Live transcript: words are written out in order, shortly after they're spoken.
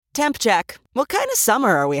Temp check. What kind of summer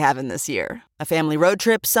are we having this year? A family road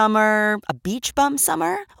trip summer? A beach bum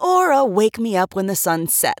summer? Or a wake me up when the sun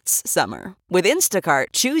sets summer? With Instacart,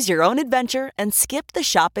 choose your own adventure and skip the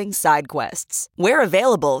shopping side quests. Where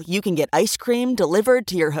available, you can get ice cream delivered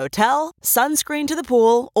to your hotel, sunscreen to the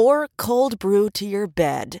pool, or cold brew to your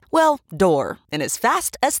bed. Well, door, in as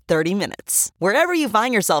fast as 30 minutes. Wherever you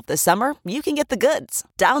find yourself this summer, you can get the goods.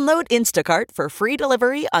 Download Instacart for free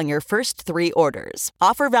delivery on your first 3 orders.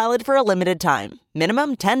 Offer valid for a limited time.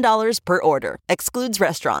 Minimum $10 per order. Excludes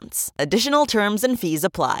restaurants. Additional terms and fees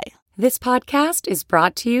apply. This podcast is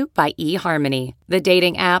brought to you by eHarmony, the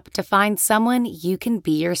dating app to find someone you can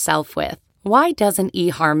be yourself with. Why doesn't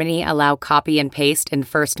eHarmony allow copy and paste in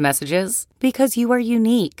first messages? Because you are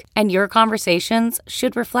unique, and your conversations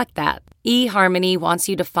should reflect that. eHarmony wants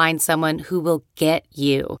you to find someone who will get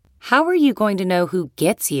you. How are you going to know who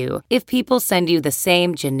gets you if people send you the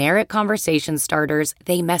same generic conversation starters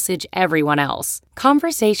they message everyone else?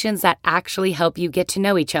 Conversations that actually help you get to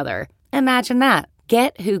know each other. Imagine that.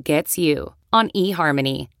 Get who gets you on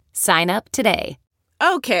eHarmony. Sign up today.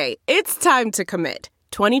 Okay, it's time to commit.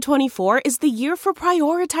 2024 is the year for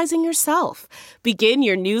prioritizing yourself. Begin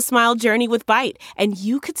your new smile journey with Byte, and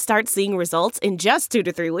you could start seeing results in just 2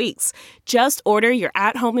 to 3 weeks. Just order your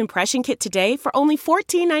at-home impression kit today for only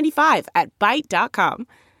 $14.95 at Byte.com.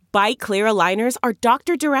 Byte Clear aligners are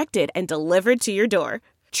doctor-directed and delivered to your door.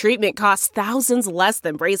 Treatment costs thousands less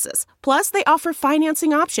than braces. Plus, they offer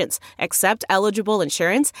financing options, accept eligible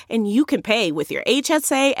insurance, and you can pay with your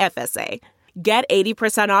HSA FSA. Get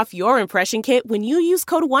 80% off your impression kit when you use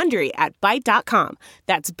code WONDERY at Byte.com.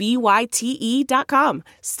 That's BYTE.com.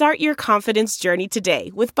 Start your confidence journey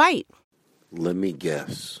today with Byte. Let me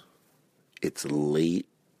guess. It's late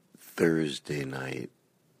Thursday night.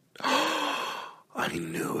 I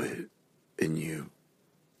knew it. And you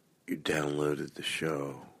downloaded the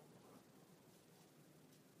show.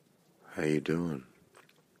 How you doing?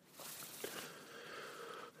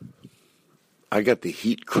 I got the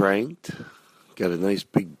heat cranked. Got a nice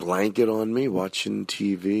big blanket on me, watching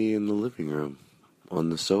TV in the living room, on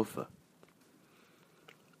the sofa.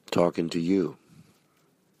 Talking to you.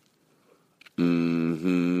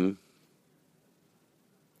 Mm-hmm.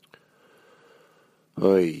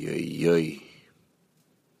 Oy, oy, oy.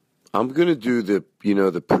 I'm going to do the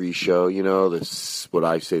pre-show, this, what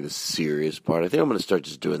I say, the serious part. I think I'm going to start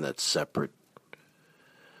just doing that separate.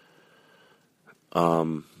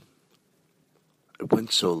 It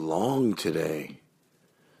went so long today.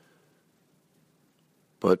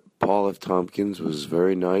 But Paul F. Tompkins was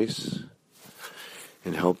very nice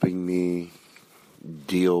in helping me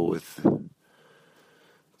deal with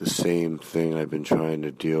the same thing I've been trying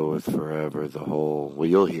to deal with forever. Well,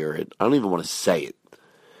 you'll hear it. I don't even want to say it.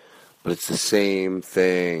 But it's the same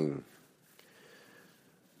thing.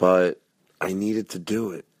 But I needed to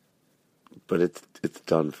do it. But it's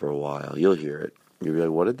done for a while. You'll hear it. You'll be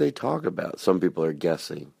like, what did they talk about? Some people are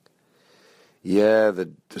guessing. Yeah,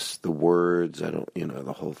 the words, I don't,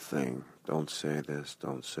 the whole thing. Don't say this,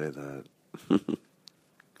 don't say that.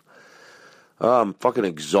 I'm fucking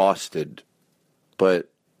exhausted.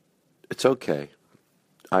 But it's okay.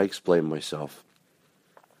 I explain myself.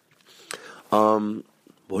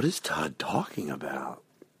 What is Todd talking about?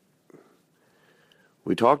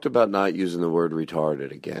 We talked about not using the word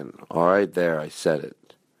retarded again. All right, there, I said it.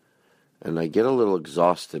 And I get a little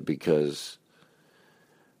exhausted because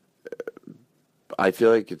I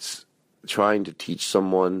feel like it's trying to teach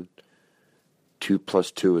someone 2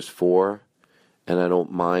 + 2 is 4, and I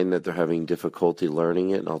don't mind that they're having difficulty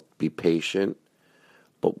learning it, and I'll be patient.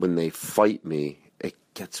 But when they fight me, it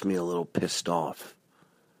gets me a little pissed off.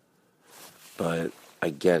 But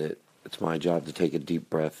I get it. It's my job to take a deep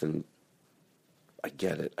breath, and I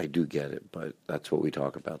get it. I do get it, but that's what we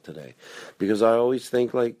talk about today. Because I always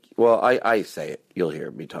think I say it. You'll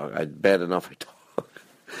hear me talk. Bad enough I talk.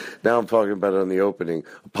 Now I'm talking about it on the opening,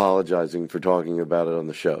 apologizing for talking about it on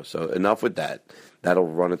the show. So enough with that. That'll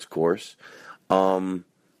run its course. Other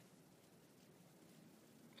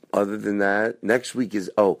than that, next week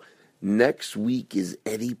is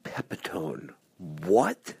Eddie Pepitone.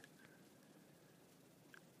 What?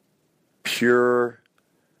 Pure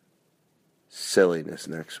silliness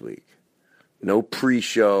next week. No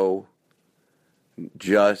pre-show.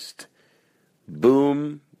 Just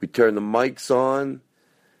boom. We turn the mics on.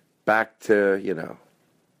 Back to,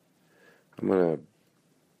 I'm going to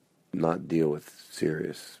not deal with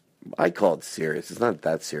serious. I call it serious. It's not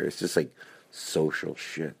that serious. It's just like social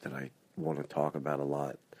shit that I want to talk about a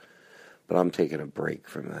lot. But I'm taking a break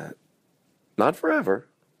from that. Not forever.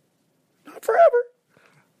 Not forever.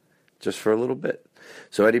 Just for a little bit.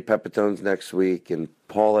 So Eddie Pepitone's next week, and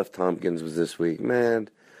Paul F. Tompkins was this week. Man,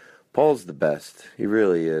 Paul's the best. He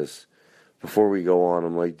really is. Before we go on,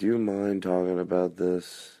 I'm like, do you mind talking about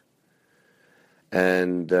this?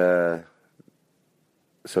 And so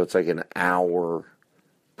it's like an hour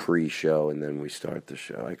pre-show, and then we start the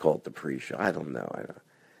show. I call it the pre-show. I don't know.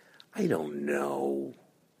 I don't know.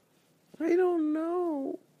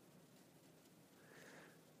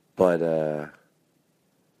 But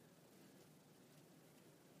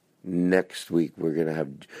next week we're going to have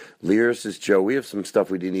Lyricist Joe. We have some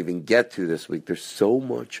stuff we didn't even get to this week. There's so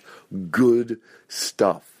much good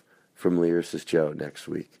stuff from Lyricist Joe next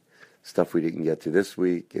week. Stuff we didn't get to this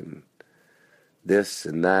week, and this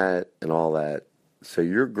and that and all that. So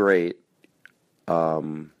you're great.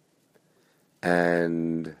 And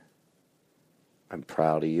I'm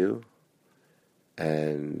proud of you.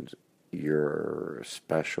 And you're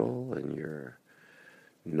special, and you're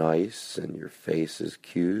nice, and your face is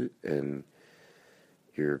cute, and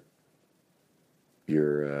your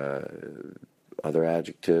other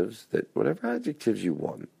adjectives, that whatever adjectives you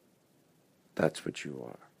want, that's what you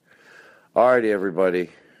are. Alrighty, everybody.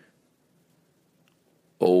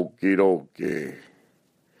 Okie dokie.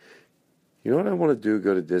 You know what I want to do?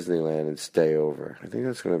 Go to Disneyland and stay over. I think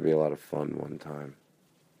that's going to be a lot of fun one time.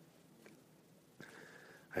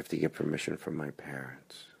 I have to get permission from my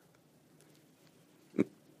parents.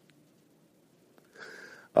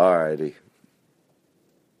 Alrighty.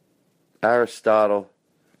 Aristotle,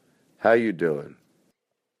 how you doing?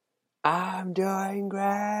 I'm doing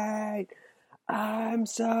great. I'm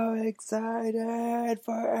so excited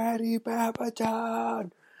for Eddie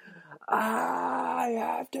Pepitone. I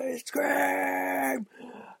have to scream.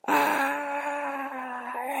 Eddie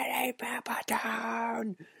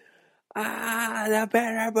Pepitone. The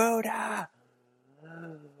Bitter Buddha.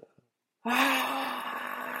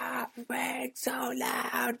 It's so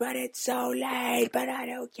loud, but it's so late, but I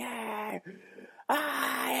don't care.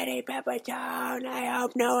 Eddie Pepitone, I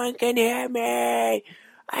hope no one can hear me.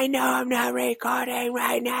 I know I'm not recording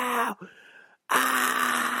right now.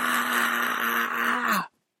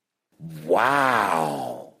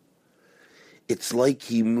 Wow. It's like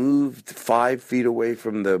he moved 5 feet away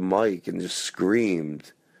from the mic and just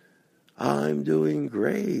screamed, I'm doing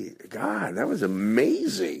great. God, that was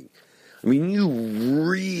amazing. I mean, you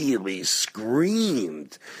really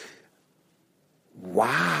screamed.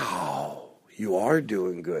 Wow. You are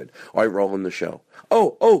doing good. All right, rolling the show.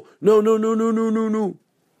 Oh, no.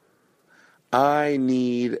 I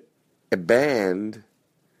need a band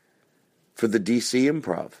for the DC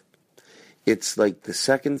Improv. It's like the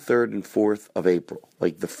 2nd, 3rd, and 4th of April.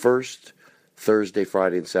 Like the first Thursday,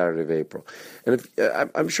 Friday, and Saturday of April. And if,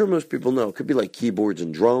 I'm sure most people know, it could be like keyboards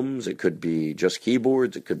and drums. It could be just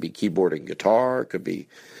keyboards. It could be keyboard and guitar. It could be,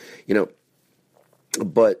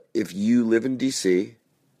 But if you live in D.C.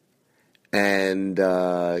 and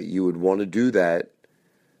you would want to do that,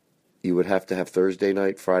 you would have to have Thursday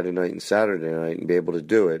night, Friday night, and Saturday night and be able to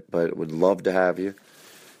do it. But would love to have you.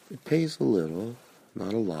 It pays a little,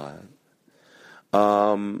 not a lot.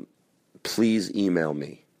 Please email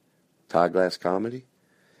me, Todd Glass Comedy,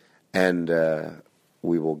 and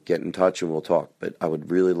we will get in touch and we'll talk. But I would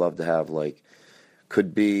really love to have,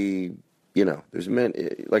 could be, there's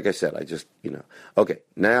many, like I said, Okay,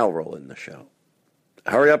 now roll in the show.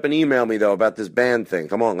 Hurry up and email me, though, about this band thing.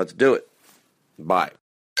 Come on, let's do it. Bye.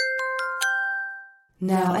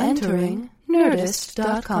 Now entering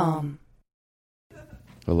Nerdist.com.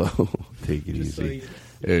 Hello. Take it easy.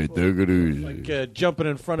 Hey, take it easy. Like jumping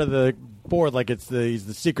in front of the board like he's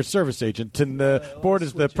the Secret Service agent, and the board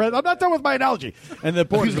is the president. I'm not done with my analogy. And the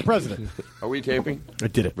board is the president. Are we taping? I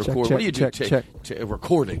did it. Record. What do you do?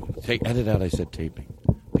 Recording. Edit out. I said taping.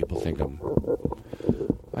 People think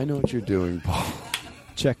I know what you're doing, Paul.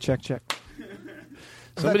 Check.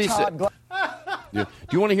 Somebody said. Do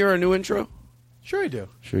you want to hear our new intro? Sure, I do.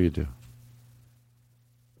 Sure, you do.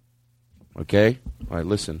 Okay. All right.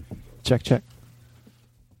 Listen. Check.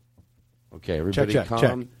 Okay. Everybody calm.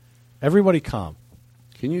 Check. Everybody calm.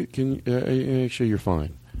 Can you make sure you're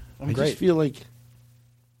fine? I'm great. I just feel like.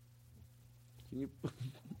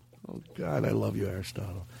 Oh God, I love you,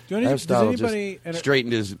 Aristotle. Aristotle does anybody just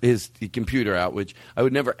straightened his computer out, which I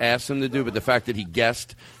would never ask him to do, but the fact that he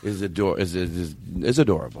guessed is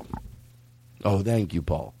adorable. Oh, thank you,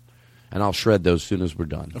 Paul. And I'll shred those as soon as we're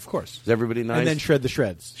done. Of course. Is everybody nice? And then shred the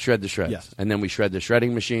shreds. Shred the shreds. Yes. And then we shred the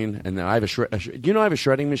shredding machine. And then I have do you know I have a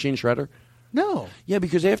shredding machine shredder? No. Yeah,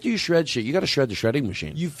 because after you shred shit, you got to shred the shredding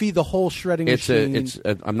machine. You feed the whole shredding machine.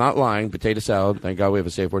 I'm not lying. Potato salad. Thank God we have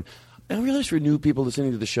a safe word. I realize for new people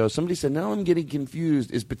listening to the show, somebody said, now I'm getting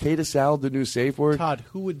confused. Is potato salad the new safe word? Todd,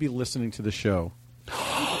 who would be listening to the show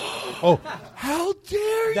Oh, how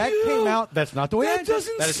dare that you? came out. That's not the way I meant it.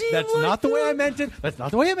 That's not the way I meant it. That's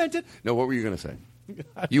not the way I meant it. No, what were you going to say?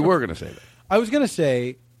 You were going to say that. I was going to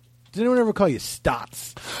say, did anyone ever call you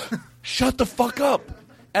Stotts? Shut the fuck up.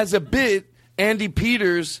 As a bit, Andy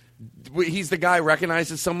Peters, he's the guy who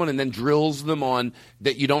recognizes someone and then drills them on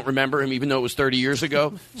that you don't remember him, even though it was 30 years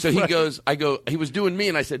ago. So he goes, he was doing me,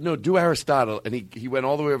 and I said, no, do Aristotle. And he went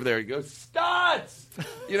all the way over there. He goes, Stotts!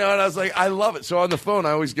 And I was like, I love it. So on the phone,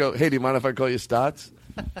 I always go, hey, do you mind if I call you Stotts?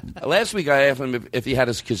 Last week, I asked him if he had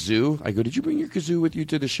his kazoo. I go, did you bring your kazoo with you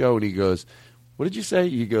to the show? And he goes, what did you say?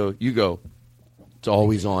 You go, it's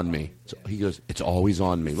always on me. He goes, it's always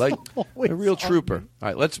on me. Like a real trooper. All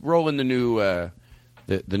right, let's roll in the new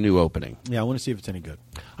the new opening. Yeah, I want to see if it's any good.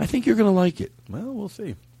 I think you're going to like it. Well, we'll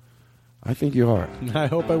see. I think you are. I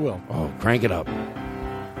hope I will. Oh, crank it up.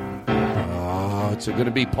 Oh, it's going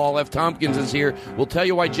to be Paul F. Tompkins is here. We'll tell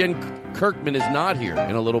you why Jen Kirkman is not here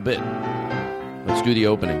in a little bit. Let's do the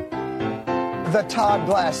opening. The Todd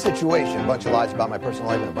Glass situation. A bunch of lies about my personal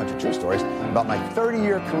life and a bunch of true stories about my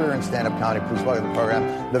 30-year career in stand-up comedy. Please welcome to the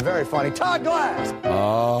program, the very funny Todd Glass.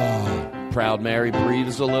 Oh, Proud Mary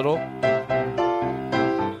breathes a little.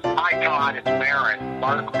 Hi, Todd. It's Maron.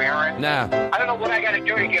 Mark Maron. Nah. I don't know what I got to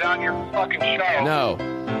do to get on your fucking show.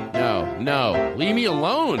 No. Leave me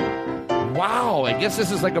alone. Wow, I guess this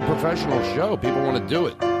is like a professional show. People want to do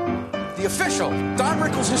it. The official Don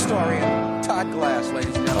Rickles historian, Todd Glass,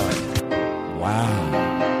 ladies and gentlemen.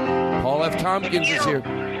 Wow. Paul F. Tompkins is here.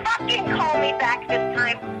 Fucking call me back this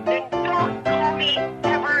time. Then don't call me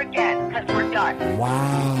ever again, because we're done.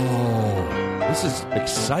 Wow. This is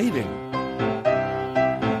exciting.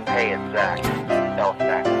 Hey, it's Zach. No,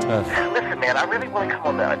 Zach. Listen, man, I really want to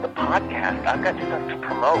come on the podcast. I've got stuff to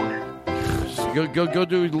promote. Go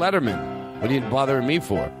do Letterman. What are you bothering me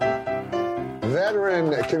for?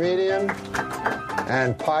 Veteran comedian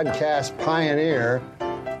and podcast pioneer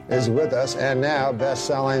is with us, and now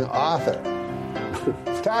best-selling author.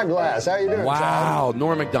 Todd Glass, how you doing, Wow,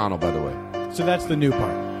 Norm Macdonald, by the way. So that's the new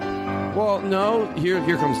part. Well, no, here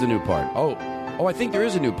comes the new part. Oh, I think there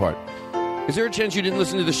is a new part. Is there a chance you didn't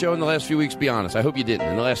listen to the show in the last few weeks? Be honest. I hope you didn't.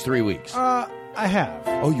 In the last 3 weeks. I have.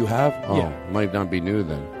 Oh, you have? Oh, Yeah. Might not be new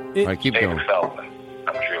then. All right, keep David going. Feldman.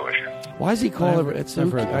 I'm Jewish. Why does he call it? It's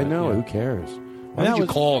I've heard I that, know. yeah. Who cares? Why And would you that was-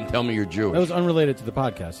 call and tell me you're Jewish? That was unrelated to the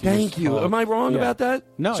podcast. He Thank just you. called- Am I wrong Yeah. about that?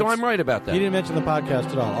 No. So it's- I'm right about that. He didn't mention the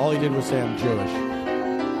podcast at all. All he did was say I'm Jewish.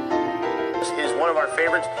 Is one of our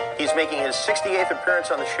favorites. He's making his 68th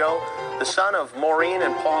appearance on the show. The son of Maureen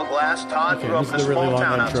and Paul Glass. Todd Okay, grew up this in a is a really small long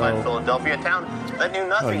town intro. outside Philadelphia, a town that knew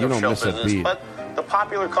nothing you of don't show miss a business. beat. But the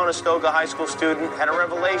popular Conestoga High School student had a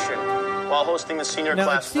revelation while hosting the senior Now,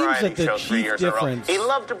 class it seems variety that the show 3 chief years in a row. difference He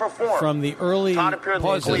loved to perform. from the early Todd appeared in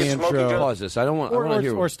Pause the this. Smoking intro- Joe. Pause this. I don't want. I want to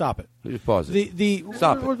hear. or stop it. Just pause it.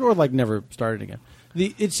 Stop it. Or like never start it again.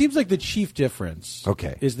 It seems like the chief difference.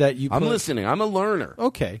 Okay. Is that you? I'm put- listening. I'm a learner.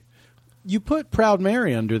 Okay. You put Proud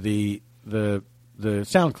Mary under the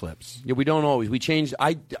sound clips. Yeah, we don't always. We change.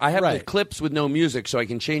 I have the Right. clips with no music, so I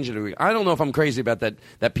can change it. I don't know if I'm crazy about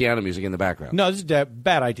that piano music in the background. No, this is a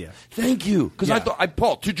bad idea. Thank you, because I Yeah. thought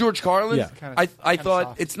Paul to George Carlin. Yeah. I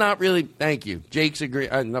thought it's not really. Thank you, Jake's agree.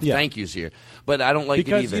 Enough Yeah. thank yous here, but I don't like it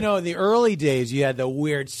Because either. in the early days you had the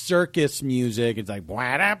weird circus music. It's like,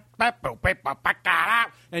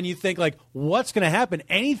 and you think like, what's going to happen?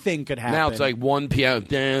 Anything could happen. now it's like one piano.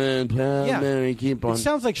 Yeah. Keep on. It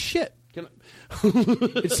sounds like shit. Can I-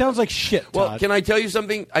 It sounds like shit. well, Todd. can I tell you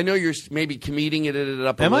something? I know you're maybe comeding it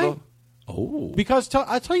up a Am I? little. Oh, Because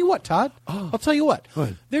I'll tell you what, Todd. I'll tell you what.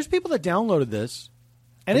 There's people that downloaded this,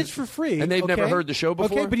 and it's for free. And they've never okay? heard the show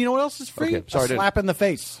before? Okay, but you know what else is free? Okay, sorry a to- slap in the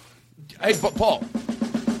face. hey, Paul.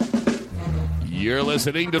 You're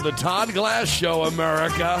listening to the Todd Glass Show,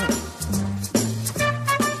 America.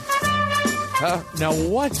 Huh? Now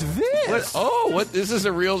what's this? What? This is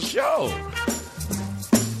a real show.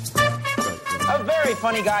 A very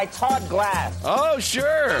funny guy, Todd Glass. Oh,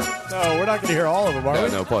 sure. No, we're not going to hear all of them, are we?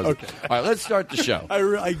 No, pause. Okay. All right, let's start the show.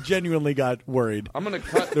 I genuinely got worried I'm going to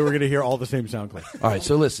cut. that we're going to hear all the same sound clips. All right,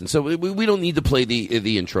 so listen. So we don't need to play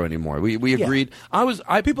the intro anymore. We agreed.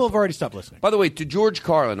 People have already stopped listening. By the way, to George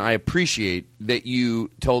Carlin, I appreciate that you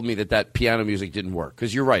told me that piano music didn't work,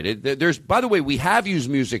 because you're right. There's. By the way, we have used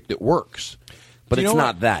music that works, but Do you it's know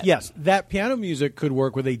not what? that. Yes, that piano music could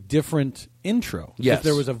work with a different intro. Yes. If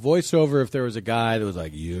there was a voiceover, if there was a guy that was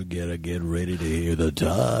like, you gotta get ready to hear the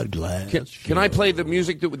Todd Glass Can I play the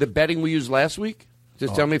music the betting we used last week?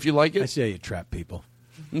 Just tell me if you like it. I see how you trap people.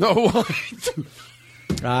 No.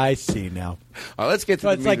 I see now. All right, let's get to So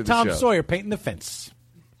the it's meat like of the Tom show. Sawyer painting the fence.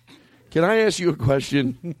 Can I ask you a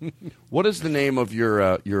question? What is the name of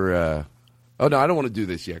your Oh, no, I don't want to do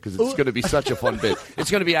this yet because it's going to be such a fun bit.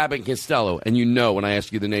 It's going to be Abbott and Costello, and you know when I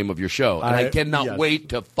ask you the name of your show. And I cannot wait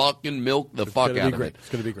to fucking milk the fuck out of it. It's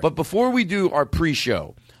going to be great. But before we do our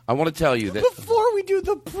pre-show, I want to tell you that... Before we do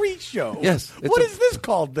the pre-show? Yes. What is this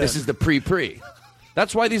called then? This is the pre-pre.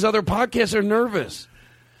 That's why these other podcasts are nervous.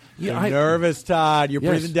 They're nervous, Todd. You're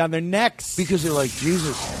breathing down their necks. Because they're like,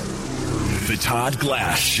 Jesus. The Todd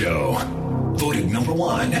Glass Show. Voted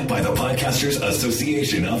 #1 by the Podcasters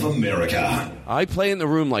Association of America. I play in the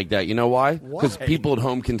room like that. You know why? Because people at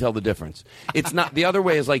home can tell the difference. It's not the other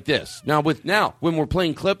way is like this. Now when we're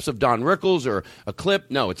playing clips of Don Rickles or a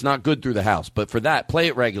clip, no, it's not good through the house. But for that, play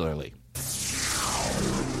it regularly.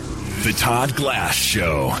 The Todd Glass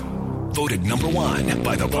Show. Voted #1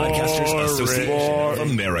 by the Podcasters Association of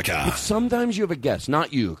America. But sometimes you have a guest,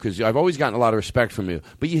 not you, because I've always gotten a lot of respect from you,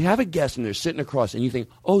 but you have a guest and they're sitting across and you think,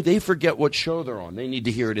 oh, they forget what show they're on. They need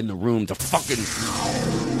to hear it in the room to fucking...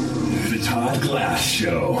 The Todd Glass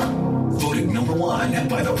Show. Voted #1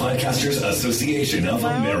 by the Podcasters Association of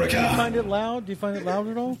America. Do you find it loud? Do you find it loud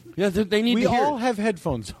at all? Yeah, they need to hear it. We all have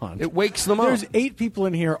headphones on. It wakes them up. There's 8 people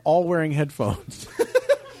in here all wearing headphones.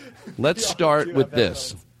 Let's start with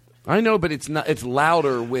this. I know, but it's not. It's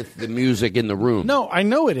louder with the music in the room. No, I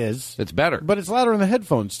know it is. It's better. But it's louder in the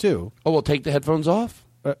headphones, too. Oh, we'll take the headphones off?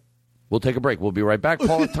 We'll take a break. We'll be right back.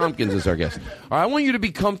 Paula Tompkins is our guest. All right, I want you to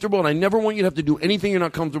be comfortable, and I never want you to have to do anything you're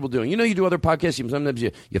not comfortable doing. You know, you do other podcasts, sometimes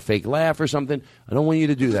you fake laugh or something. I don't want you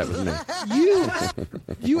to do that with me.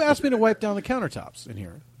 You asked me to wipe down the countertops in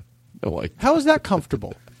here. No, how is that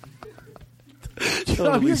comfortable?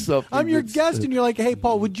 I'm your guest, and you're like, hey,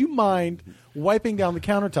 Paul, would you mind wiping down the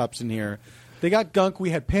countertops in here? They got gunk. We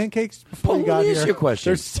had pancakes before you got let me here. ask you a question.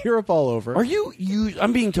 There's syrup all over. Are you?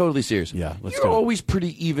 I'm being totally serious. Yeah, You're always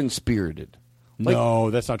pretty even-spirited.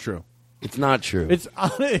 No, that's not true. It's not true. It's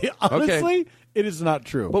honestly, it is not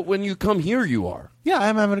true. But when you come here, you are. Yeah,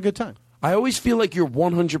 I'm having a good time. I always feel like you're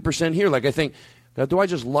 100% here. Like I think, do I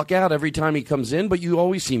just luck out every time he comes in? But you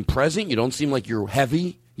always seem present. You don't seem like you're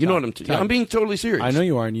heavy. You know what I'm being totally serious. I know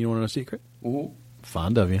you are, and you want to know a secret? Mm-hmm.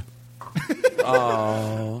 Fond of you.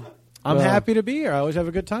 I'm happy to be here. I always have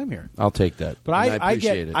a good time here. I'll take that. But I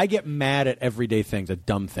appreciate it. I get mad at everyday things, at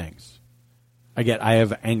dumb things. I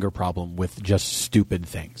have an anger problem with just stupid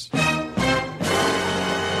things.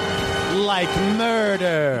 Like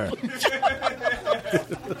murder.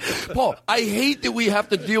 Paul, I hate that we have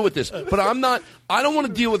to deal with this, but I don't want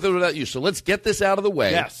to deal with it without you. So let's get this out of the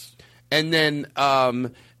way. Yes. And then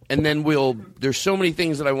there's so many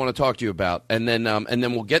things that I want to talk to you about. And then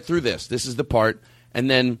we'll get through this. This is the part. And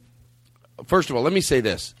then, first of all, let me say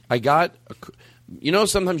this.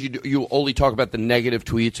 Sometimes you only talk about the negative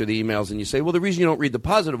tweets or the emails, and you say, well, the reason you don't read the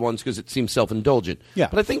positive ones because it seems self-indulgent. Yeah.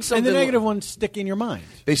 But I think and the negative ones stick in your mind.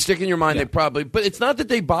 They stick in your mind. Yeah. But it's not that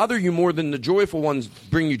they bother you more than the joyful ones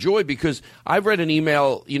bring you joy, because I've read an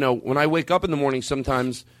email, when I wake up in the morning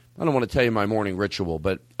sometimes, I don't want to tell you my morning ritual,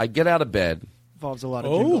 but I get out of bed. Involves a lot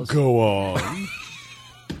of jingles. Go on.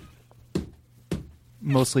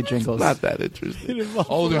 Mostly jingles. Not that interesting. There's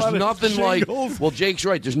nothing like... Well, Jake's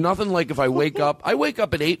right. There's nothing like if I wake up... I wake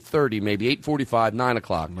up at 8:30, maybe 8:45, 9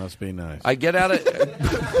 o'clock. Must be nice. I get out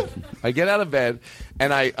of bed,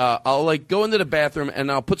 and I'll go into the bathroom,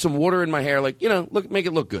 and I'll put some water in my hair, make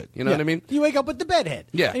it look good. You know what I mean? You wake up with the bedhead.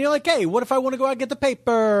 Yeah. And you're like, hey, what if I want to go out and get the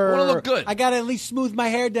paper? I want to look good. I got to at least smooth my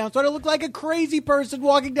hair down so I don't look like a crazy person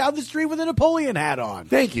walking down the street with a Napoleon hat on.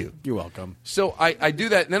 Thank you. You're welcome. So I do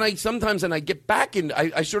that, and then I get back in.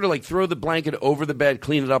 I sort of throw the blanket over the bed,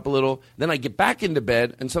 clean it up a little. Then I get back into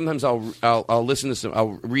bed, and sometimes I'll listen to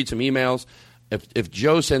I'll read some emails. If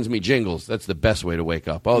Joe sends me jingles, that's the best way to wake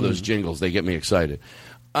up. Oh, those jingles, they get me excited.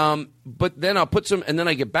 But then I'll put some, and then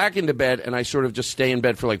I get back into bed, and I sort of just stay in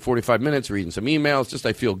bed for 45 minutes, reading some emails. Just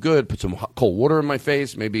I feel good. Put some cold water in my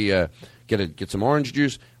face. Maybe get some orange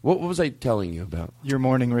juice. What was I telling you about? Your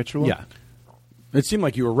morning ritual? Yeah. It seemed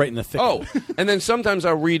like you were right in the thick. Oh, and then sometimes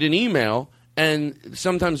I'll read an email, and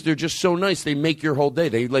sometimes they're just so nice they make your whole day.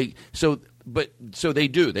 They so they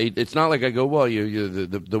do. It's not like I go, well,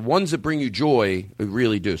 the ones that bring you joy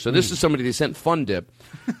really do. So this is somebody they sent Fun Dip,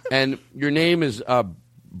 and your name is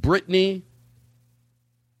Brittany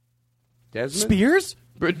Desmond? Spears?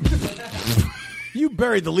 You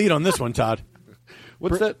buried the lead on this one, Todd.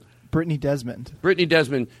 What's that? Brittany Desmond. Brittany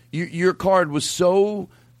Desmond. Your card was so...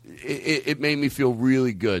 It made me feel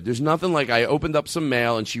really good. There's nothing like I opened up some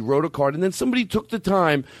mail and she wrote a card, and then somebody took the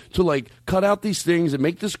time to cut out these things and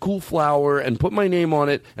make this cool flower and put my name on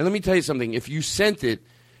it. And let me tell you something. If you sent it,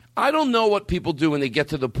 I don't know what people do when they get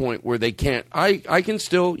to the point where they can't. I can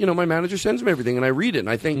still, my manager sends me everything and I read it. And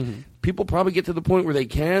I think people probably get to the point where they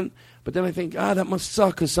can. But then I think, that must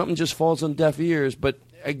suck because something just falls on deaf ears. But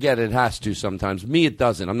I get it has to sometimes. Me, it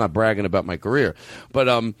doesn't. I'm not bragging about my career.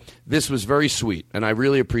 But this was very sweet. And I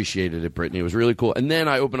really appreciated it, Brittany. It was really cool. And then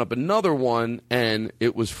I opened up another one and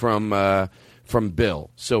it was from Bill.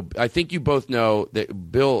 So I think you both know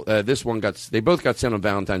that Bill, this one they both got sent on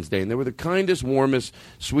Valentine's Day, and they were the kindest, warmest,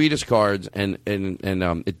 sweetest cards, and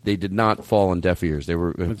they did not fall on deaf ears. They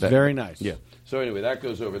were It's very nice. Yeah. So anyway, that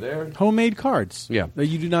goes over there. Homemade cards. Yeah.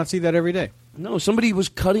 You do not see that every day. No, somebody was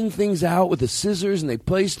cutting things out with the scissors, and they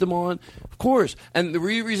placed them on. Of course. And the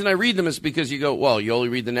reason I read them is because you go, well, you only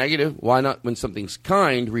read the negative. Why not, when something's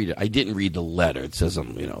kind, read it? I didn't read the letter. It says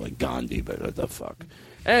something, like Gandhi, but what the fuck?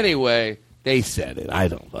 Anyway. They said it. I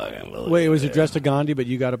don't fucking believe it. Wait, it was addressed to Gandhi, but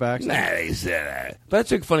you got it back? Nah, they said that. But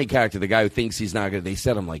that's a funny character, the guy who thinks he's not good. They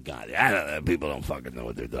said him like Gandhi. I don't know. People don't fucking know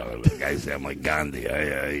what they're talking about. The guy said I'm like Gandhi.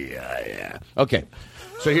 Yeah. Okay.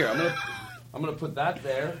 So here, I'm gonna put that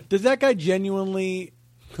there. Does that guy genuinely...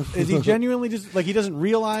 Is he genuinely just... Like, he doesn't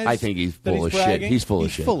realize I think he's that full of bragging? shit. He's full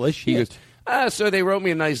of shit. Full of shit. He goes... so they wrote me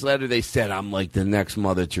a nice letter. They said I'm like the next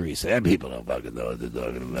Mother Teresa. And people don't fucking know what they're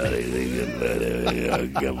talking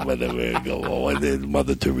about.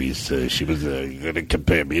 Mother Teresa, she was going to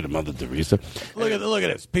compare me to Mother Teresa. Look at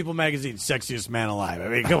this. People Magazine, sexiest man alive. I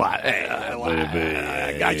mean, come on.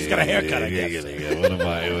 Guy just got a haircut, I guess. What am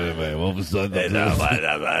I? All of a sudden, It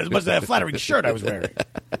must have that flattering shirt I was wearing.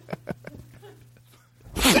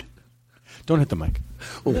 Don't hit the mic.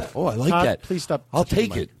 Oh, I like Todd, that. Please stop. I'll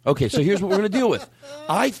take it. Okay, so here's what we're going to deal with.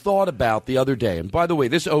 I thought about the other day, and by the way,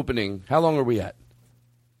 this opening, how long are we at?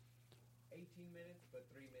 18 minutes, but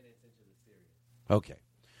 3 minutes into the series. Okay.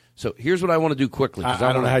 So here's what I want to do quickly.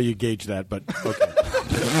 I don't know how you gauge that, but okay.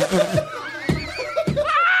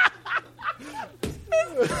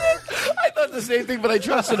 I thought the same thing, but I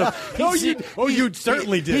trusted him. You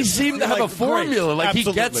certainly did. He seemed to have a formula, like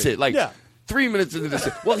he gets it. Like, yeah. 3 minutes into this.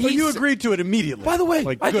 Well, you agreed to it immediately. By the way,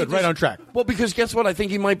 like, I good, think right on track. Well, because guess what? I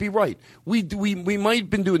think he might be right. We might have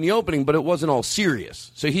been doing the opening, but it wasn't all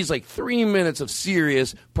serious. So he's like 3 minutes of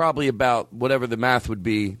serious, probably about whatever the math would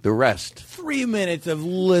be, the rest. 3 minutes of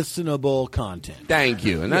listenable content. Thank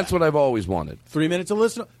you. And that's what I've always wanted. 3 minutes of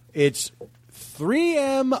listenable. It's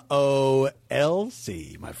 3MOLC,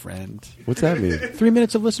 my friend. What's that mean? 3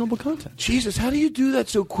 minutes of listenable content. Jesus, how do you do that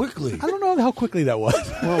so quickly? I don't know how quickly that was.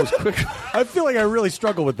 Well, it was quick. I feel like I really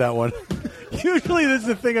struggle with that one. Usually this is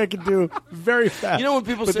the thing I can do very fast. You know when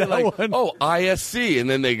people But say, that like, one- oh, ISC, and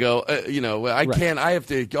then they go, I can't, I have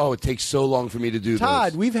to, it takes so long for me to do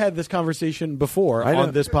Todd, this. we've had this conversation before I know.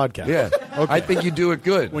 on this podcast. Yeah. Okay. I think you do it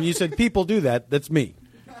good. When you said people do that, that's me.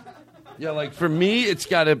 Yeah, like for me, it's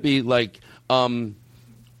got to be like, Todd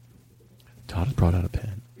has brought out a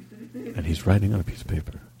pen, and he's writing on a piece of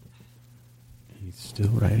paper. He's still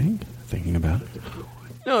writing, thinking about it.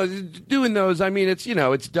 No, doing those, I mean, it's,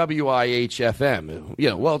 it's WIHFM.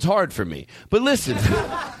 Well, it's hard for me. But listen,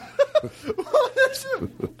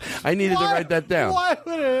 I needed to write that down. Why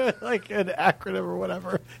would an acronym or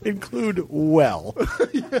whatever include well?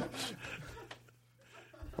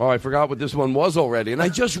 Oh, I forgot what this one was already, and I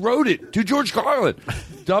just wrote it to George Carlin.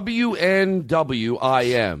 WNWIM.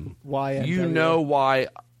 YNW. You know why?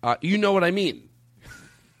 You know what I mean.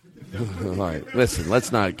 All right, listen.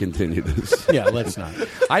 Let's not continue this. Yeah, let's not.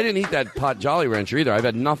 I didn't eat that pot Jolly Rancher either. I've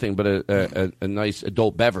had nothing but a nice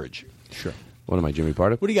adult beverage. Sure. What am I, Jimmy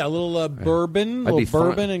Pardo? What do you got? A little bourbon, I'd be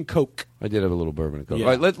bourbon fine. and Coke. I did have a little bourbon and Coke. Yeah.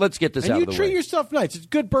 All right, let's get this And out you of the treat way. yourself nice. It's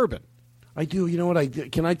good bourbon. I do. You know what I do?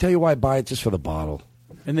 Can I tell you why I buy it just for the bottle?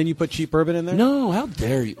 And then you put cheap bourbon in there? No, how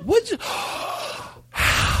dare you? What's?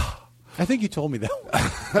 I think you told me that.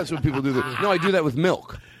 That's what people do. No, I do that with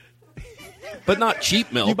milk. But not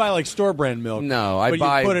cheap milk. You buy like store brand milk. No, I but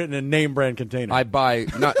buy. you put it in a name brand container. I buy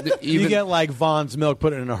not even. You get like Vaughn's milk,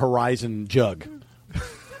 put it in a Horizon jug.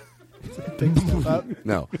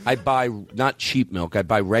 No, I buy not cheap milk. I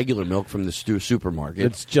buy regular milk from the supermarket.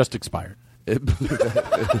 It's just expired.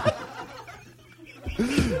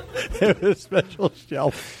 A special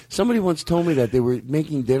shelf. Somebody once told me that they were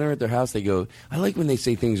making dinner at their house. They go, I like when they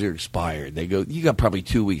say things are expired. They go, you got probably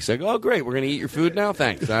 2 weeks. I go, oh, great. We're going to eat your food now?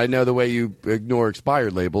 Thanks. I know the way you ignore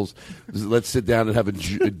expired labels. Let's sit down and have a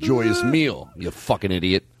joyous meal, you fucking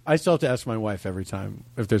idiot. I still have to ask my wife every time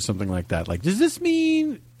if there's something like that. Like, does this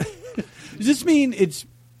mean it's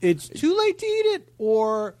too late to eat it,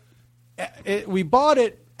 or we bought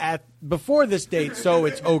it at before this date, so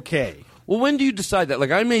it's okay? Well, when do you decide that?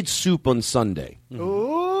 Like, I made soup on Sunday.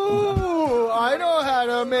 Ooh, I know how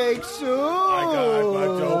to make soup. I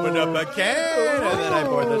got my opened up a can, and then I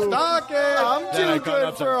poured the stock in. Then I cut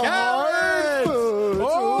up some carrots.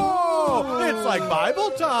 Oh, it's like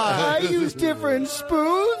Bible time. I use different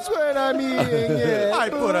spoons when I'm eating it. I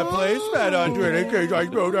put a placemat under it in case I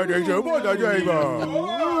throw that into the table.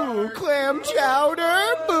 Ooh, clam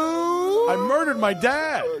chowder, boo. I murdered my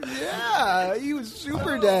dad. Yeah, he was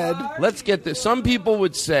super dead. Let's get this. Some people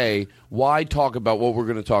would say, why talk about what we're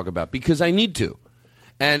going to talk about? Because I need to.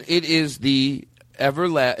 And it is the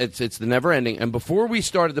it's the never ending. And before we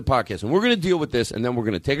started the podcast, and we're going to deal with this, and then we're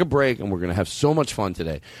going to take a break, and we're going to have so much fun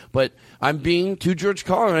today. But I'm being, to George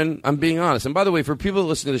Carlin, I'm being honest. And by the way, for people that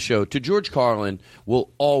listen to the show, to George Carlin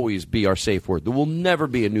will always be our safe word. There will never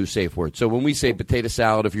be a new safe word. So when we say potato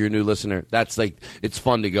salad, if you're a new listener, that's like, it's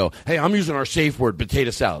fun to go, hey, I'm using our safe word,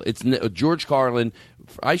 potato salad. It's George Carlin.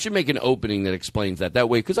 I should make an opening that explains that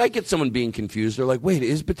way, because I get someone being confused. They're like, wait,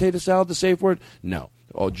 is potato salad the safe word? No.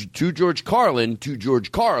 Oh, to George Carlin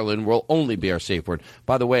will only be our safe word.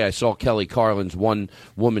 By the way, I saw Kelly Carlin's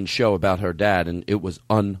one-woman show about her dad, and it was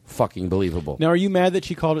unfucking believable. Now, are you mad that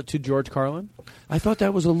she called it To George Carlin? I thought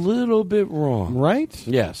that was a little bit wrong. Right?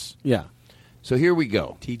 Yes. Yeah. So here we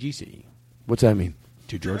go. TGC. What's that mean?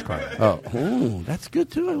 To George Carlin. Oh, that's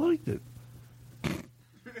good, too. I liked it.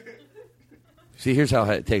 See, here's how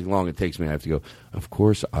long it takes me. I have to go, of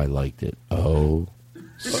course I liked it.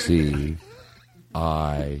 OCILI.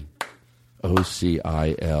 OCILI.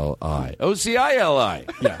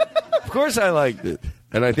 Yeah. Of course I liked it.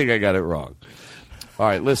 And I think I got it wrong. All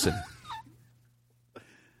right, listen.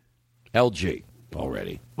 LG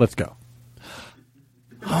already. Let's go.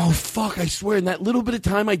 Oh, fuck, I swear, in that little bit of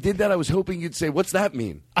time I did that, I was hoping you'd say, what's that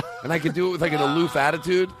mean? And I could do it with like an aloof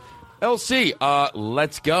attitude. LC,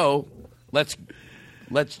 let's go. Let's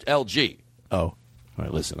LG. Oh. All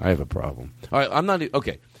right, listen, I have a problem. All right, I'm not,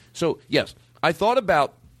 okay. So, yes, I thought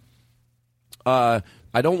about, I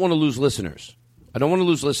don't want to lose listeners. I don't want to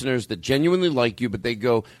lose listeners that genuinely like you, but they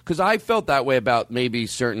go, because I felt that way about maybe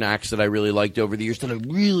certain acts that I really liked over the years that I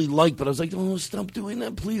really liked, but I was like, oh, stop doing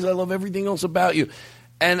that, please. I love everything else about you.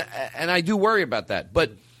 And I do worry about that.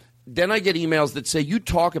 But then I get emails that say, you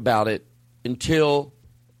talk about it until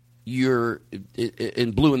you're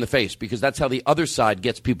in blue in the face, because that's how the other side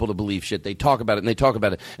gets people to believe shit. They talk about it and they talk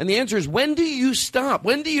about it. And the answer is, when do you stop?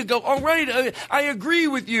 When do you go, all right, I agree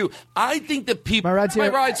with you. I think that people... My ride's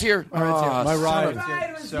here. My ride's here. My ride's here. My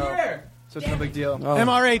ride. So it's no big deal. Oh.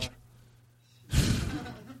 MRH.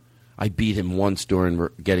 I beat him once during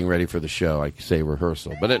getting ready for the show. I say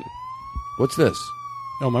rehearsal. But what's this?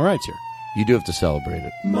 Oh, my ride's here. You do have to celebrate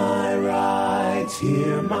it. My ride's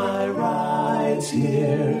here, my ride's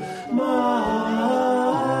here,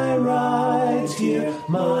 my ride's here,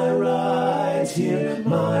 my ride's here,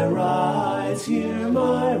 my ride's here,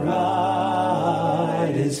 my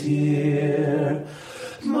ride is here.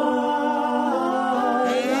 My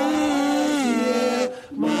ride's here,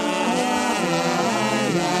 my ride's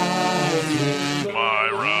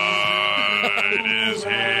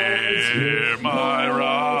here. My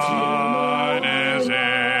ride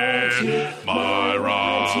is here, my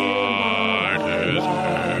ride is here, my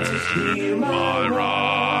ride is here, my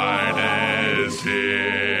ride is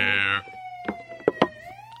here.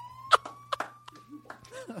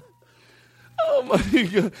 Oh my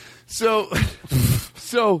God! So,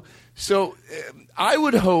 I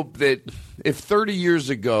would hope that if 30 years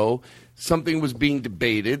ago something was being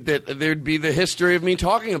debated, that there'd be the history of me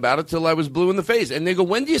talking about it till I was blue in the face. And they go,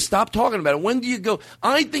 when do you stop talking about it? When do you go?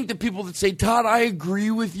 I think the people that say, Todd, I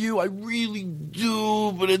agree with you, I really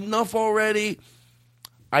do, but enough already.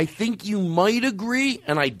 I think you might agree,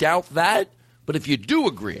 and I doubt that. But if you do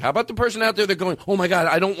agree, how about the person out there that going, oh my God,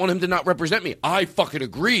 I don't want him to not represent me. I fucking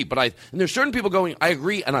agree. And there's certain people going, I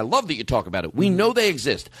agree, and I love that you talk about it. We know they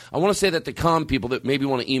exist. I want to say that to calm people that maybe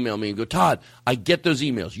want to email me and go, Todd, I get those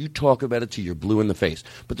emails. You talk about it till you're blue in the face.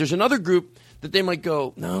 But there's another group that they might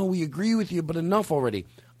go, no, we agree with you, but enough already.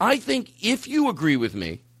 I think if you agree with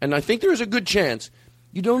me, and I think there's a good chance,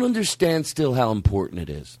 you don't understand still how important it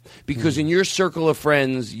is. Because in your circle of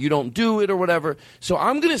friends, you don't do it or whatever. So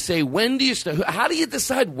I'm going to say, how do you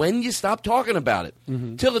decide when you stop talking about it?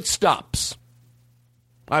 Till it stops,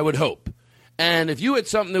 I would hope. And if you had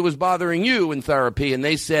something that was bothering you in therapy and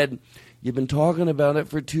they said, you've been talking about it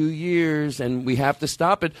for 2 years and we have to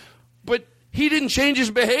stop it, but he didn't change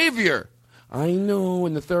his behavior. I know,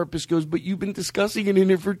 and the therapist goes, but you've been discussing it in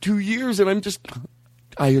here for 2 years, and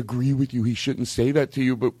I agree with you. He shouldn't say that to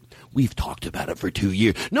you, but we've talked about it for 2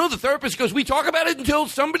 years. No, the therapist goes, we talk about it until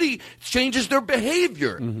somebody changes their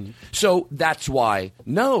behavior. So that's why,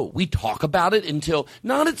 no, we talk about it until,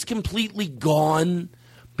 not it's completely gone,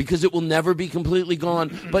 because it will never be completely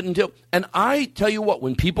gone. But and I tell you what,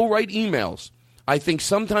 when people write emails, I think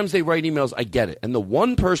sometimes they write emails, I get it. And the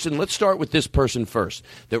one person, let's start with this person first,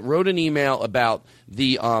 that wrote an email about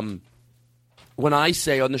the, when I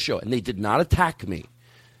say on the show, and they did not attack me,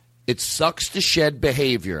 it sucks to shed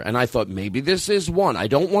behavior. And I thought maybe this is one. I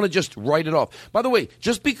don't want to just write it off. By the way,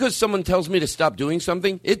 just because someone tells me to stop doing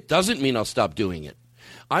something, it doesn't mean I'll stop doing it.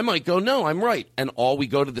 I might go, no, I'm right. And all we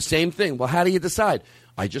go to the same thing. Well, how do you decide?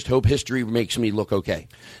 I just hope history makes me look okay.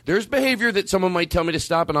 There's behavior that someone might tell me to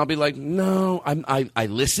stop, and I'll be like, no, I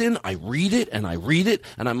listen, I read it, and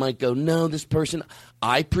I might go, no, this person,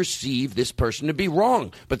 I perceive this person to be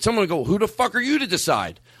wrong. But someone will go, who the fuck are you to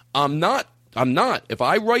decide? I'm not. If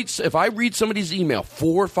I read somebody's email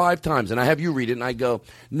 4 or 5 times, and I have you read it, and I go,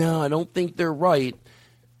 no, I don't think they're right,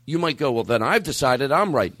 you might go, well, then I've decided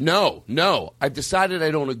I'm right. No, I've decided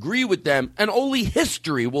I don't agree with them, and only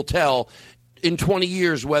history will tell in 20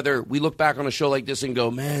 years whether we look back on a show like this and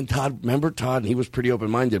go, man, Todd, remember Todd? And he was pretty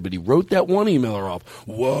open-minded, but he wrote that one emailer off.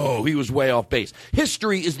 Whoa, he was way off base.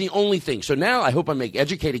 History is the only thing. So now I hope I make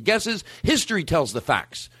educated guesses. History tells the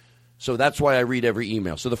facts. So that's why I read every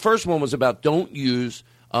email. So the first one was about don't use,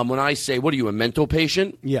 when I say, what are you, a mental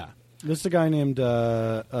patient? Yeah. This is a guy named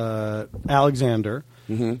Alexander.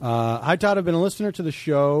 Mm-hmm. Hi, Todd. I've been a listener to the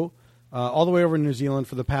show all the way over in New Zealand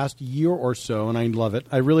for the past year or so, and I love it.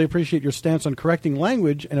 I really appreciate your stance on correcting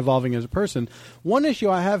language and evolving as a person. One issue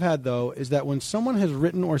I have had, though, is that when someone has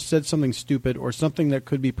written or said something stupid or something that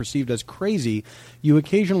could be perceived as crazy, you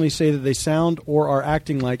occasionally say that they sound or are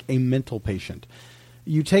acting like a mental patient.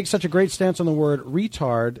 You take such a great stance on the word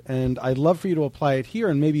retard, and I'd love for you to apply it here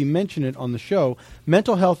and maybe mention it on the show.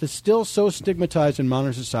 Mental health is still so stigmatized in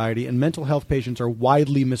modern society, and mental health patients are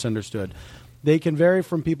widely misunderstood. They can vary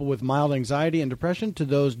from people with mild anxiety and depression to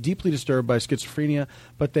those deeply disturbed by schizophrenia,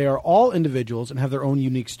 but they are all individuals and have their own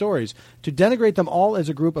unique stories. To denigrate them all as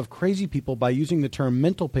a group of crazy people by using the term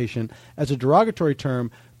mental patient as a derogatory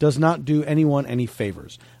term does not do anyone any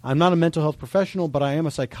favors. I'm not a mental health professional, but I am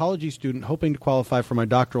a psychology student hoping to qualify for my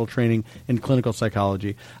doctoral training in clinical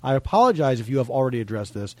psychology. I apologize if you have already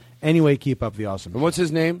addressed this. Anyway, keep up the awesome. And what's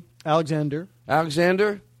his name? Alexander.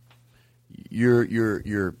 Alexander?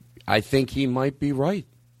 You're I think he might be right.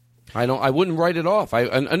 I wouldn't write it off. I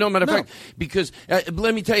know, matter of fact, because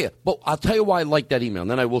let me tell you. But I'll tell you why I like that email.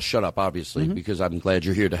 And then I will shut up, obviously, because I'm glad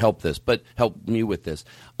you're here to help me with this.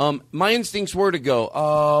 My instincts were to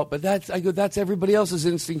go, but that's everybody else's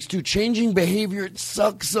instincts too. Changing behavior, it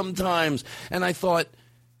sucks sometimes. And I thought,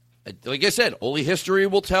 like I said, only history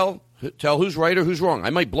will tell who's right or who's wrong.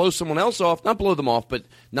 I might blow someone else off, not blow them off, but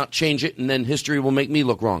not change it, and then history will make me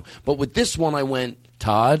look wrong. But with this one, I went,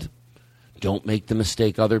 Todd, don't make the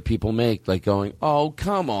mistake other people make, like going, oh,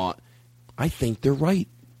 come on. I think they're right.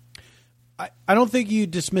 I don't think you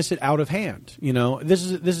dismiss it out of hand. You know, this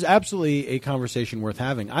is absolutely a conversation worth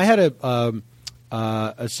having. I had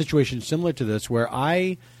a situation similar to this where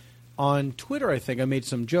on Twitter, I think I made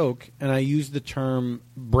some joke, and I used the term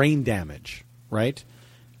brain damage, right?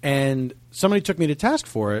 And somebody took me to task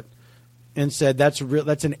for it and said that's an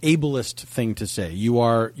ableist thing to say. You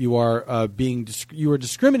are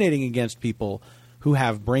discriminating against people who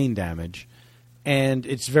have brain damage, and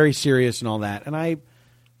it's very serious and all that. And I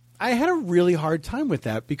had a really hard time with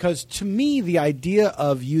that because to me the idea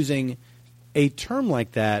of using a term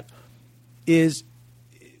like that is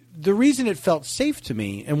the reason it felt safe to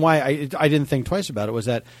me and why I didn't think twice about it was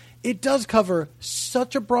that it does cover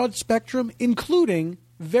such a broad spectrum, including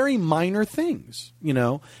very minor things, you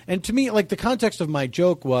know. And to me, like, the context of my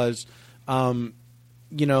joke was,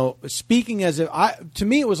 speaking as if to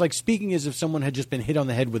me it was like speaking as if someone had just been hit on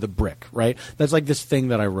the head with a brick, right? That's like this thing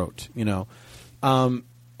that I wrote, you know. And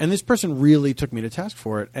this person really took me to task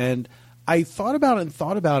for it, and I thought about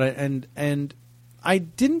it, and I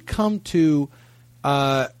didn't come to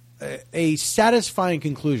a satisfying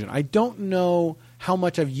conclusion. I don't know how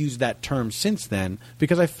much I've used that term since then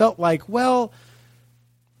because I felt like, well,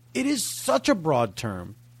 it is such a broad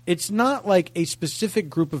term. It's not like a specific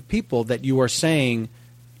group of people that you are saying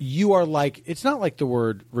you are like – it's not like the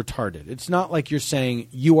word retarded. It's not like you're saying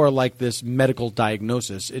you are like this medical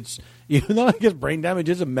diagnosis. It's – even though I guess brain damage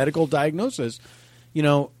is a medical diagnosis, you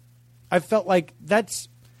know, I felt like that's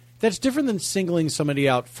different than singling somebody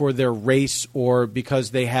out for their race or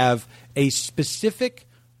because they have a specific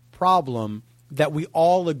problem that we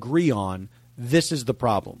all agree on. This is the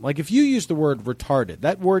problem. Like if you use the word retarded,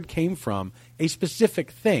 that word came from a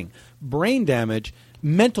specific thing. Brain damage,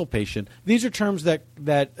 mental patient. These are terms that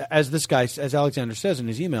as this guy, as Alexander says in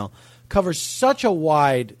his email, covers such a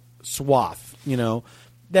wide swath, you know,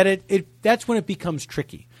 that that's when it becomes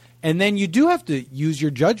tricky. And then you do have to use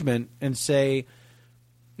your judgment and say,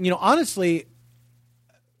 honestly,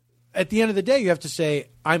 at the end of the day, you have to say,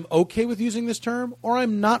 I'm okay with using this term or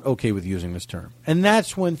I'm not okay with using this term. And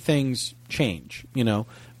that's when things change,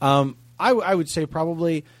 I would say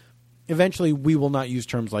probably eventually we will not use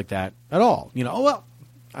terms like that at all.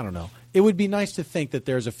 I don't know. It would be nice to think that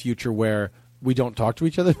there's a future where we don't talk to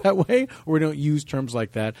each other that way or we don't use terms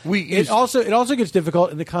like that. It also gets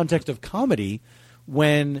difficult in the context of comedy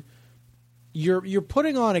when you're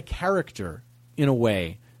putting on a character in a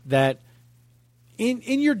way that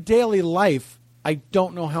in your daily life, I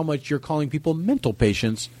don't know how much you're calling people mental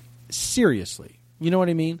patients seriously. You know what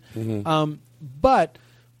I mean? Mm-hmm. But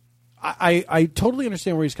I totally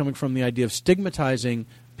understand where he's coming from, the idea of stigmatizing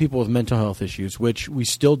people with mental health issues, which we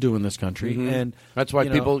still do in this country. Mm-hmm. And that's why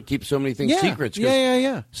people keep so many things secrets.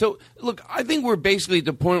 Yeah. So, look, I think we're basically at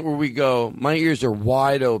the point where we go, my ears are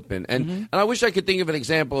wide open. And I wish I could think of an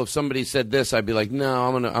example. If somebody said this, I'd be like,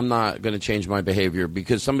 no, I'm not going to change my behavior,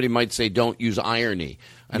 because somebody might say don't use irony.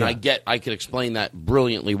 And I could explain that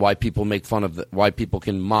brilliantly, why people make fun of why people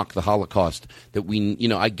can mock the Holocaust.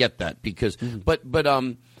 I get that because, but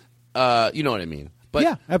you know what I mean. But,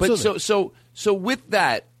 yeah, absolutely. But so with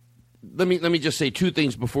that, let me just say two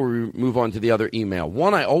things before we move on to the other email.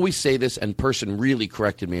 One, I always say this, and person really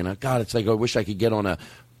corrected me, and it's like I wish I could get on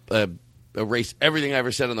erase everything I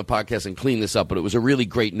ever said on the podcast and clean this up, but it was a really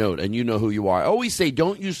great note, and you know who you are. I always say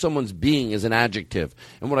don't use someone's being as an adjective,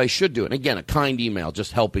 and what I should do, and again, a kind email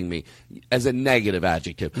just helping me, as a negative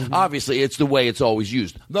adjective. Obviously, it's the way it's always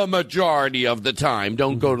used. The majority of the time,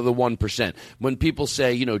 don't go to the 1%. When people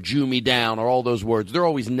say, Jew me down, or all those words, they're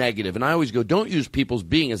always negative, and I always go, don't use people's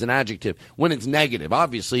being as an adjective when it's negative.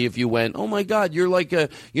 Obviously, if you went, oh my God, you're like a,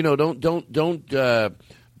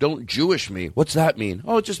 don't Jewish me. What's that mean?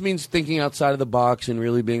 Oh, it just means thinking outside of the box and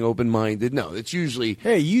really being open-minded. No, it's usually...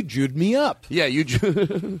 Hey, you Jewed me up. Yeah, you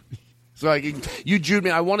you Jewed me.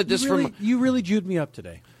 I wanted this from... You really Jewed me up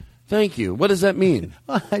today. Thank you. What does that mean?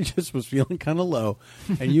 I just was feeling kind of low,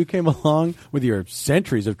 and you came along with your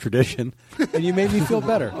centuries of tradition, and you made me feel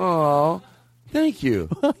better. Oh, thank you.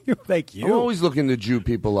 Thank you. I'm always looking to Jew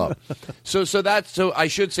people up. So I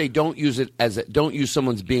should say don't use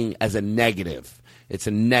someone's being as a negative. It's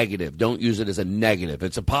a negative. Don't use it as a negative.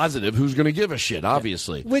 It's a positive. Who's going to give a shit,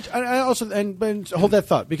 obviously. Which I also, and hold that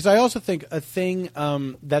thought, because I also think a thing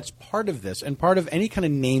that's part of this, and part of any kind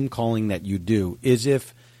of name-calling that you do, is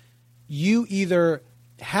if you either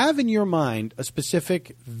have in your mind a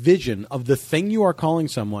specific vision of the thing you are calling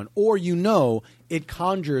someone, or it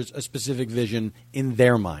conjures a specific vision in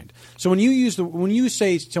their mind. So when you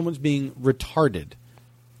say someone's being retarded,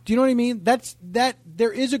 do you know what I mean? That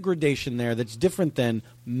there is a gradation there that's different than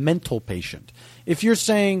mental patient. If you're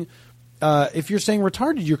saying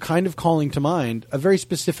retarded, you're kind of calling to mind a very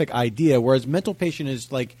specific idea, whereas mental patient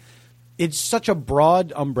is like, it's such a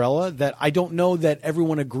broad umbrella that I don't know that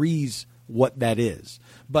everyone agrees what that is.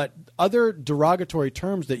 But other derogatory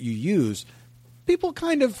terms that you use, people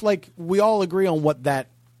kind of like, we all agree on what that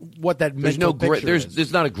mental picture is.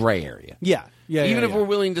 There's not a gray area. Yeah. Even if we're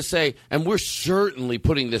willing to say, and we're certainly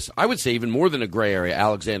putting this, I would say even more than a gray area,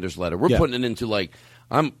 Alexander's letter. We're putting it into like,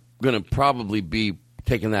 I'm going to probably be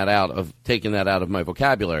taking that out of my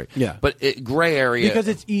vocabulary. Yeah. But gray area. Because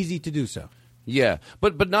it's easy to do so. Yeah,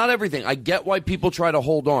 but not everything. I get why people try to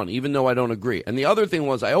hold on, even though I don't agree. And the other thing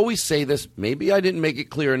was, I always say this. Maybe I didn't make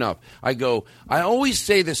it clear enough. I always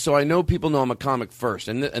say this so I know people know I'm a comic first,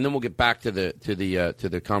 and then we'll get back to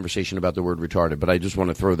the conversation about the word retarded. But I just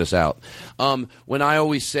want to throw this out. When I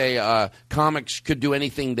always say comics could do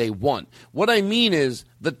anything they want, what I mean is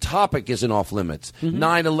the topic isn't off limits.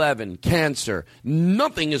 9/11, cancer,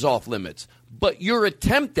 nothing is off limits. But your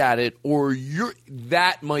attempt at it,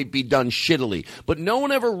 that might be done shittily. But no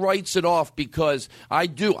one ever writes it off, because I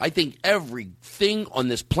think everything on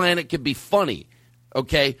this planet could be funny.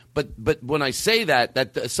 Okay? But when I say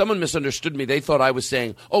that someone misunderstood me. They thought I was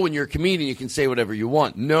saying, oh, when you're a comedian, you can say whatever you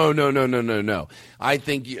want. No. I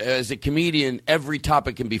think as a comedian, every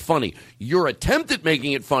topic can be funny. Your attempt at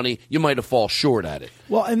making it funny, you might have fallen short at it.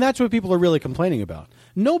 Well, and that's what people are really complaining about.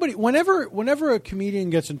 Whenever a comedian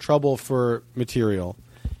gets in trouble for material,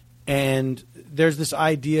 and there's this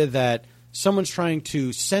idea that someone's trying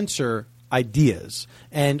to censor ideas,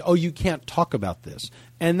 and you can't talk about this,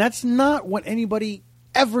 and that's not what anybody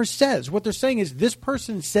ever says. What they're saying is this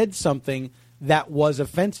person said something that was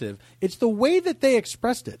offensive. It's the way that they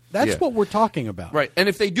expressed it. That's what we're talking about. Right. And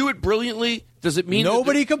if they do it brilliantly, does it mean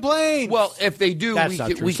nobody complains? Well, if they do, that's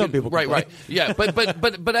not true. Some people complain. Right. Yeah,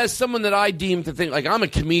 but as someone that I deem to think, like, I'm a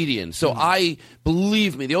comedian, so I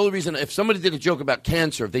believe me. The only reason, if somebody did a joke about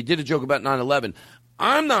cancer, if they did a joke about 9/11,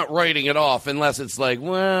 I'm not writing it off unless it's like,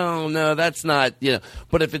 well, no, that's not,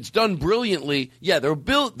 But if it's done brilliantly, yeah, there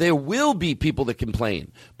will be people that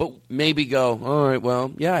complain, but maybe go, all right,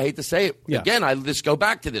 well, yeah, I hate to say it. Yeah. Again, I just go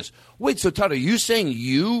back to this. Wait, so Todd, are you saying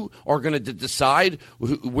you are going to decide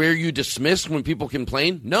where you dismiss when people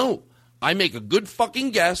complain? No. I make a good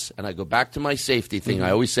fucking guess, and I go back to my safety thing.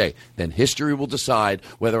 I always say, then history will decide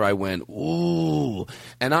whether I went, ooh.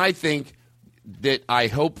 And I think that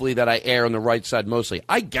hopefully that I err on the right side mostly.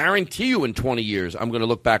 I guarantee you in 20 years I'm going to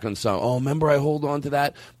look back on some, remember I hold on to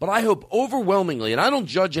that? But I hope overwhelmingly, and I don't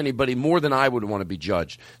judge anybody more than I would want to be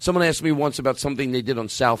judged. Someone asked me once about something they did on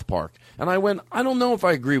South Park, and I went, I don't know if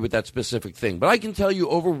I agree with that specific thing, but I can tell you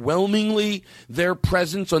overwhelmingly their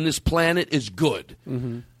presence on this planet is good.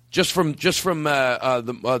 Mm-hmm. Just from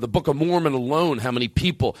the Book of Mormon alone, how many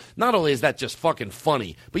people, not only is that just fucking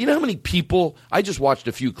funny, but you know how many people, I just watched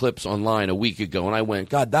a few clips online a week ago, and I went,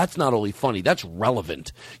 God, that's not only funny, that's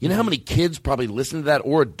relevant. You know how many kids probably listen to that,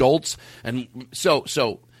 or adults? And so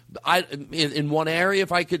I in one area,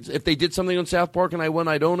 if they did something on South Park and I went,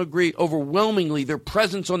 I don't agree, overwhelmingly their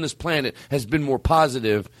presence on this planet has been more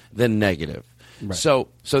positive than negative. Right. So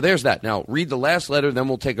there's that. Now, read the last letter, then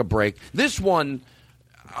we'll take a break. This one,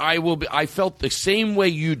 I felt the same way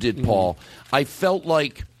you did, Paul. I felt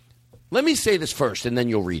like, let me say this first, and then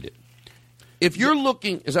you'll read it. If you're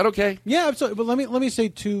looking, is that okay? Yeah, absolutely. But let me say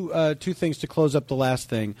two things to close up the last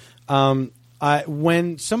thing.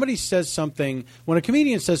 When somebody says something, when a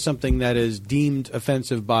comedian says something that is deemed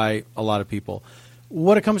offensive by a lot of people,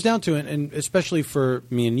 what it comes down to, and especially for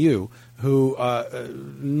me and you, who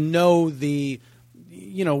know we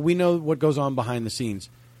know what goes on behind the scenes.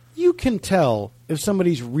 You can tell if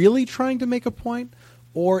somebody's really trying to make a point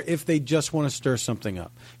or if they just want to stir something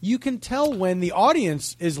up. You can tell when the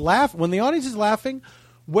audience is laughing,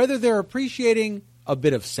 whether they're appreciating a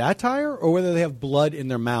bit of satire or whether they have blood in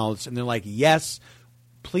their mouths and they're like, yes,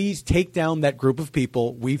 please take down that group of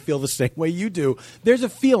people. We feel the same way you do. There's a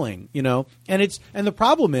feeling, and the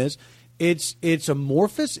problem is it's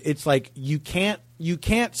amorphous. It's like you can't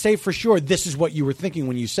say for sure this is what you were thinking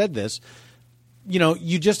when you said this.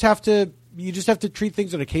 You just have to treat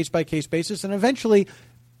things on a case-by-case basis, and eventually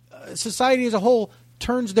society as a whole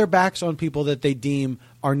turns their backs on people that they deem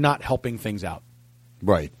are not helping things out.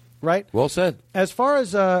 Right. Well said. As far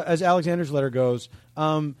as Alexander's letter goes,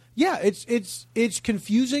 it's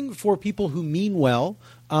confusing for people who mean well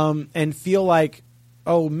and feel like,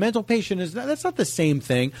 mental patient that's not the same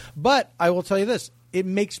thing. But I will tell you this. It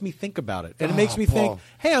makes me think about it, and it makes me think,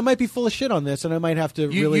 "Hey, I might be full of shit on this, and I might have to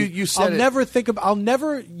really." You said I'll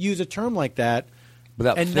never use a term like that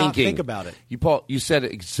without thinking. Not think about it. Paul, you said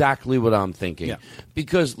exactly what I'm thinking. Yeah.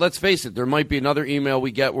 Because let's face it, there might be another email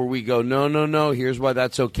we get where we go, no. Here's why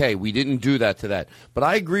that's okay. We didn't do that to that. But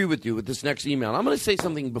I agree with you with this next email. I'm going to say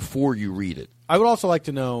something before you read it. I would also like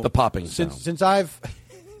to know the popping sound. Since I've.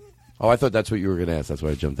 I thought that's what you were going to ask. That's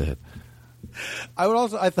why I jumped ahead. I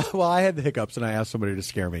had the hiccups and I asked somebody to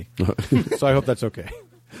scare me. So I hope that's okay.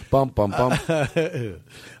 Bump.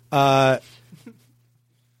 I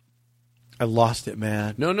lost it,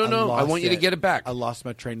 man. No. I want you to get it back. I lost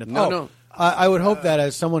my train of thought. No. I would hope that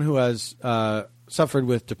as someone who has suffered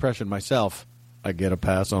with depression myself, I get a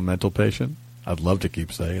pass on mental patient. I'd love to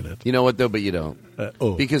keep saying it. You know what, though? But you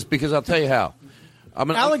don't. Because I'll tell you how.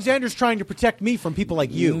 Alexander's trying to protect me from people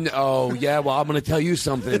like you. Oh, yeah. Well, I'm going to tell you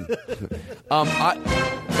something.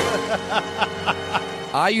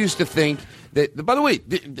 I used to think that. By the way,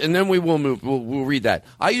 and then we will move. We'll read that.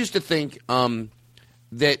 I used to think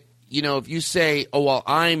that if you say, "Oh, well,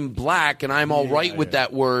 I'm black and I'm all right with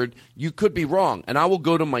that word," you could be wrong. And I will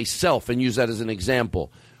go to myself and use that as an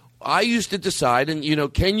example. I used to decide, and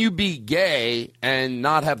can you be gay and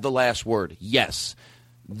not have the last word? Yes.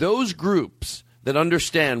 Those groups that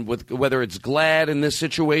understand whether it's glad in this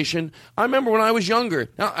situation. I remember when I was younger.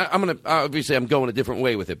 Now, I'm going a different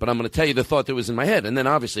way with it, but I'm going to tell you the thought that was in my head. And then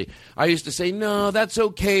obviously I used to say, no, that's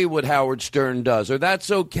okay what Howard Stern does, or that's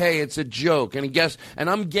okay, it's a joke. And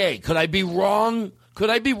I'm gay. Could I be wrong?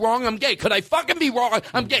 I'm gay. Could I fucking be wrong?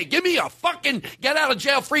 I'm gay. Give me a fucking get out of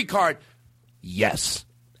jail free card. Yes.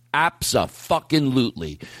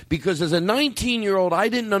 Abso-fucking-lutely. Because as a 19-year-old, I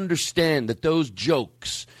didn't understand that those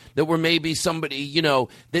jokes that were maybe somebody,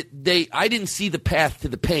 I didn't see the path to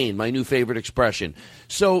the pain, my new favorite expression.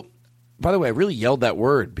 So, by the way, I really yelled that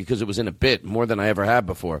word because it was in a bit more than I ever had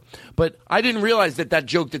before. But I didn't realize that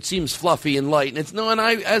joke that seems fluffy and light, and it's no, and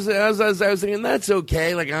as I was thinking, that's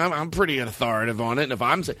okay, like I'm pretty authoritative on it, and if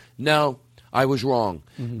I'm saying, no, I was wrong.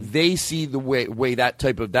 They see the way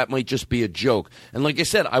that might just be a joke. And like I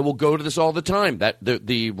said, I will go to this all the time. That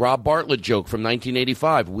the Rob Bartlett joke from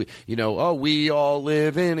 1985. We all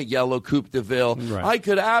live in a yellow Coupe de Ville. Right. I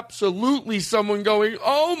could absolutely someone going,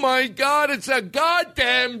 oh my God, it's a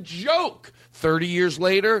goddamn joke. 30 years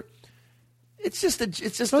later, it's just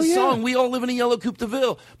a song. We all live in a yellow Coupe de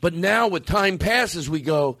Ville. But now, with time passes, we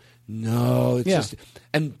go, no, it's just.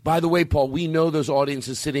 And by the way, Paul, we know those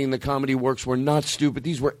audiences sitting in the Comedy Works were not stupid.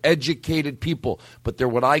 These were educated people, but they're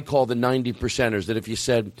what I call the 90%ers. That if you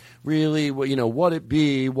said, really, what it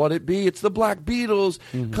be? It's the Black Beatles.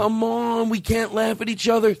 Come on, we can't laugh at each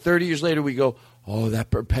other. 30 years later, we go, oh,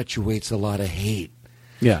 that perpetuates a lot of hate.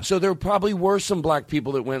 Yeah. So there probably were some black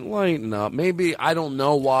people that went, lighten up. Maybe, I don't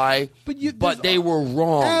know why, but they were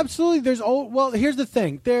wrong. Absolutely. Well, here's the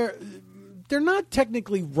thing. They're not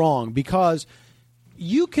technically wrong because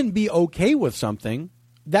you can be okay with something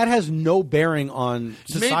that has no bearing on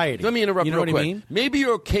society. Let me interrupt you know real what quick. I mean? Maybe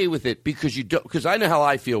you're okay with it because you don't. Because I know how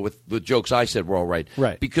I feel with the jokes I said were all right.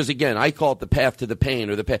 Right. Because again, I call it the path to the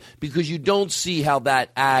pain or the path because you don't see how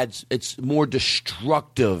that adds. It's more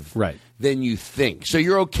destructive. Right. Than you think. So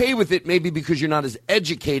you're okay with it maybe because you're not as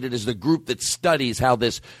educated as the group that studies how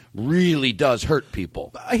this really does hurt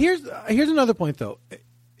people. Here's another point, though.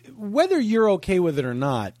 Whether you're okay with it or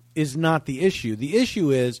not is not the issue. The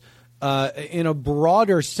issue is, in a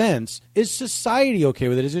broader sense, is society okay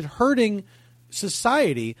with it? Is it hurting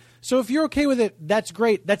society? So if you're okay with it, that's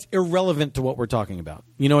great. That's irrelevant to what we're talking about.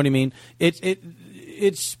 You know what I mean?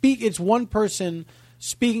 It's one person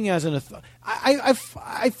speaking as an authority.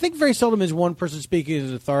 I think very seldom is one person speaking as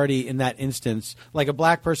an authority in that instance, like a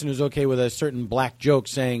black person who's okay with a certain black joke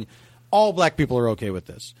saying all black people are okay with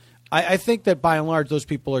this. I think that by and large those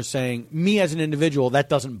people are saying, me as an individual, that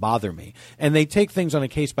doesn't bother me. And they take things on a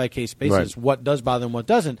case-by-case basis, what does bother them, what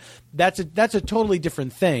doesn't. That's a totally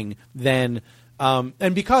different thing than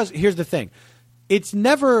and because here's the thing. It's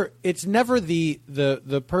never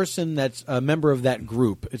the person that's a member of that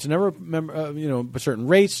group. It's never a member, a certain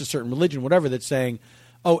race, a certain religion, whatever, that's saying,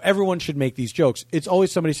 oh, everyone should make these jokes. It's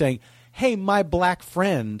always somebody saying, hey, my black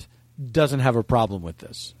friend doesn't have a problem with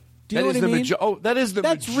this. Do you know what I mean? That is the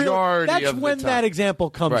majority that's of the when time. that example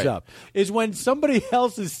comes up, is when somebody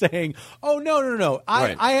else is saying, oh, no.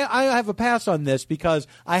 I have a pass on this because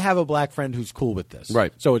I have a black friend who's cool with this.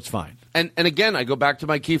 Right. So it's fine. And again, I go back to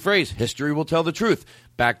my key phrase, history will tell the truth.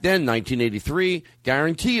 Back then, 1983,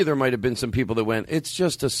 guarantee you there might have been some people that went, it's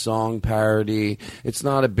just a song parody. It's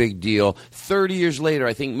not a big deal. 30 years later,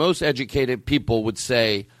 I think most educated people would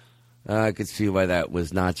say, I could see why that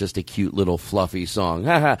was not just a cute little fluffy song.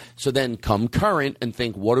 So then come current and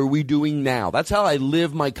think, what are we doing now? That's how I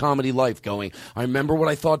live my comedy life, going, I remember what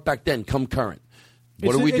I thought back then, come current.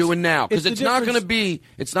 What are we doing now? Because it's not going to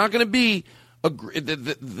be,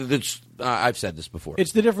 I've said this before.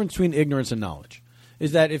 It's the difference between ignorance and knowledge.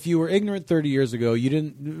 Is that if you were ignorant 30 years ago,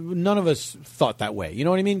 none of us thought that way. You know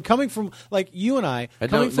what I mean? Coming from, like you and I,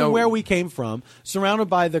 where we came from, surrounded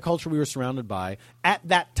by the culture we were surrounded by, at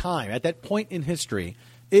that time, at that point in history,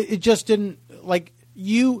 it just didn't,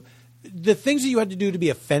 the things that you had to do to be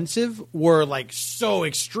offensive were, so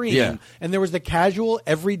extreme. Yeah. And there was the casual,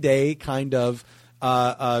 everyday kind of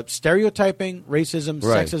stereotyping, racism,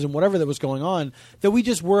 sexism, whatever that was going on that we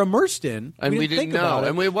just were immersed in, and we didn't know.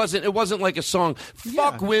 And it wasn't like a song.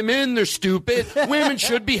 Fuck women, they're stupid. Women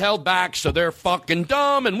should be held back, so they're fucking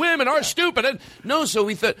dumb, and women are stupid. And so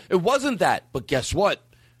we thought it wasn't that. But guess what?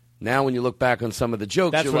 Now, when you look back on some of the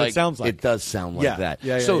jokes, that's you're what like, it sounds like. It does sound like that.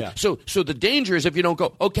 Yeah. So the danger is if you don't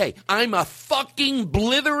go, okay, I'm a fucking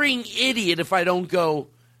blithering idiot if I don't go,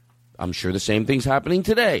 I'm sure the same thing's happening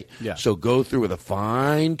today. Yeah. So go through with a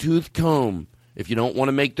fine-tooth comb. If you don't want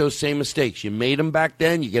to make those same mistakes, you made them back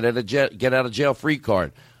then, you get out of jail free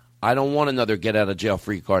card. I don't want another get out of jail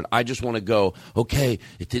free card. I just want to go, okay,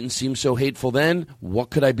 it didn't seem so hateful then. What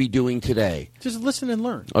could I be doing today? Just listen and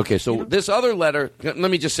learn. Okay, so this other letter, let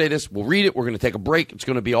me just say this. We'll read it. We're going to take a break. It's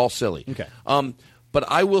going to be all silly. Okay. But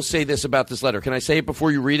I will say this about this letter. Can I say it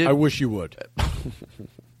before you read it? I wish you would.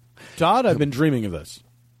 Todd, I've been dreaming of this.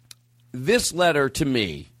 This letter to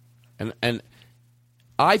me, and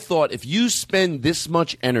I thought if you spend this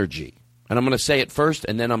much energy, and I'm going to say it first,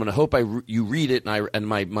 and then I'm going to hope you read it, and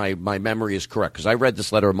my memory is correct, because I read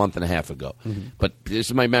this letter a month and a half ago, but this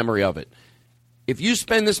is my memory of it. If you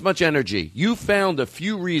spend this much energy, you found a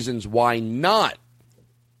few reasons why not.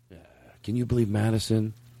 Can you believe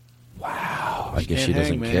Madison? Wow. I guess she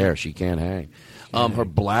doesn't care. She can't hang. Her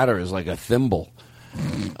bladder is like a thimble.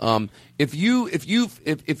 If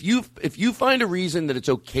you find a reason that it's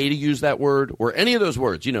okay to use that word or any of those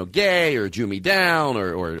words, gay or Jew me down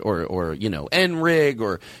or N-rig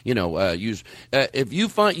or use if you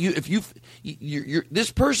find you're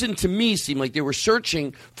this person to me seemed like they were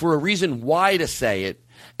searching for a reason why to say it.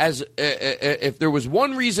 As if there was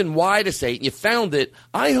one reason why to say it and you found it,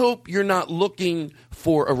 I hope you're not looking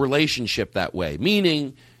for a relationship that way.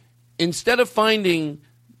 Meaning, instead of finding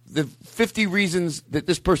the 50 reasons that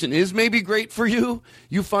this person is maybe great for you,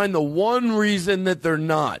 you find the one reason that they're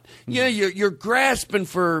not. Yeah, you're grasping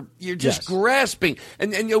for, you're just grasping.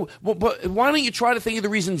 And but why don't you try to think of the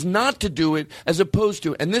reasons not to do it as opposed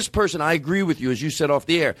to, and this person, I agree with you, as you said off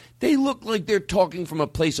the air, they look like they're talking from a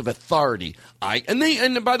place of authority.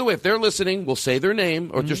 And by the way, if they're listening, we'll say their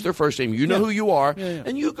name or just their first name. You know who you are,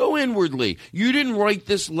 and you go inwardly. You didn't write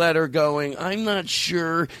this letter going, I'm not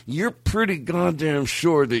sure. You're pretty goddamn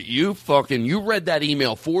sure that you read that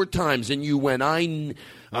email 4 times and you went,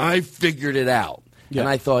 I figured it out. And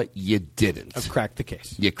I thought, you didn't. I've cracked the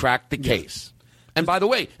case. You cracked the case. And by the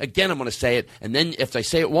way, again, I'm going to say it, and then if I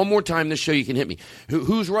say it one more time this show, you can hit me.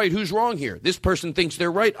 Who's right? Who's wrong here? This person thinks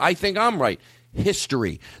they're right. I think I'm right.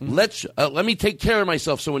 History. Let me take care of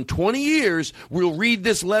myself so in 20 years we'll read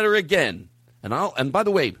this letter again. And by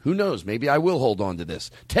the way, who knows? Maybe I will hold on to this.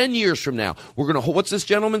 10 years from now, we're going to what's this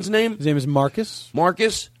gentleman's name? His name is Marcus.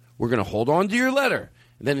 Marcus, we're going to hold on to your letter.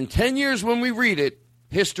 And then in 10 years when we read it,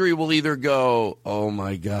 history will either go, oh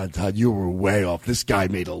my God, Todd, you were way off. This guy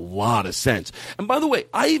made a lot of sense. And by the way,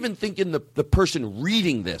 I even think the person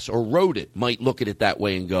reading this or wrote it might look at it that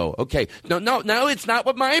way and go, okay, no, it's not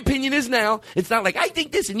what my opinion is now. It's not like I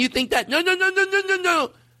think this and you think that.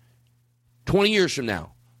 No. 20 years from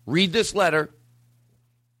now. Read this letter.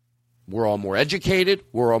 We're all more educated.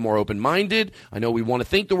 We're all more open-minded. I know we want to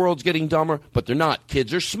think the world's getting dumber, but they're not.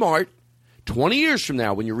 Kids are smart. 20 years from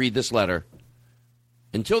now when you read this letter,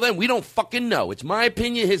 until then, we don't fucking know. It's my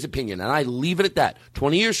opinion, his opinion, and I leave it at that.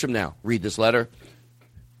 20 years from now, read this letter.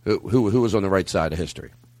 Who was on the right side of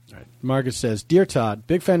history? All right. Marcus says, Dear Todd,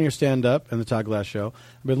 big fan of your stand-up and the Todd Glass Show.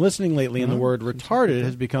 I've been listening lately, and the word retarded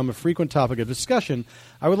has become a frequent topic of discussion.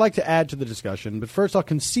 I would like to add to the discussion, but first I'll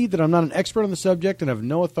concede that I'm not an expert on the subject and have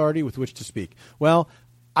no authority with which to speak. Well,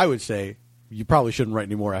 I would say you probably shouldn't write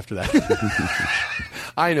any more after that.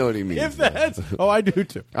 I know what he means. I do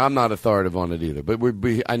too. I'm not authoritative on it either, but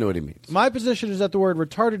I know what he means. My position is that the word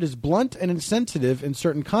retarded is blunt and insensitive in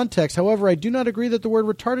certain contexts. However, I do not agree that the word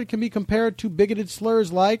retarded can be compared to bigoted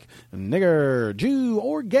slurs like nigger, Jew,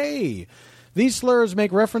 or gay. These slurs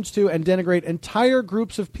make reference to and denigrate entire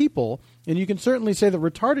groups of people, and you can certainly say that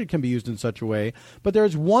retarded can be used in such a way, but there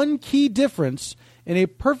is one key difference. In a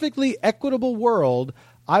perfectly equitable world,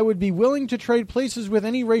 I would be willing to trade places with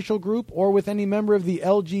any racial group or with any member of the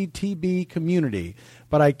LGTB community,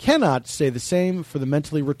 but I cannot say the same for the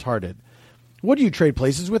mentally retarded. Would you trade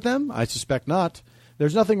places with them? I suspect not.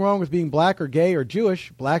 There's nothing wrong with being black or gay or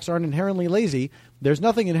Jewish. Blacks aren't inherently lazy. There's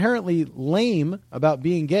nothing inherently lame about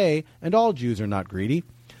being gay, and all Jews are not greedy.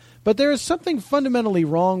 But there is something fundamentally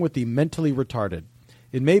wrong with the mentally retarded.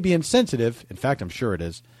 It may be insensitive. In fact, I'm sure it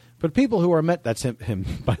is. But people who are that's him,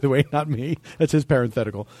 by the way, not me. That's his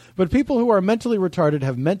parenthetical. But people who are mentally retarded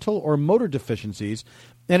have mental or motor deficiencies,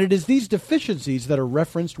 and it is these deficiencies that are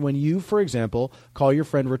referenced when you, for example, call your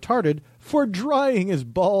friend retarded for drying his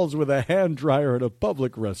balls with a hand dryer in a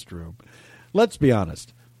public restroom. Let's be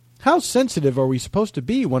honest. How sensitive are we supposed to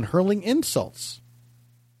be when hurling insults?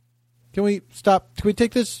 Can we stop? Can we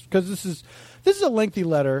take this? Because this is a lengthy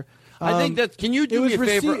letter. I think that. Can you do me a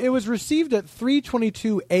favor? It was received at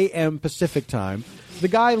 3:22 a.m. Pacific time. The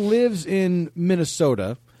guy lives in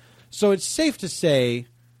Minnesota, so it's safe to say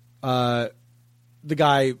the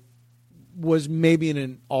guy was maybe in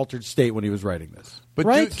an altered state when he was writing this. But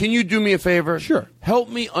right? Can you do me a favor? Sure. Help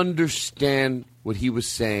me understand what he was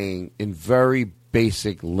saying in very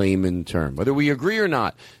basic layman term. Whether we agree or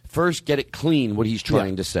not, first get it clean what he's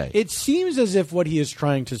trying to say. It seems as if what he is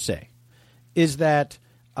trying to say is that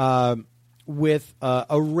with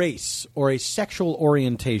a race or a sexual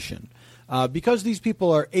orientation, because these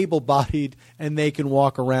people are able-bodied and they can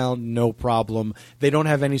walk around no problem, they don't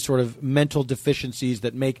have any sort of mental deficiencies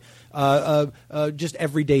that make just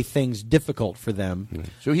everyday things difficult for them.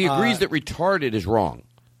 So he agrees that retarded is wrong.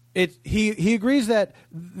 He agrees that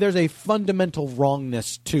there's a fundamental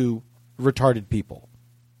wrongness to retarded people.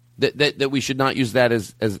 That we should not use that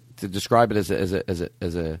as to describe it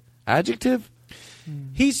as a adjective.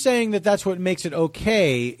 He's saying that that's what makes it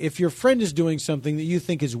okay. If your friend is doing something that you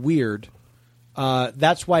think is weird,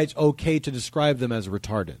 that's why it's okay to describe them as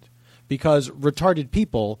retarded. Because retarded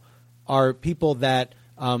people are people that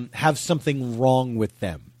have something wrong with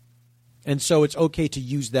them. And so it's okay to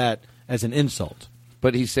use that as an insult.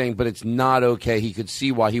 But he's saying, but it's not okay. He could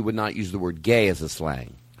see why he would not use the word gay as a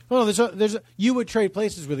slang. Well, you would trade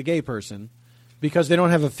places with a gay person because they don't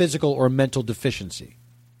have a physical or mental deficiency.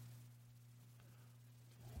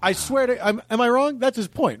 I swear to... am I wrong? That's his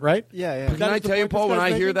point, right? Yeah. But can I tell you, Paul, when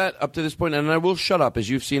I hear that up to this point, and I will shut up, as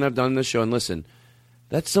you've seen I've done this show, and listen,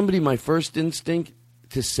 that's somebody my first instinct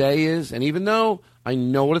to say is, and even though I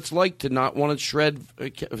know what it's like to not want to shred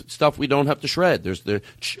stuff we don't have to shred, there's the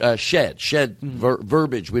shed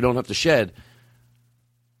verbiage we don't have to shed.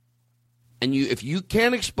 And if you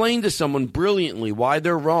can't explain to someone brilliantly why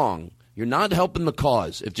they're wrong, you're not helping the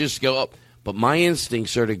cause. If just go up. But my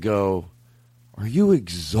instincts are to go, are you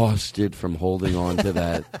exhausted from holding on to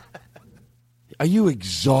that? Are you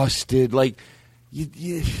exhausted? Like,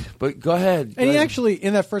 but go ahead. And he actually,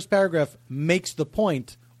 in that first paragraph, makes the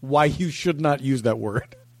point why you should not use that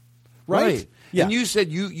word. Right? Yeah. And you said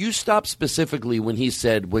you stopped specifically when he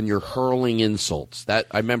said when you're hurling insults. That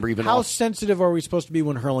I remember even. How sensitive are we supposed to be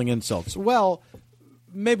when hurling insults? Well,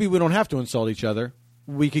 maybe we don't have to insult each other.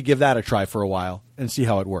 We could give that a try for a while and see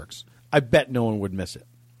how it works. I bet no one would miss it,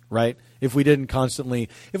 right? If we didn't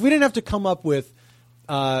have to come up with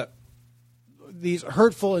these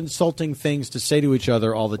hurtful, insulting things to say to each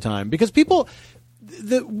other all the time. Because people,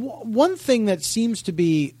 one thing that seems to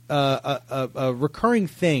be a recurring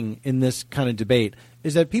thing in this kind of debate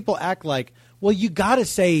is that people act like, well, you got to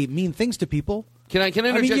say mean things to people. Can I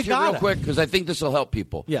interject here real quick? Because I think this will help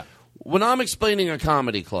people. Yeah. When I'm explaining a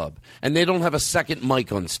comedy club and they don't have a second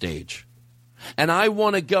mic on stage, and I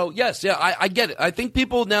want to go, I get it. I think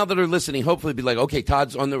people now that are listening hopefully be like, okay,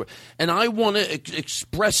 Todd's on the, and I want to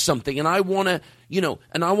express something, and I want to,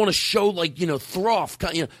 and I want to show like, throff.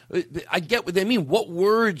 I get what they mean. What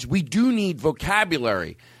words? We do need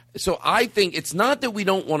vocabulary. So I think it's not that we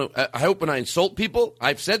don't want to. I hope when I insult people,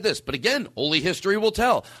 I've said this, but again, only history will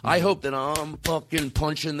tell. I hope that I'm fucking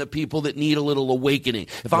punching the people that need a little awakening.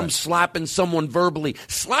 If I'm slapping someone verbally,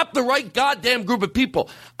 slap the right goddamn group of people.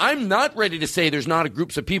 I'm not ready to say there's not a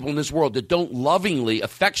groups of people in this world that don't lovingly,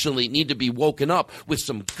 affectionately need to be woken up with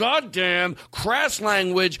some goddamn crass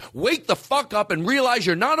language. Wake the fuck up and realize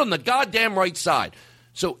you're not on the goddamn right side.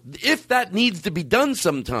 So if that needs to be done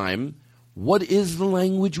sometime, what is the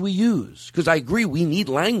language we use? Because I agree, we need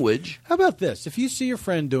language. How about this? If you see your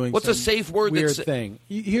friend doing what's a safe word? Weird thing.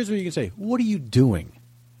 Here's what you can say. What are you doing?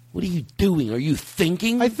 What are you doing? Are you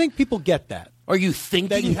thinking? I think people get that. Are you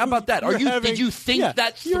thinking? How about that? Did you think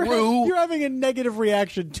that through? You're having a negative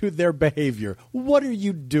reaction to their behavior. What are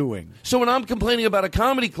you doing? So when I'm complaining about a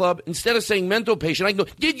comedy club, instead of saying mental patient, I can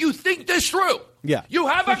go, did you think this through? Yeah. You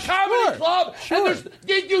have a comedy club, and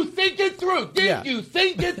did you think it through? Did you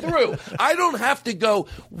think it through? I don't have to go,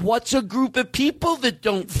 what's a group of people that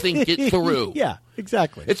don't think it through? Yeah,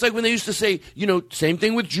 exactly. It's like when they used to say, same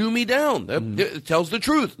thing with Jew me down. It tells the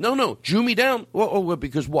truth. No, Jew me down. Well,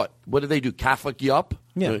 because what? What do they do? Catholic you up?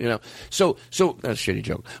 Yeah. So that's a shitty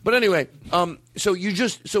joke. But anyway, so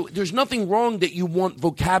there's nothing wrong that you want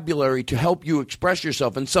vocabulary to help you express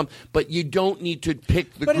yourself but you don't need to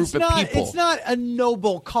pick the group of people. It's not a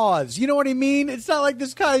noble cause. You know what I mean? It's not like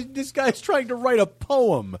this guy's trying to write a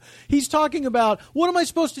poem. He's talking about, what am I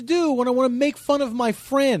supposed to do when I want to make fun of my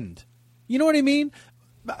friend? You know what I mean?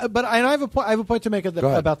 But I have a point to make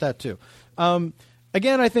about that too.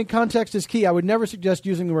 Again, I think context is key. I would never suggest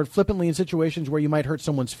using the word flippantly in situations where you might hurt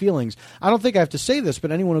someone's feelings. I don't think I have to say this,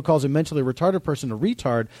 but anyone who calls a mentally retarded person a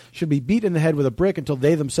retard should be beat in the head with a brick until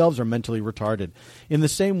they themselves are mentally retarded. In the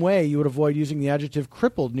same way, you would avoid using the adjective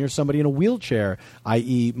crippled near somebody in a wheelchair,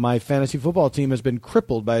 i.e., my fantasy football team has been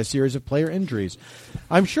crippled by a series of player injuries.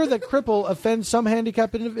 I'm sure that cripple offends some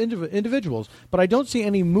handicapped individuals, but I don't see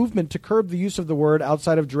any movement to curb the use of the word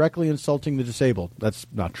outside of directly insulting the disabled. That's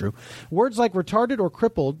not true. Words like retarded or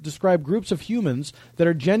crippled describe groups of humans that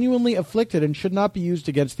are genuinely afflicted and should not be used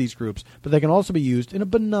against these groups, but they can also be used in a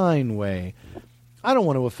benign way. I don't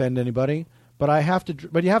want to offend anybody, but you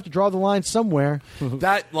have to draw the line somewhere.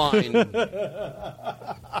 That line.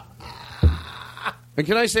 And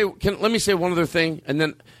let me say one other thing, and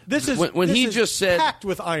then when he just said packed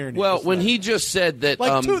with irony. Well, when he just said that,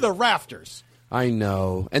 to the rafters. I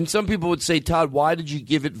know. And some people would say, Todd, why did you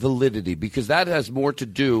give it validity? Because that has more to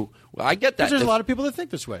do. I get that. There's a lot of people that think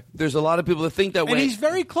this way. There's a lot of people that think that way. And he's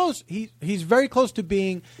very close. He's very close to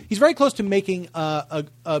being. He's very close to making an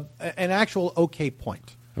actual okay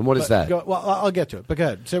point. And what is that? Well, I'll get to it. But go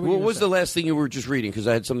ahead. What was the last thing you were just reading? Because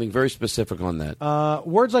I had something very specific on that.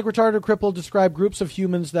 Words like retarded or crippled describe groups of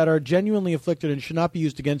humans that are genuinely afflicted and should not be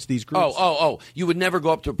used against these groups. Oh. You would never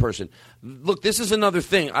go up to a person. Look, this is another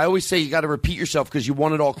thing. I always say you got to repeat yourself because you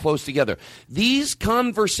want it all close together. These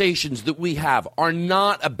conversations that we have are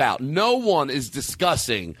not about, no one is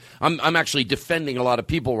discussing, I'm actually defending a lot of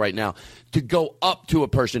people right now, to go up to a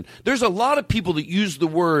person. There's a lot of people that use the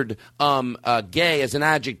word gay as an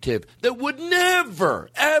adjective that would never,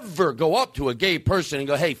 ever go up to a gay person and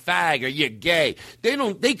go, hey, fag, are you gay?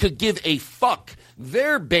 They could give a fuck.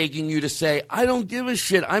 They're begging you to say, I don't give a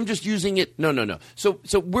shit. I'm just using it. No. So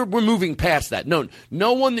we're moving past that.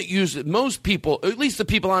 No one that uses it, most people, at least the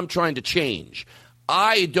people I'm trying to change,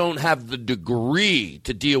 I don't have the degree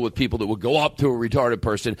to deal with people that would go up to a retarded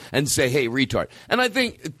person and say, hey, retard. And I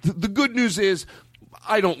think the good news is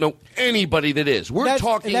I don't know anybody that is.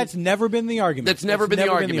 That's never been the argument. That's never been the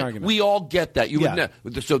argument. We all get that.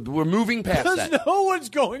 So we're moving past that. Because no one's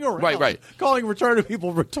going around calling retarded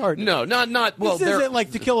people retarded. No, not well. This isn't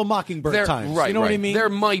like To Kill a Mockingbird times. Right, you know what I mean? There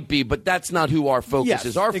might be, but that's not who our focus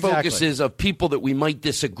is. Our focus is of people that we might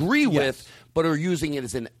disagree with, but are using it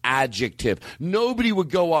as an adjective. Nobody would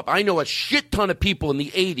go up. I know a shit ton of people in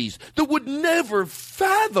the 80s that would never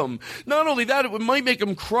fathom. Not only that, it might make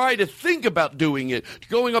them cry to think about doing it,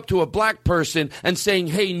 going up to a black person and saying,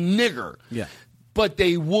 hey, nigger. Yeah. But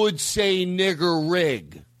they would say nigger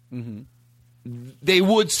rig. Mm-hmm. They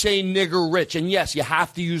would say nigger rich. And yes, you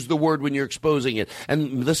have to use the word when you're exposing it.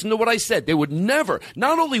 And listen to what I said. They would never,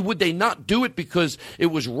 not only would they not do it because it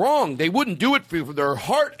was wrong, they wouldn't do it for their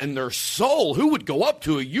heart and their soul. Who would go up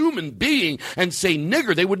to a human being and say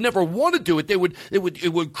nigger? They would never want to do it. It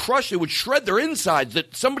would crush, it would shred their insides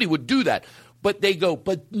that somebody would do that. But they go,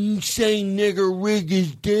 but saying nigger rig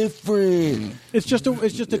is different. It's just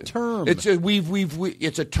a term. It's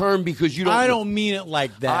a term because you don't. I don't mean it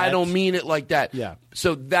like that. I don't mean it like that. Yeah.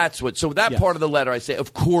 So that's what. So that part of the letter, I say,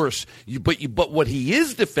 of course. But what he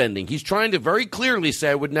is defending, he's trying to very clearly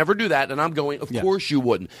say, I would never do that, and I'm going, of course you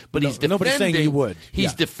wouldn't. But he's defending. Nobody's saying you would.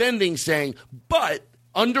 He's defending, saying, but.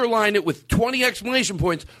 Underline it with 20 exclamation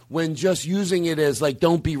points when just using it as like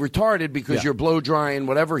don't be retarded because you're blow drying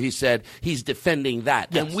whatever he said. He's defending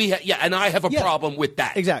that, and and I have a problem with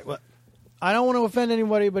that. Exactly. I don't want to offend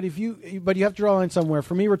anybody, but you have to draw a line somewhere.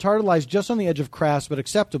 For me, retarded lies just on the edge of crass but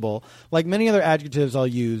acceptable. Like many other adjectives I'll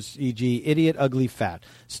use, e.g., idiot, ugly, fat.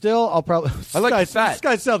 Still, I'll probably. I like fat. This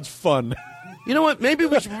guy sounds fun. You know what? Maybe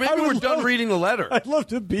we're done reading the letter. I'd love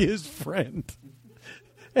to be his friend.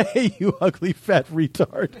 Hey, you ugly fat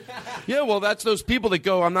retard. Yeah, well, that's those people that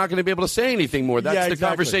go, I'm not going to be able to say anything more. That's the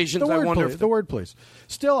conversations I wonder. The word, please.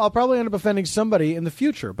 Still, I'll probably end up offending somebody in the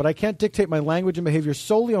future, but I can't dictate my language and behavior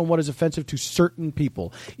solely on what is offensive to certain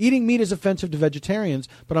people. Eating meat is offensive to vegetarians,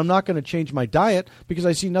 but I'm not going to change my diet because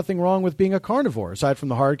I see nothing wrong with being a carnivore, aside from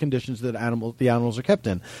the hard conditions that the animals are kept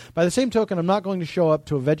in. By the same token, I'm not going to show up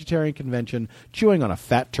to a vegetarian convention chewing on a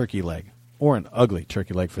fat turkey leg. Or an ugly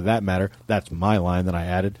turkey leg, for that matter. That's my line that I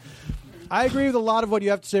added. I agree with a lot of what you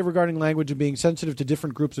have to say regarding language and being sensitive to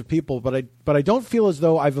different groups of people, but I don't feel as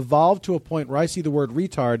though I've evolved to a point where I see the word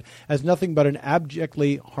retard as nothing but an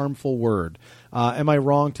abjectly harmful word. Am I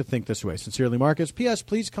wrong to think this way? Sincerely, Marcus. P.S.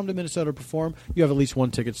 Please come to Minnesota to perform. You have at least one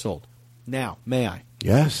ticket sold. Now, may I?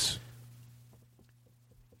 Yes.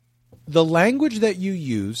 The language that you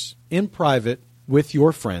use in private with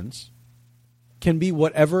your friends can be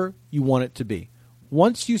whatever you want it to be.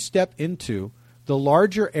 Once you step into the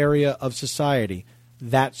larger area of society,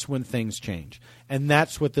 that's when things change. And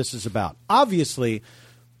that's what this is about. Obviously,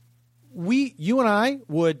 you and I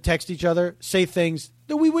would text each other, say things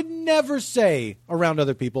that we would never say around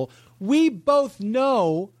other people. We both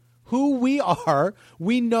know who we are.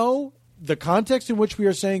 We know the context in which we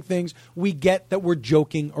are saying things. We get that we're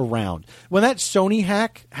joking around. When that Sony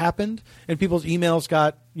hack happened and people's emails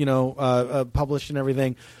got published and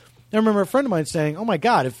everything, I remember a friend of mine saying, "Oh my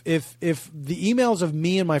God, if the emails of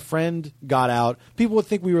me and my friend got out, people would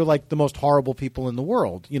think we were like the most horrible people in the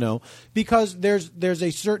world, because there's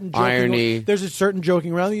a certain irony. There's a certain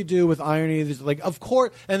joking around that you do with irony. There's of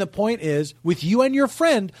course, and the point is, with you and your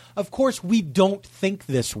friend, of course, we don't think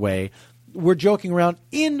this way. We're joking around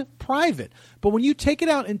in private, but when you take it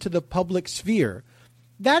out into the public sphere,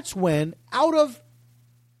 that's when, out of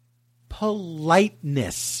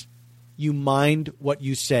politeness, you mind what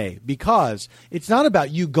you say, because it's not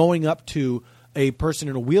about you going up to a person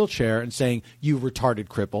in a wheelchair and saying, you retarded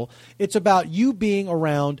cripple. It's about you being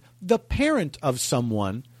around the parent of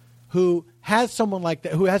someone who has someone like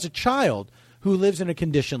that, who has a child who lives in a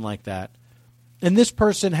condition like that. And this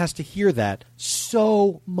person has to hear that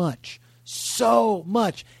so much so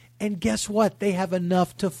much. And guess what? They have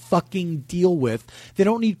enough to fucking deal with. They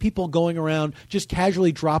don't need people going around just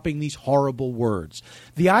casually dropping these horrible words.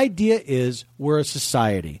 The idea is we're a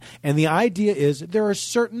society. And the idea is there are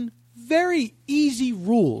certain very easy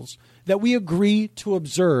rules that we agree to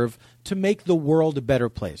observe to make the world a better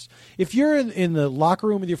place. If you're in the locker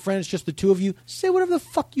room with your friends, just the two of you, say whatever the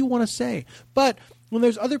fuck you want to say. But when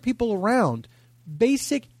there's other people around,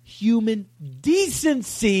 basic human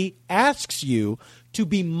decency asks you to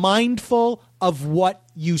be mindful of what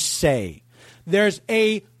you say. There's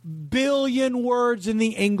a billion words in the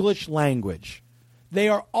English language. They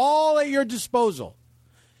are all at your disposal.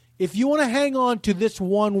 If you want to hang on to this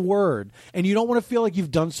one word and you don't want to feel like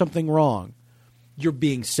you've done something wrong, you're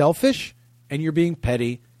being selfish and you're being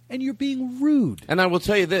petty and you're being rude. And I will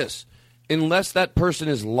tell you this, unless that person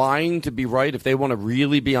is lying to be right, if they want to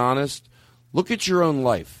really be honest, look at your own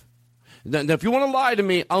life. Now, if you want to lie to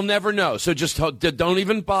me, I'll never know. So just don't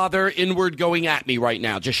even bother inward going at me right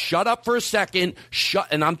now. Just shut up for a second.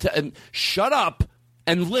 Shut up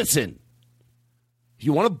and listen. If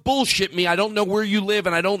you want to bullshit me, I don't know where you live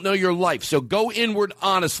and I don't know your life. So go inward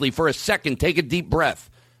honestly for a second. Take a deep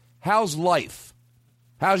breath. How's life?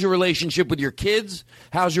 How's your relationship with your kids?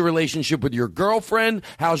 How's your relationship with your girlfriend?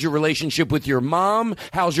 How's your relationship with your mom?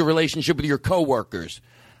 How's your relationship with your coworkers?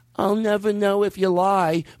 I'll never know if you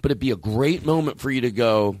lie, but it'd be a great moment for you to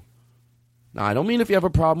go, now, I don't mean if you have a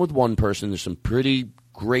problem with one person. There's some pretty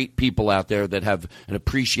great people out there that have an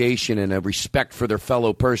appreciation and a respect for their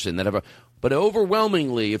fellow person. But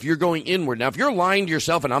overwhelmingly, if you're going inward, now if you're lying to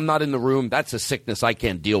yourself and I'm not in the room, that's a sickness I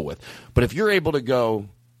can't deal with. But if you're able to go,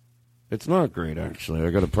 it's not great, actually. I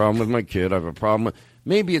got a problem with my kid. I have a problem with...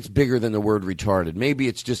 Maybe it's bigger than the word retarded. Maybe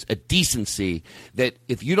it's just a decency that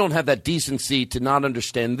if you don't have that decency to not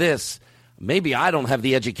understand this, maybe I don't have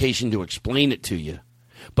the education to explain it to you.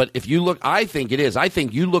 But if you look, I think it is. I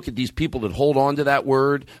think you look at these people that hold on to that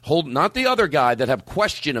word, not the other guy that have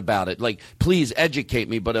question about it, like, please educate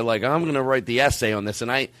me, but like, I'm going to write the essay on this.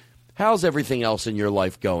 And how's everything else in your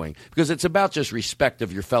life going? Because it's about just respect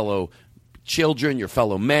of your fellow children, your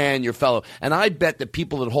fellow man, and I bet the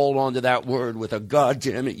people that hold on to that word with a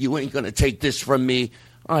goddamn it, you ain't going to take this from me,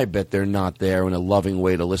 I bet they're not there in a loving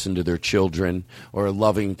way to listen to their children or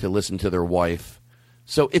loving to listen to their wife.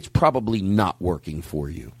 So it's probably not working for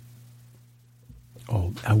you.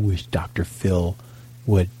 Oh, I wish Dr. Phil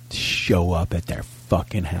would show up at their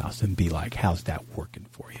fucking house and be like, how's that working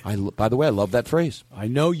for you? By the way, I love that phrase. I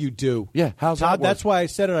know you do. Yeah, how's Todd, that work? that's why I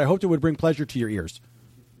said it. I hoped it would bring pleasure to your ears.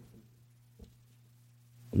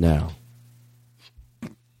 Now,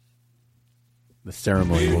 the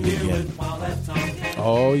ceremony will begin.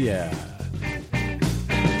 Oh, yeah.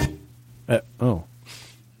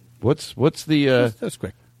 What's the... that was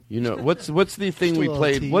quick. You know, what's the thing we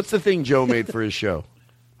played? tease. What's the thing Joe made for his show?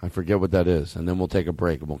 I forget what that is, and then we'll take a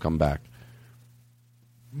break and we'll come back.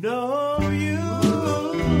 No, you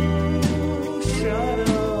shut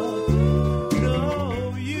up.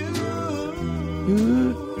 No, you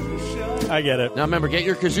I get it. Now remember, get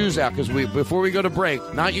your kazoos out because before we go to break,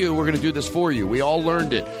 not you, we're going to do this for you. We all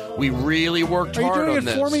learned it. We really worked hard on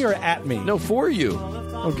this. Are you doing it for me or at me? No, for you.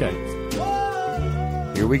 Okay.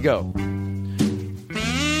 Here we go.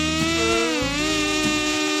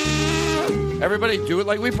 Everybody, do it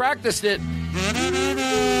like we practiced it.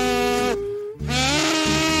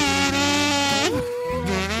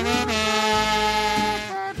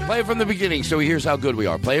 Play it from the beginning so he hears how good we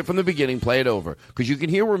are. Play it from the beginning. Play it over. Because you can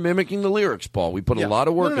hear we're mimicking the lyrics, Paul. We put a lot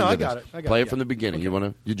of work into I this. got it. Play it from the beginning.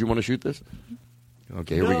 Okay. Did you want to shoot this?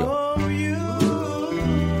 Okay, here we go.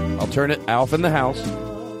 I'll turn it. Alf in the house.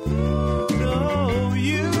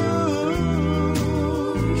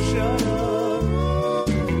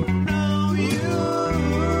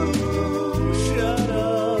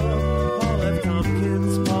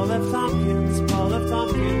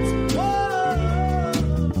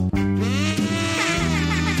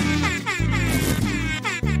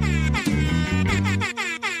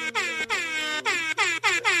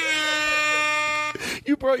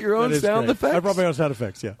 You brought your own sound effects? I brought my own sound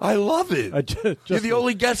effects, yeah. I love it. You're the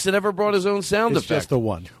only guest that ever brought his own sound effect. It's just the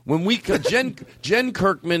one. When we Jen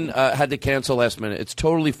Kirkman had to cancel last minute. It's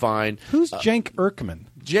totally fine. Who's Cenk Erkman?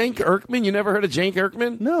 Cenk Erkman? You never heard of Cenk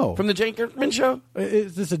Erkman? No. From the Cenk Erkman Show?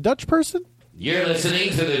 Is this a Dutch person? You're listening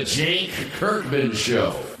to the Cenk Kirkman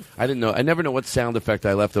Show. I didn't know. I never know what sound effect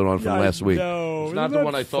I left it on from last week. No, it's not the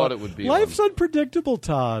one I thought it would be. Life's unpredictable,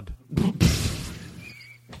 Todd.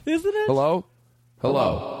 Isn't it? Hello?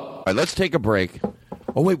 All right, let's take a break.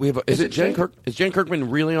 Oh wait, we have. Is Jen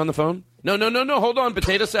Kirkman really on the phone? No. Hold on,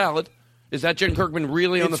 potato salad. Is that Jen Kirkman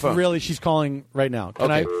really on the phone? Really, she's calling right now. Can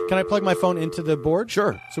Okay. I plug my phone into the board?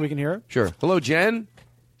 Sure. So we can hear her? Sure. Hello, Jen?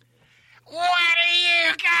 What are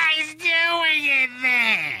you guys doing in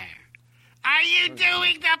there? Are you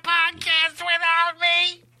doing the podcast without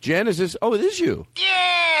me? Jen, is this? Oh, it is you.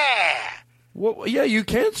 Yeah. Well, yeah, you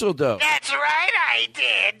canceled, though. That's right, I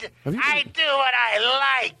did. Have you I do what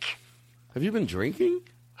I like. Have you been drinking?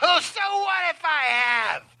 So what if I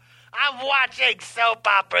have? I'm watching soap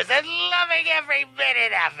operas and loving every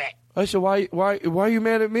minute of it. Oh, so why are you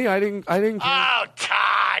mad at me? I didn't. Oh,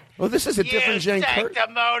 Todd. Oh, this is a different Jen Kirkman.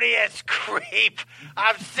 Sanctimonious creep.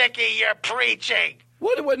 I'm sick of your preaching.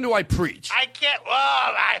 When do I preach? I can't. Oh,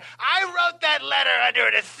 I wrote that letter under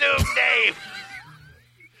an assumed name.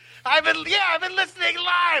 I've been listening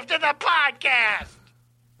live to the podcast.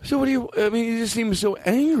 So what do you? I mean, you just seem so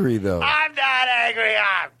angry, though. I'm not angry.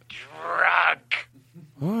 I'm drunk.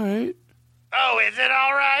 All right. Oh, is it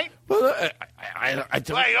all right? Well, I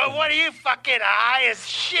don't. Wait, what are you fucking high as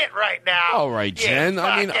shit right now? All right, Jen.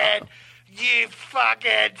 You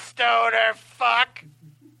fucking stoner fuck.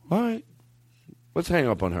 All right. Let's hang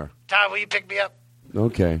up on her. Tom, will you pick me up?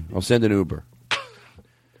 Okay, I'll send an Uber.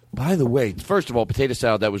 By the way, first of all, potato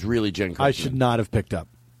salad, that was really Jen Kirkman. I should not have picked up.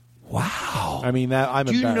 Wow. I mean, I'm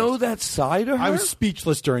Do you embarrassed. know that side of her? I was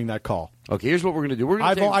speechless during that call. Okay, here's what we're going to do.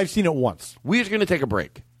 I've seen it once. We're going to take a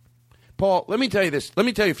break. Paul, let me tell you this. Let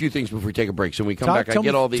me tell you a few things before we take a break. So when we come back, I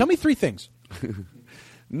get all the... Tell me 3 things.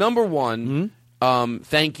 Number one,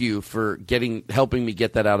 thank you for helping me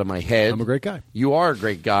get that out of my head. I'm a great guy. You are a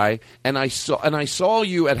great guy, and I saw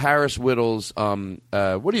you at Harris Whittle's.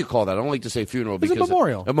 What do you call that? I don't like to say funeral It's a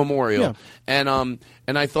memorial. A memorial, Yeah.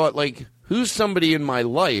 and I thought, like, who's somebody in my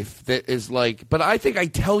life that is like? But I think I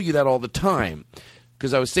tell you that all the time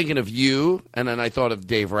because I was thinking of you, and then I thought of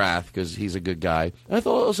Dave Rath because he's a good guy. And I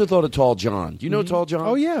also thought of Tall John. Do you know Tall John?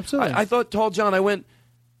 Oh yeah, absolutely. I thought Tall John. I went.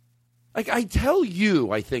 Like, I tell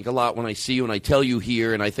you, I think, a lot when I see you, and I tell you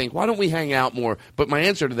here, and I think, why don't we hang out more? But my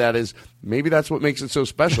answer to that is, maybe that's what makes it so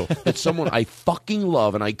special. It's someone I fucking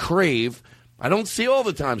love and I crave. I don't see all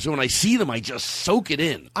the time, so when I see them, I just soak it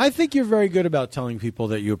in. I think you're very good about telling people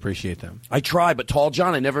that you appreciate them. I try, but Tall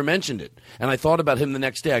John, I never mentioned it. And I thought about him the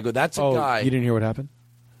next day. I go, that's a guy. You didn't hear what happened?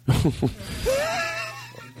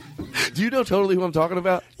 Do you know totally who I'm talking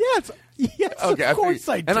about? Yes. Yes, okay, of course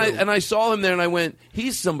I do. And I saw him there, and I went,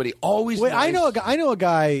 he's somebody always Wait, nice. I know a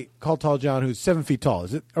guy called Tall John who's 7 feet tall.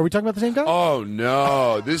 Is it? Are we talking about the same guy? Oh,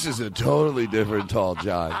 no. This is a totally different Tall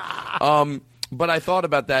John. But I thought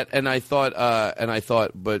about that, and I thought,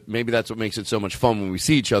 but maybe that's what makes it so much fun when we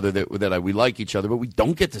see each other, that we like each other, but we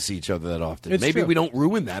don't get to see each other that often. It's Maybe true. we don't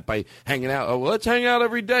ruin that by hanging out. Oh, well, let's hang out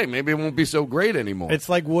every day. Maybe it won't be so great anymore. It's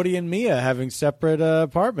like Woody and Mia having separate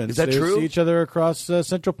apartments. Is that they true? See each other across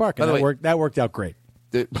Central Park, By and the way- that worked out great.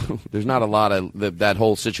 There's not a lot of that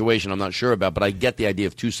whole situation I'm not sure about, but I get the idea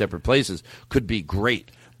of 2 separate places could be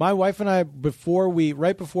great. My wife and I,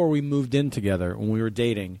 right before we moved in together, when we were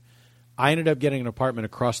dating, I ended up getting an apartment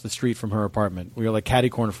across the street from her apartment. We were like catty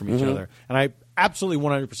corner from each other. And I absolutely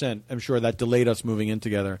 100% am sure that delayed us moving in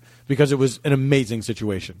together because it was an amazing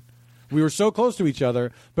situation. We were so close to each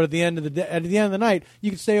other, but at the end of the night,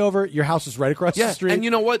 you could stay over. Your house is right across the street. And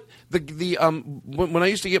you know what? When I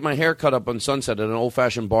used to get my hair cut up on Sunset at an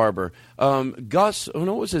old-fashioned barber, Gus,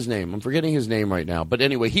 what was his name? I'm forgetting his name right now. But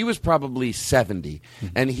anyway, he was probably 70,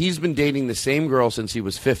 and he's been dating the same girl since he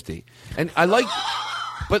was 50. And I like...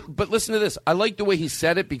 But listen to this. I like the way he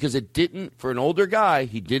said it because it didn't, for an older guy,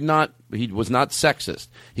 he was not sexist.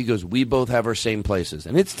 He goes, we both have our same places.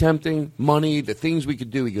 And it's tempting, money, the things we could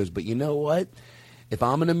do. He goes, but you know what? If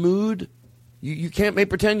I'm in a mood, you can't make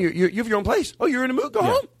pretend you have your own place. Oh, you're in a mood? Go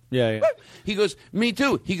home. Yeah. He goes, me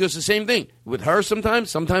too. He goes, the same thing. With her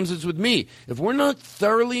sometimes it's with me. If we're not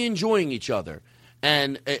thoroughly enjoying each other,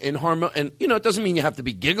 and it doesn't mean you have to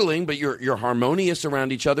be giggling, but you're harmonious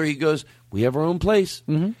around each other. He goes, we have our own place.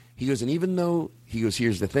 Mm-hmm. He goes, and even though, he goes,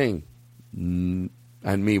 here's the thing, and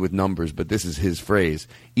me with numbers, but this is his phrase,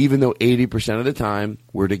 even though 80% of the time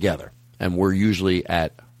we're together, and we're usually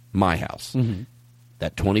at my house,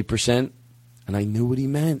 that 20%, and I knew what he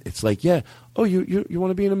meant. It's like, yeah, oh, you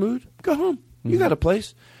want to be in a mood? Go home. You got a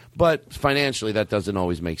place. But financially, that doesn't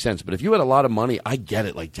always make sense. But if you had a lot of money, I get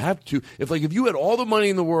it. Like, to have two, if you had all the money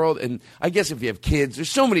in the world, and I guess if you have kids,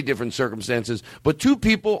 there's so many different circumstances. But 2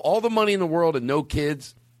 people, all the money in the world, and no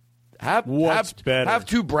kids, have 2 brownstones. What's better? Have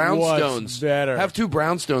 2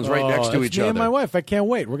 brownstones right next to each me other. and my wife. I can't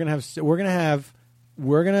wait. We're gonna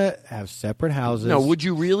have separate houses. No, would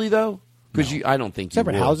you really though? Because I don't think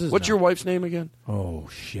Separate you will. houses? What's No. your wife's name again? Oh,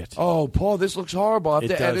 shit. Oh, Paul, this looks horrible. I have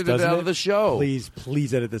to edit it doesn't out of the show.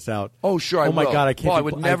 Please edit this out. Oh, sure, I Oh, my will. God, I can't Paul, be I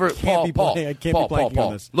would bl- never. I can't be Paul, blank- I can't Paul, be blanking Paul,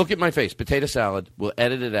 on this. Look at my face. Potato salad. We'll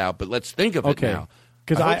edit it out, but let's think of it Okay. now.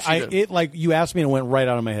 Because hope she does- like you asked me and it went right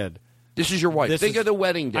out of my head. This is your wife. Think of the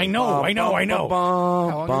wedding day. I know. How I know. long have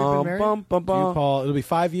you been married? You, Paul, it'll be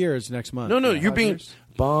 5 years next month. No, you're being.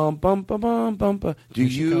 Bum bum bum bum bum bum. Do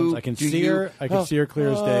you? I can do see you- her. I can see her clear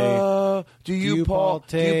as day. Do you, Paul?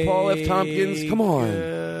 Do you, Paul F. Tompkins? Come on.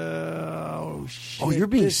 Oh shit! Oh, you're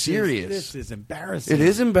being This serious. This is embarrassing. It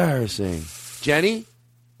is embarrassing. Jenny?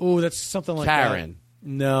 Oh, that's something like Karen. that.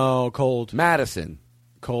 No, cold. Madison.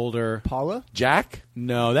 Colder. Paula? Jack?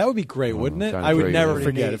 No, that would be great, wouldn't it? kinda I would great, never yeah.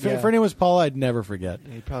 forget. If Yeah. her name was Paula, I'd never forget.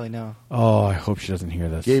 Yeah, you probably know. Oh, I hope she doesn't hear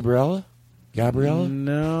this. Gabriella? Gabriella?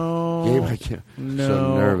 No. Gabe, I can't. No.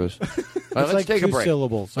 So nervous. All right, let's like take a 2 break.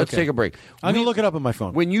 syllables. Let's Okay. take a break. I'm going to look it up on my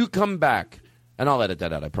phone. When you come back, and I'll edit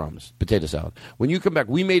that out, I promise. Potato salad. When you come back,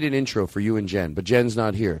 we made an intro for you and Jen, but Jen's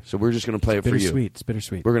not here, so we're just going to play it for you. Bittersweet. It's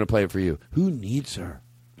bittersweet. We're going to play it for you. Who needs her?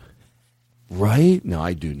 Right? No,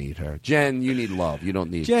 I do need her. Jen, you need love. You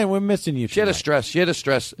don't need. Jen, we're missing you. She had a stress. Yeah.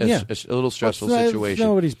 a little stressful It's situation.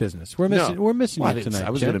 nobody's business. We're missing. No. We're missing Well, you tonight. I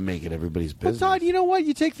was Jen. going to make it everybody's Well, business. Todd, you know what?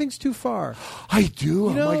 You take things too far. I do. You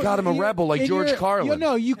Oh know, my God, I'm a rebel like and George you're- Carlin.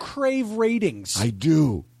 No, you crave ratings. I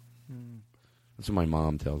do. That's what my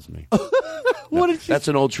mom tells me. What did she That's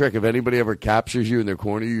an old trick. If anybody ever captures you in their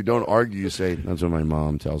corner, you don't argue. You say, "That's what my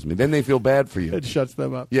mom tells me." Then they feel bad for you. It shuts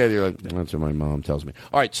them up. Yeah, they're like, "That's what my mom tells me."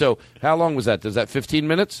 All right. So, how long was that? Was that 15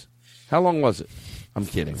 minutes? How long was it? I'm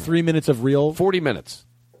kidding. 3 minutes of real. 40 minutes.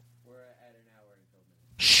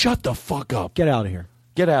 Shut the fuck up. Get out of here.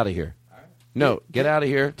 Get out of here. No, get out of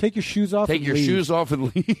here. Take your shoes off. Take and your leave. shoes off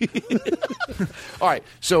and leave. All right.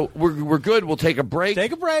 So we're good. We'll take a break.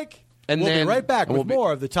 Take a break. And we'll then be right back and with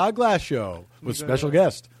more of the Todd Glass Show with special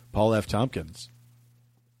guest Paul F. Tompkins.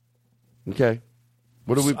 Okay.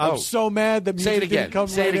 What do we? I'm so mad that music Say it again. didn't come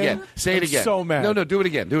Say it right again. in. Say it I'm again. so mad. No, do it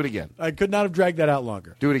again. Do it again. I could not have dragged that out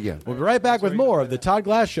longer. Do it again. We'll be right back with more of the Todd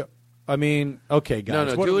Glass Show. I mean, okay, guys.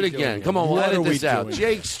 No, what do are it we again. doing Come here? on, we'll What edit are we this out. doing?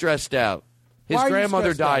 Jake's stressed out. His Why are you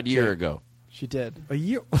grandmother stressed out, died a year Jake? ago. She did. A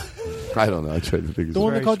year. I don't know. I tried to figure The one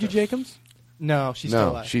that very called you stressed. Jacobs? No, she's still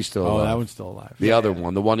No, alive. she's still Oh, alive. that one's still alive. The other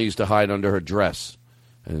one, the one who used to hide under her dress,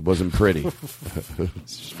 and it wasn't pretty.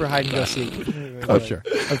 For hide and go seek. Oh, sure.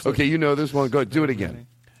 Okay, you know this one. Go do it again.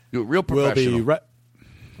 Do it real We'll professional. be right.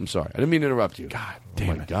 I'm sorry. I didn't mean to interrupt you. God Oh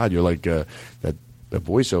damn my it. God, you're like that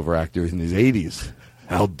voiceover actor in his 80s.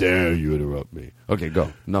 How dare you interrupt me? Okay,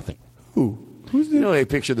 go. Nothing. Who? Who's the? You know, I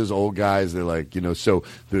picture those old guys. They're like, so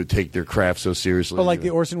they take their craft so seriously. Oh, like the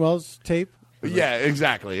Orson Welles tape? Yeah,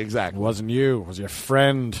 exactly. It wasn't you. It was your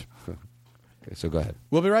friend. Okay, so go ahead.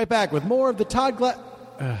 We'll be right back with more of the Todd Glass.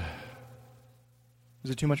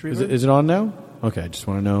 Is it too much reverb? Is it on now? Okay, I just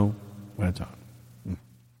want to know when it's on.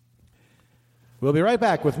 We'll be right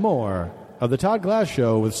back with more of the Todd Glass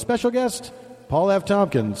Show with special guest Paul F.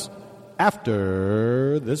 Tompkins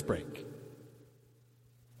after this break.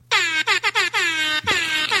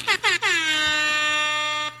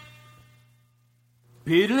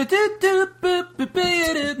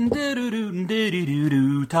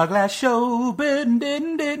 Todd Glass Show.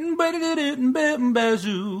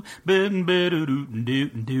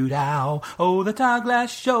 Oh, the Todd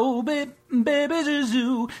Glass Show.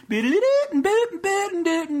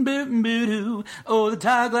 Oh, the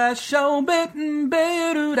Todd Glass Show.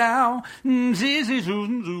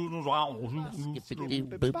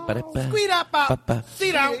 Squeak up,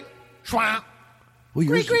 sit down, schwah. Well,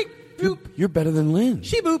 you're better than Lynn.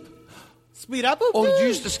 She boop. Speed up. Oh, did you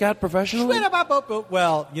used to scat professionally?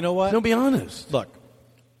 Well, you know what? No, be honest. Look,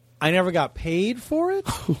 I never got paid for it,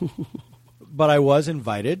 but I was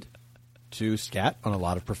invited to scat on a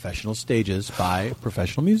lot of professional stages by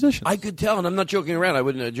professional musicians. I could tell, and I'm not joking around. I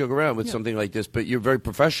wouldn't joke around with something like this, but you're very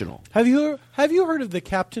professional. Have you heard of the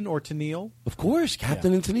Captain or Tennille? Of course,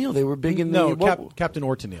 Captain and Tennille. They were big in No, the... Captain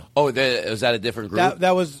or Tennille. Oh, was that a different group?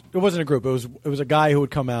 That was it. Wasn't a group. It was a guy who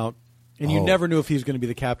would come out, and you Oh. never knew if he was going to be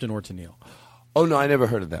the Captain or Tennille. Oh, no, I never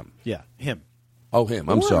heard of them. Yeah, him. Oh, him.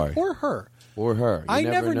 I'm sorry. Or her. Or her. You I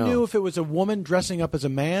never know. knew if it was a woman dressing up as a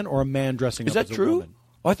man or a man dressing Is up that as a true? woman.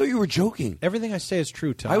 Oh, I thought you were joking. Everything I say is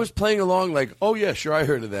true, Tom. I was playing along like, oh, yeah, sure, I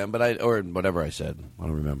heard of them, but or whatever I said. I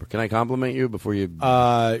don't remember. Can I compliment you before you...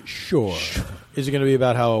 Sure. Is it going to be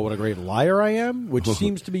about what a great liar I am, which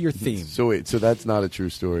seems to be your theme? So wait, so that's not a true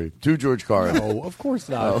story. To George Carlin. No, of course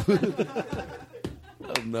not.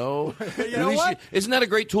 Oh, no. You know what? Isn't that a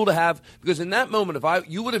great tool to have? Because in that moment,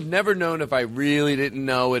 you would have never known if I really didn't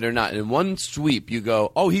know it or not. In one sweep, you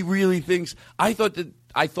go, oh, he really thinks... I thought that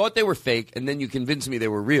I thought they were fake, and then you convinced me they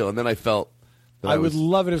were real, and then I felt that I would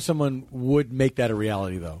love it if someone would make that a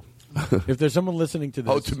reality, though. If there's someone listening to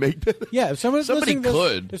this, to make that. Yeah, if somebody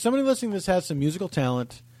could. If somebody listening to this has some musical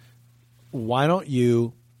talent, why don't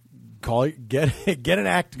you get an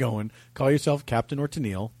act going? Call yourself Captain or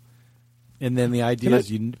Tennille, and then the idea is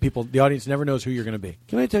the audience never knows who you're going to be.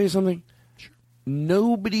 Can I tell you something? Sure.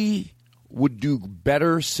 Nobody would do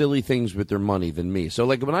better silly things with their money than me. So,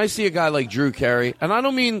 like, when I see a guy like Drew Carey, and I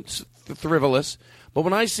don't mean frivolous, but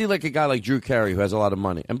when I see, like, a guy like Drew Carey who has a lot of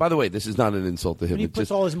money, and by the way, this is not an insult to him. When he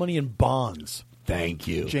puts all his money in bonds. Thank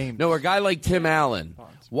you. James. No, a guy like Tim Allen.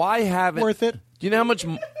 Why haven't... Worth it. Do you know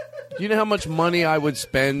how much money I would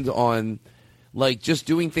spend on... like just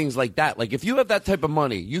doing things like that. Like if you have that type of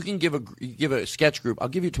money, you can give a sketch group. I'll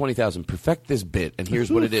give you $20,000. Perfect this bit, and here's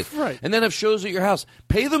what it is. Right. And then have shows at your house.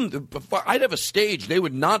 Pay them. I'd have a stage. They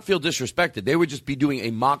would not feel disrespected. They would just be doing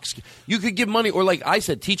a mock. You could give money, or like I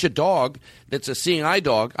said, teach a dog that's a seeing eye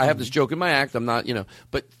dog. I have this joke in my act. I'm not,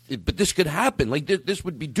 but this could happen. Like this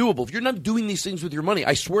would be doable if you're not doing these things with your money.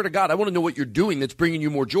 I swear to God, I want to know what you're doing that's bringing you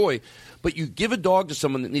more joy. But you give a dog to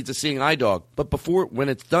someone that needs a seeing eye dog. But when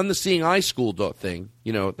it's done the seeing eye school dog thing,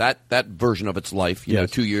 that version of its life,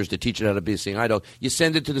 2 years to teach it how to be a seeing eye dog, you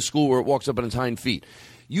send it to the school where it walks up on its hind feet.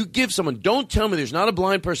 You give someone, don't tell me there's not a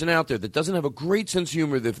blind person out there that doesn't have a great sense of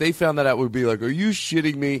humor that if they found that out would be like, are you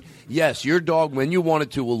shitting me? Yes, your dog, when you want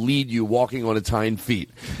it to, will lead you walking on its hind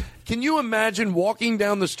feet. Can you imagine walking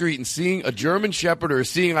down the street and seeing a German Shepherd or a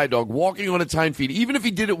seeing eye dog walking on its hind feet, even if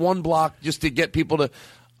he did it one block just to get people to...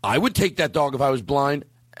 I would take that dog if I was blind.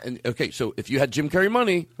 And okay, so if you had Jim Carrey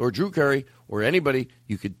money or Drew Carey or anybody,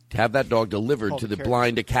 you could have that dog delivered to the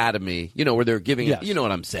Blind Academy, where they're giving it. You know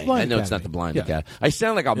what I'm saying. Blind I know Academy. It's not the Blind Academy. I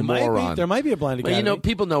sound like a moron. There might be a Blind Academy. Well,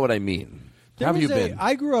 people know what I mean. How have you been?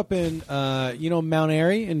 I grew up in, Mount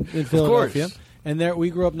Airy in Philadelphia. And we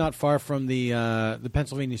grew up not far from the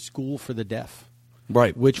Pennsylvania School for the Deaf.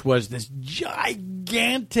 Right. Which was this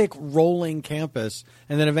gigantic rolling campus.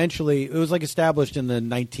 And then eventually, it was like established in the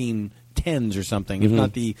 1910s or something, if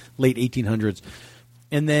not the late 1800s.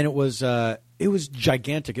 And then it was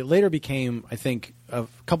gigantic. It later became, I think, a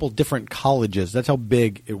couple different colleges. That's how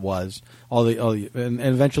big it was. And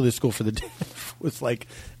eventually the School for the Deaf was like,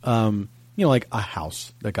 like a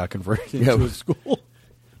house that got converted into a school.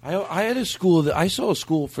 I had a school I saw a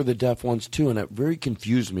school for the deaf once too, and it very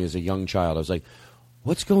confused me as a young child. I was like,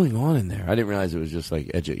 "What's going on in there?" I didn't realize it was just like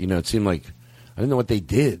it seemed like I didn't know what they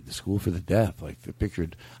did. The school for the deaf, like I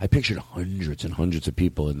pictured hundreds and hundreds of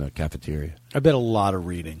people in the cafeteria. I bet a lot of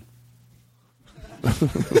reading.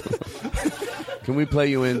 Can we play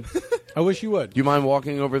you in? I wish you would. Do you mind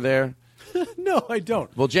walking over there? No, I don't.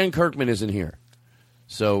 Well, Jen Kirkman isn't here.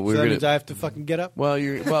 So that means I have to fucking get up? No.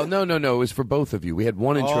 It was for both of you. We had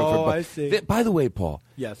one intro for both. I see. By the way, Paul.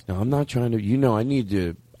 Yes. No, I'm not trying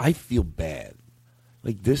to. I feel bad.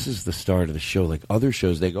 Like, this is the start of the show. Like, other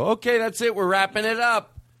shows, they go, okay, that's it. We're wrapping it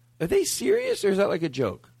up. Are they serious, or is that like a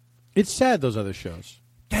joke? It's sad, those other shows.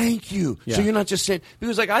 Thank you. Yeah. So you're not just saying,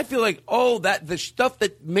 because, like, I feel like, that the stuff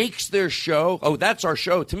that makes their show, that's our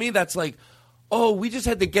show. To me, that's like, we just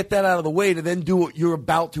had to get that out of the way to then do what you're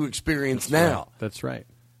about to experience now. Right. That's right.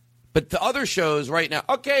 But the other shows right now,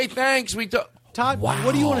 okay, thanks. Todd, wow.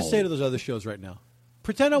 What do you want to say to those other shows right now?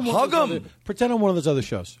 Pretend I'm one of those other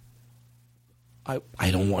shows.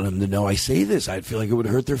 I don't want them to know I say this. I feel like it would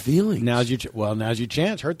hurt their feelings. Now's your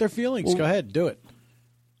chance. Hurt their feelings. Well, go ahead, do it.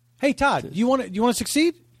 Hey, Todd, do you want to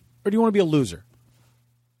succeed, or do you want to be a loser?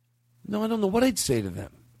 No, I don't know what I'd say to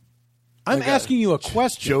them. I'm asking you a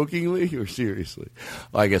question. Jokingly or seriously?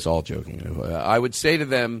 Well, I guess all joking. I would say to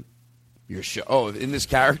them, your show. Oh, in this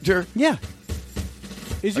character? Yeah.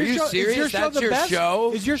 Are you serious? That's your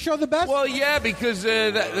show? Is your show the best? Well, yeah, because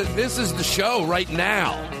this is the show right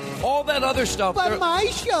now. All that other stuff. But my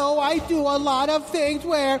show, I do a lot of things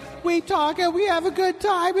where we talk and we have a good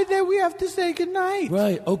time and then we have to say goodnight.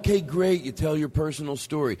 Right. Okay, great. You tell your personal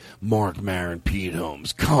story. Mark Maron, Pete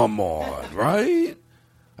Holmes. Come on, right?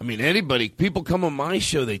 I mean, people come on my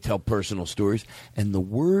show, they tell personal stories. And the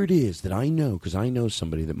word is that I know, because I know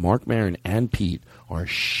somebody, that Mark Maron and Pete are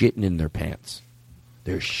shitting in their pants.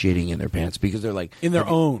 They're shitting in their pants because they're like... in their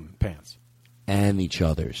own pants. And each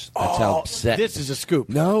other's. That's how upset... This is a scoop.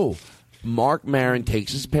 No. Mark Maron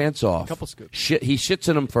takes his pants off. A couple scoops. He shits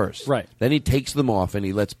in them first. Right. Then he takes them off and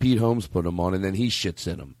he lets Pete Holmes put them on, and then he shits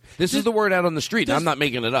in them. This is the word out on the street. I'm not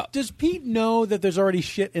making it up. Does Pete know that there's already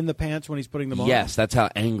shit in the pants when he's putting them on? Yes, that's how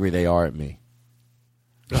angry they are at me.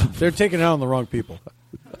 They're taking it out on the wrong people.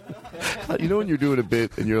 You know when you're doing a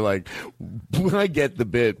bit and you're like, I get the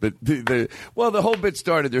bit, but the whole bit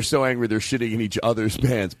started. They're so angry they're shitting in each other's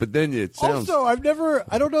pants. But then it sounds. Also, I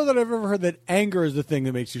don't know that I've ever heard that anger is the thing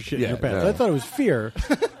that makes you shit in your pants. No. I thought it was fear.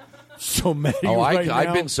 So mad.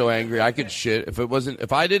 I've been so angry I could shit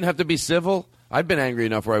if I didn't have to be civil. I've been angry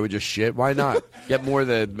enough where I would just shit. Why not get more of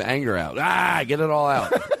the anger out? Get it all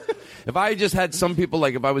out. If I just had some people,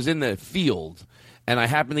 like if I was in the field and I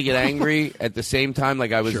happened to get angry at the same time,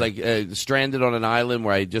 like I was stranded on an island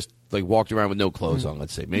where I just like walked around with no clothes on,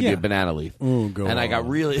 let's say, maybe a banana leaf. Ooh, go and on. I got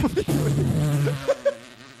really.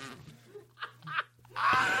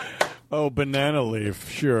 Oh, banana leaf,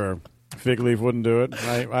 sure. Fig leaf wouldn't do it.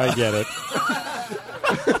 I get it.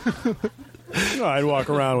 No, I'd walk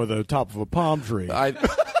around with the top of a palm tree. Held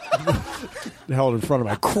in front of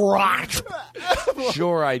my crotch.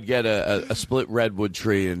 Sure, I'd get a split redwood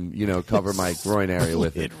tree and cover my groin area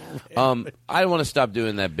with it. I don't want to stop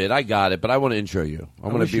doing that bit. I got it, but I want to intro you. I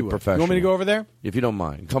want to be professional. You want me to go over there? If you don't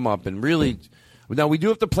mind, come up and really. Now we do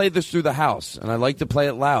have to play this through the house, and I like to play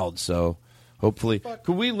it loud. So hopefully,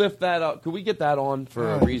 could we lift that up? Could we get that on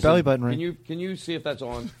for a reason? Belly button ring. Can you see if that's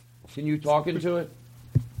on? Can you talk into it?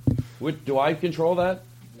 Do I control that?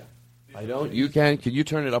 No. I don't? You can? Can you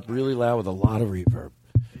turn it up really loud with a lot of reverb?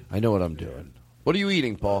 I know what I'm doing. What are you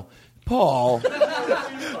eating, Paul? Paul!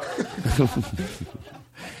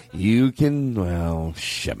 You can,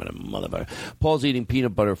 shit, motherfucker. Paul's eating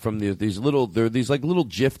peanut butter from these little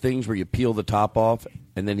Jif things where you peel the top off,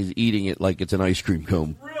 and then he's eating it like it's an ice cream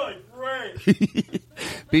cone. Really great.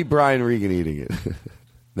 Be Brian Regan eating it.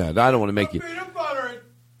 No, I don't want to make you. Peanut butter.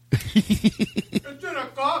 It's in a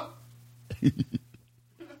cup.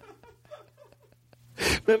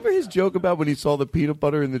 Remember his joke about when he saw the peanut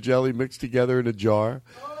butter and the jelly mixed together in a jar?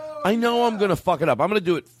 I know I'm going to fuck it up. I'm going to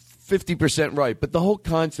do it 50% right, but the whole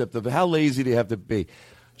concept of how lazy do you have to be?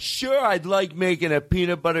 Sure, I'd like making a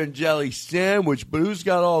peanut butter and jelly sandwich, but who's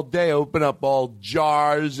got all day? Open up all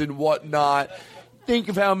jars and whatnot. Think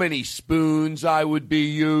of how many spoons I would be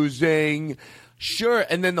using. Sure,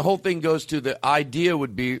 and then the whole thing goes to the idea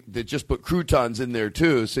would be that just put croutons in there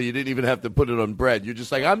too, so you didn't even have to put it on bread. You're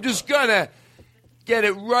just like, I'm just going to get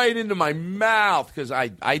it right into my mouth, because I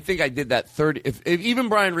think I did that 30. If even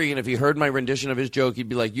Brian Regan, if he heard my rendition of his joke, he'd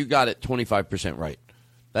be like, you got it 25% right.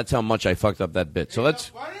 That's how much I fucked up that bit. So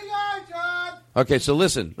let's. Okay, so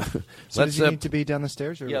listen. So does he need to be down the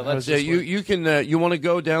stairs? Or yeah, let's. You can. You want to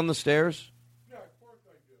go down the stairs? Yeah, of course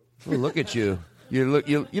I do. Oh, look at you. You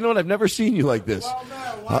know what? I've never seen you like this. Well,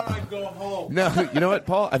 man, why don't I go home? No, you know what,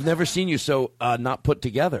 Paul? I've never seen you so not put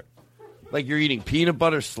together. Like you're eating peanut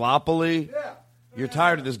butter sloppily. Yeah. You're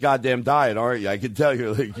tired of this goddamn diet, aren't you? I can tell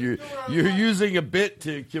you're like you're using a bit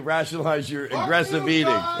to rationalize your aggressive eating.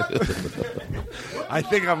 I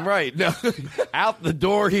think I'm right. No, out the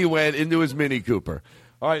door he went into his Mini Cooper.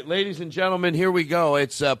 All right, ladies and gentlemen, here we go.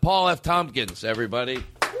 It's Paul F. Tompkins, everybody.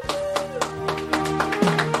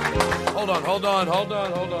 Hold on.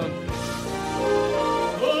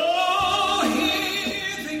 Oh,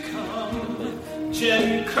 here they come,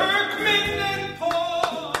 Jen Kirkman and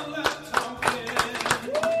Paul F.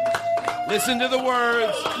 Tompkins. Listen to the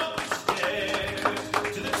words. Upstairs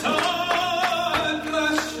to the Todd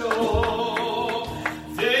Glass Show.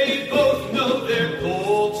 They both know their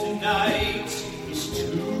goal tonight is to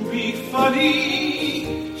be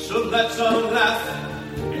funny. So let's all laugh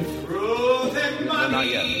and throw them money. Not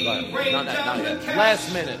yet.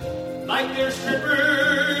 Last minute. Like they're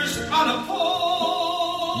strippers on a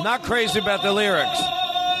pole. Not crazy about the lyrics.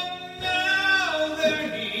 Now they're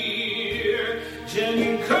here.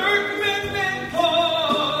 Jen Kirkman and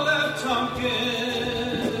Paul F.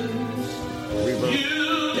 Tompkins.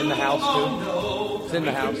 Reverb. In the house, too. It's in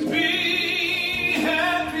the house. Be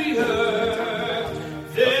happier.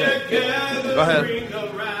 They're gathering Go ahead.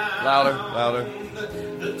 around Louder.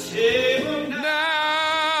 the table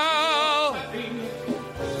now.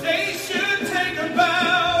 They should take a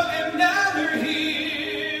bow, and now they're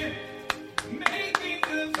here. Making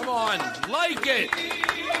the Come on, like it.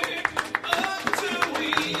 until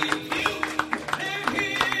we view. They're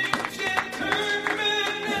here, Jen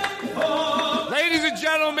Kirkman and Paul. Ladies and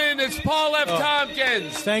gentlemen, it's Paul F.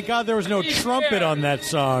 Tompkins. Thank God there was no trumpet on that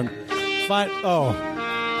song. Fine. Oh.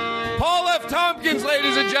 Paul F. Tompkins,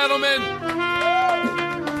 ladies and gentlemen.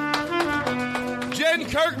 Jen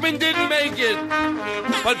Kirkman didn't make it,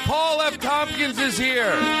 but Paul F. Tompkins is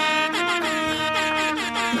here.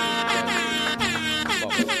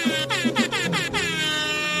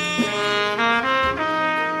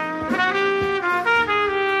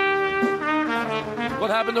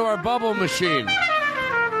 What happened to our bubble machine?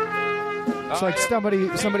 It's like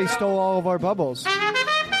somebody stole all of our bubbles.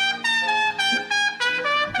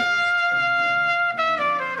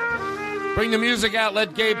 Bring the music out.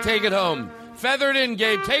 Let Gabe take it home. Feather it in,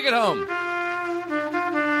 Gabe. Take it home.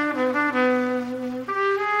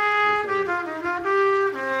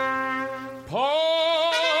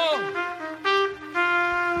 Paul!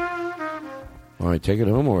 All right, take it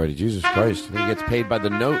home already. Jesus Christ. I think he gets paid by the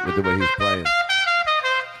note with the way he's playing.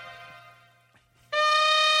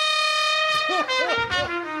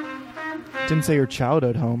 Didn't say your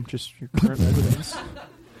childhood home, just your current residence.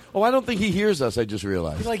 Oh, I don't think he hears us, I just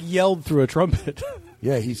realized. He like yelled through a trumpet.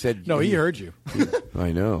 Yeah, he said... No, he heard you.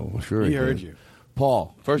 I know. Sure He heard you.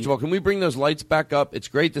 Paul, first of all, can we bring those lights back up? It's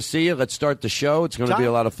great to see you. Let's start the show. It's going to be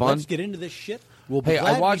a lot of fun. Let's get into this shit. We'll be Hey,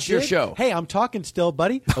 glad I watched we your did. show. Hey, I'm talking still,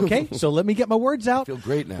 buddy. Okay, so let me get my words out. I feel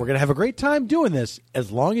great now. We're going to have a great time doing this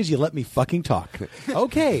as long as you let me fucking talk.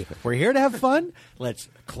 Okay, we're here to have fun. Let's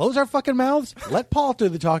close our fucking mouths, let Paul do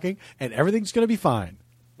the talking, and everything's going to be fine.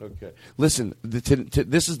 Okay. Listen,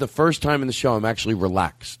 this is the first time in the show I'm actually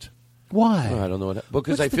relaxed. Why? I don't know what.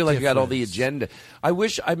 Because What's I the feel like I got all the difference? agenda. I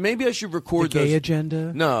wish. Maybe I should record The gay those.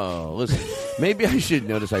 agenda? No, listen. Maybe I should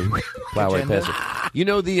notice I plow right past it. You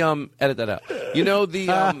know the edit that out. You know the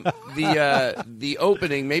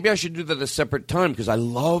opening. Maybe I should do that at a separate time because I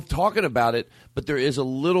love talking about it. But there is a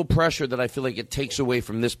little pressure that I feel like it takes away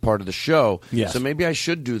from this part of the show. Yes. So maybe I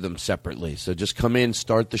should do them separately. So just come in,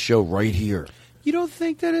 start the show right here. You don't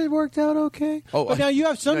think that it worked out okay? Oh, but now you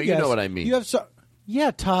have some no, you guests. know what I mean. You have some. Yeah,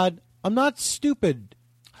 Todd. I'm not stupid.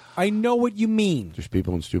 I know what you mean. There's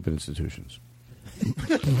people in stupid institutions.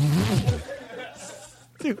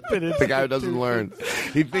 The guy who doesn't learn.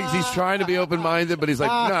 He thinks he's trying to be open-minded, but he's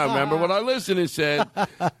like, no, remember what our listener said.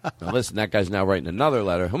 Now, listen, that guy's now writing another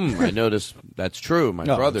letter. I notice that's true. My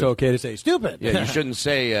No, brother. it's okay to say stupid. Yeah, you shouldn't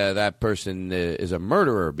say that person is a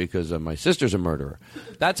murderer because my sister's a murderer.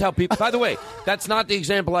 That's how people... By the way, that's not the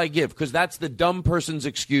example I give because that's the dumb person's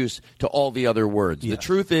excuse to all the other words. Yeah. The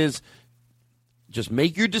truth is, just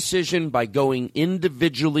make your decision by going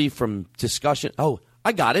individually from discussion. Oh,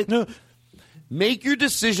 I got it. No. Make your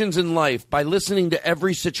decisions in life by listening to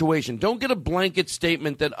every situation. Don't get a blanket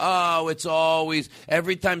statement that, oh, it's always,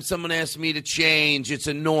 every time someone asks me to change, it's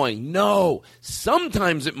annoying. No,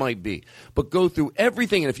 sometimes it might be. But go through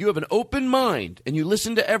everything. And if you have an open mind and you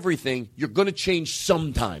listen to everything, you're going to change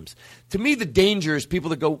sometimes. To me, the danger is people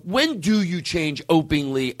that go, when do you change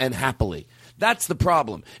openly and happily? That's the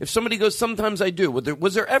problem. If somebody goes, sometimes I do.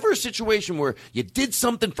 Was there ever a situation where you did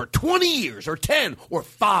something for 20 years or 10 or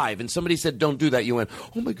 5 and somebody said, don't do that? You went,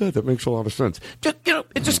 oh, my God, that makes a lot of sense.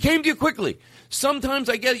 It just came to you quickly. Sometimes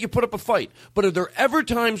I get it, you put up a fight. But are there ever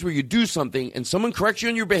times where you do something and someone corrects you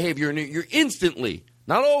on your behavior and you're instantly,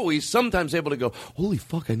 not always, sometimes able to go, holy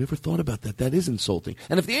fuck, I never thought about that. That is insulting.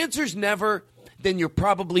 And if the answer is never, then you're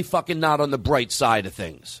probably fucking not on the bright side of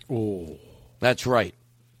things. Oh. That's right.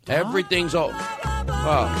 Everything's all.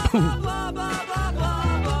 Oh. Blah,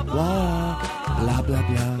 blah, blah,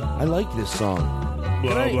 blah. I like this song.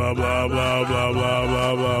 Blah, blah, blah, blah, blah, blah,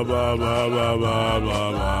 blah, blah, blah, blah, blah, blah,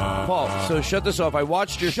 blah. Paul, so shut this off. I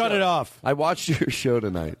watched your Shut show. it off. I watched your show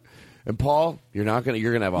tonight. And Paul, you're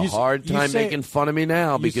gonna have a hard time making fun of me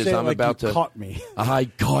now because I'm like about you to. Caught me. I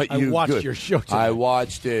caught you. I watched good. your show tonight. I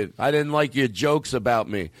watched it. I didn't like your jokes about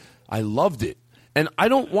me. I loved it, and I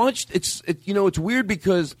don't watch. It's weird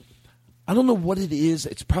because I don't know what it is.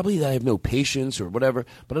 It's probably that I have no patience or whatever.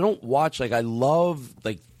 But I don't watch I love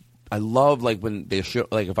when they show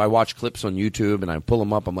if I watch clips on YouTube and I pull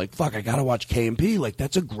them up. I'm like, fuck, I gotta watch K&P. Like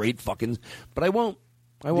that's a great fucking. But I won't.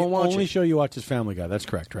 I won't watch it. The only show you watch is Family Guy. That's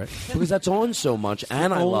correct, right? Because that's on so much,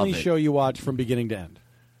 and I love it. The only show you watch from beginning to end.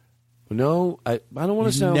 No, I don't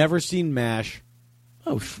want to sound. Never seen MASH.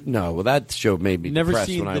 Oh no! Well, that show made me Never depressed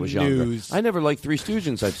seen when I the was news. younger. I never liked Three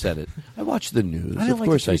Stooges. I've said it. I watched the news. I didn't of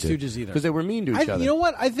course like I the Three did. Stooges either Because they were mean to each other. You know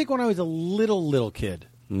what? I think when I was a little kid,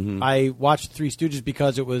 I watched Three Stooges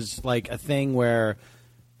because it was like a thing where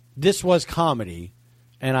this was comedy,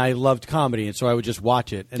 and I loved comedy, and so I would just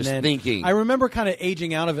watch it. And Just then thinking. I remember kind of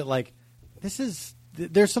aging out of it, like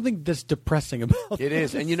there's something that's depressing about It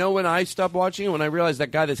this. is. And you know when I stopped watching it, when I realized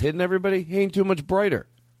that guy that's hitting everybody, he ain't too much brighter.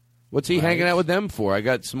 What's he hanging out with them for? I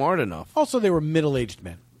got smart enough. Also, they were middle-aged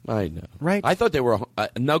men. I know. Right? I thought they were,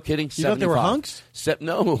 no kidding, You thought they were 75. hunks?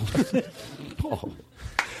 No. Paul.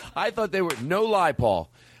 I thought they were, no lie, Paul.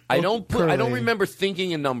 I don't remember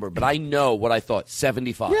thinking a number, but I know what I thought,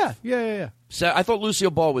 75. Yeah. So I thought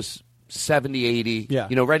Lucille Ball was 70, 80,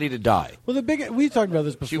 ready to die. Well, we talked about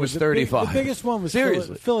this before. She was The 35. The biggest one was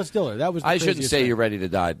Seriously. Phyllis Diller. That was. The I shouldn't craziest say thing. you're ready to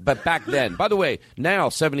die, but back then, by the way, now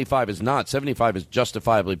 75 is not. 75 is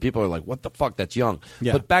justifiably, people are like, what the fuck, that's young.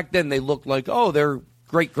 Yeah. But back then, they looked like, oh, they're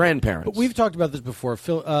great-grandparents. But we've talked about this before.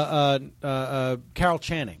 Carol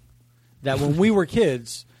Channing, that when we were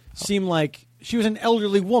kids, seem like she was an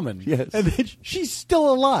elderly woman. Yes. And then she's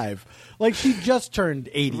still alive. Like she just turned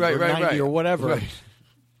 80 or 90 or whatever. Right.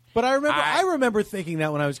 But I remember thinking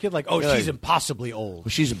that when I was a kid, like, oh, she's impossibly old. Well,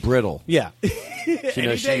 she's brittle. Yeah.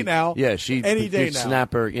 Any day now. Yeah, Any day now.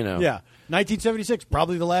 Snap her, you know. Yeah. 1976,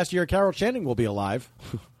 probably the last year Carol Channing will be alive.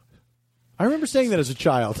 I remember saying that as a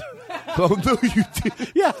child. Oh, no, you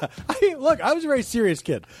did. Yeah. Look, I was a very serious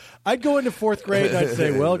kid. I'd go into fourth grade and I'd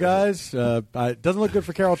say, well, guys, it doesn't look good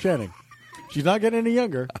for Carol Channing. She's not getting any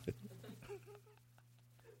younger.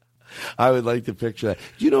 I would like to picture that.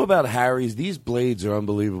 Do you know about Harry's? These blades are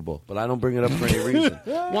unbelievable, but I don't bring it up for any reason.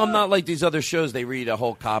 Well, I'm not like these other shows. They read a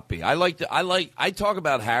whole copy. I talk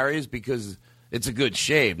about Harry's because it's a good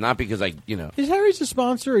shave, not because Is Harry's a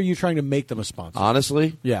sponsor, or are you trying to make them a sponsor?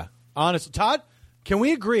 Honestly? Yeah. Honestly. Todd, can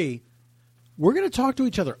we agree we're going to talk to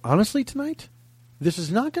each other honestly tonight? This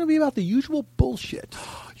is not going to be about the usual bullshit.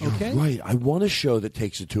 You're right. I want a show that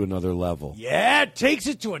takes it to another level. Yeah, it takes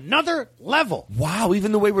it to another level. Wow,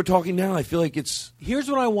 even the way we're talking now, I feel like it's... Here's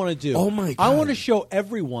what I want to do. Oh, my God. I want to show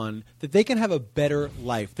everyone that they can have a better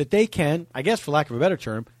life, that they can, I guess for lack of a better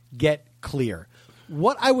term, get clear.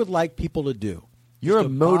 What I would like people to do... You're a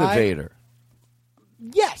motivator.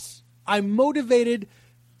 Yes. I'm motivated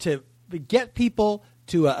to get people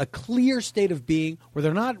to a clear state of being where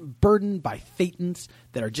they're not burdened by thetans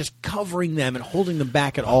that are just covering them and holding them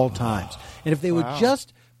back at all times. And if they would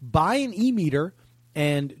just buy an e-meter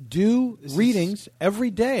and do readings every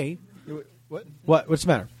day... What? What's the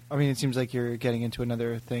matter? I mean, it seems like you're getting into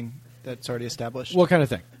another thing that's already established. What kind of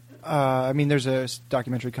thing? I mean, there's a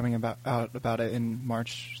documentary coming out about it in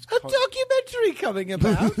March. A documentary coming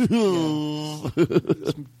about?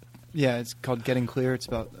 Yeah, it's called Getting Clear. It's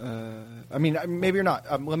about. I mean, maybe you're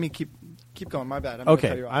not. Let me keep going. My bad. I'm gonna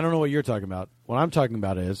cut Okay, you off. I don't know what you're talking about. What I'm talking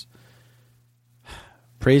about is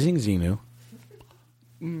praising Xenu.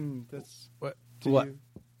 That's what?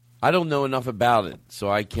 I don't know enough about it, so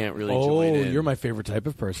I can't really join in. You're my favorite type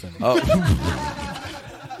of person. Oh.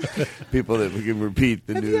 People that we can repeat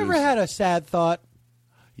the Have news. you ever had a sad thought?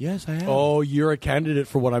 Yes, I have. Oh, you're a candidate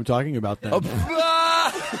for what I'm talking about then.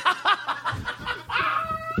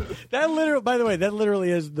 That literally, by the way, that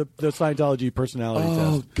literally is the Scientology personality test.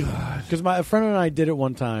 Oh, God. Because a friend and I did it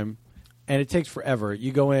one time, and it takes forever.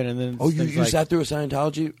 You go in, and then... Oh, you sat through a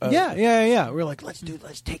Scientology? Yeah. We were like, let's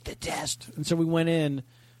take the test. And so we went in,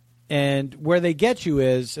 and where they get you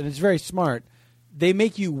is, and it's very smart, they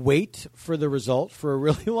make you wait for the result for a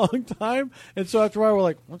really long time. And so after a while, we're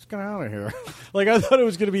like, let's get out of here. Like, I thought it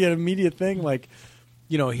was going to be an immediate thing, like,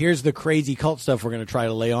 here's the crazy cult stuff we're going to try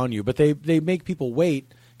to lay on you. But they make people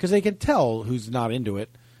wait because they can tell who's not into it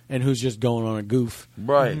and who's just going on a goof.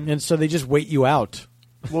 Right. And so they just wait you out.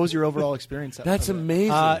 What was your overall experience? That's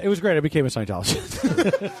amazing. It was great. I became a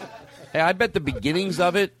Scientologist. Hey, I bet the beginnings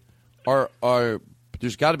of it are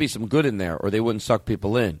there's got to be some good in there, or they wouldn't suck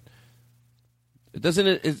people in.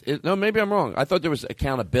 No, maybe I'm wrong. I thought there was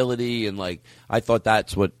accountability, and I thought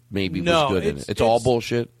that's what maybe was good in it. It's all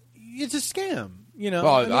bullshit. It's a scam.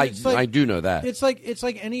 Well, I do know that. It's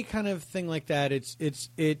like any kind of thing like that. It's.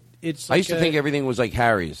 I used to think everything was like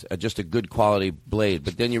Harry's, just a good quality blade.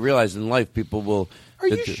 But then you realize in life, people will. Are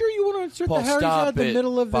you sure you want to insert the Harry's out in the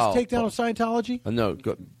middle of this takedown of Scientology? No,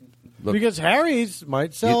 look, because Harry's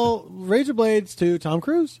might sell razor blades to Tom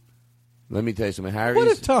Cruise. Let me tell you something. Harry's. What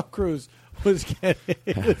if Tom Cruise was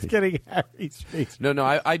getting Harry's face?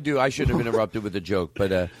 No, I do. I shouldn't have interrupted with a joke,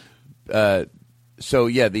 but so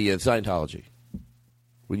yeah, the Scientology.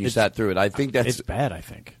 When you sat through it, I think that's it's bad. I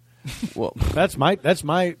think. Well, that's my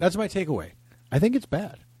takeaway. I think it's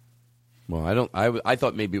bad. Well, I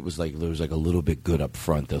thought maybe it was like there was like a little bit good up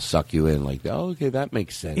front. They'll suck you in. Like, oh, okay, that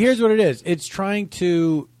makes sense. Here's what it is. It's trying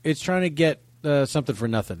to get something for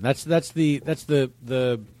nothing. That's the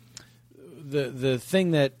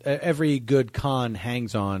thing that every good con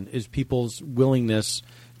hangs on is people's willingness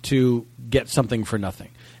to get something for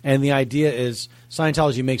nothing. And the idea is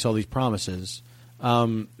Scientology makes all these promises.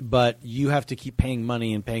 But you have to keep paying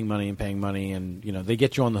money and paying money and paying money, and they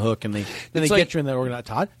get you on the hook, and they get you in that organized.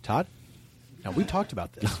 Todd. Now we talked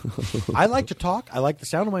about this. I like to talk. I like the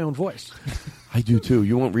sound of my own voice. I do too.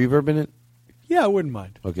 You want reverb in it? Yeah, I wouldn't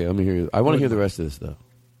mind. Okay, let me hear you. I want to hear the rest of this though.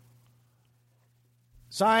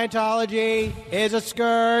 Scientology is a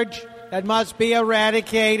scourge that must be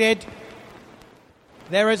eradicated.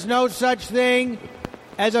 There is no such thing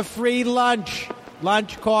as a free lunch.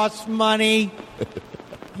 Lunch costs money.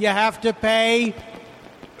 You have to pay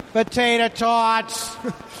for tater tots,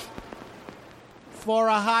 for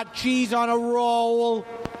a hot cheese on a roll.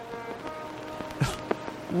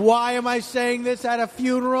 Why am I saying this at a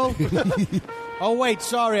funeral? Oh, wait,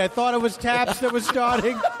 sorry. I thought it was Taps that was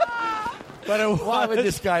starting. Why would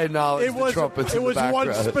this guy acknowledge the trumpets in the background? It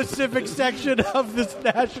was one specific section of this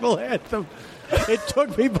national anthem. It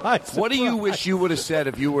took me by surprise. What do you wish you would have said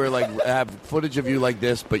if you were have footage of you like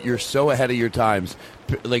this, but you're so ahead of your times?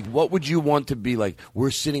 Like, what would you want to be like?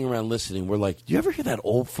 We're sitting around listening. We're like, do you ever hear that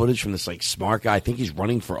old footage from this smart guy? I think he's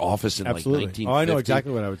running for office in Absolutely. 1950. Oh, I know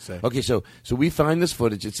exactly what I would say. Okay, so we find this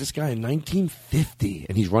footage. It's this guy in 1950,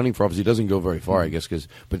 and he's running for office. He doesn't go very far, I guess,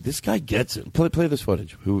 but this guy gets it. Play this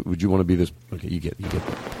footage. Who would you want to be? This? Okay, you get it.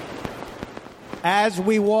 As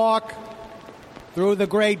we walk through the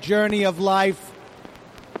great journey of life,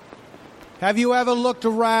 have you ever looked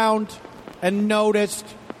around and noticed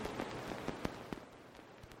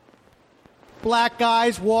black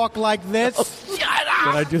guys walk like this? Did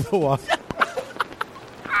I do the walk?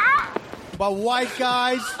 But white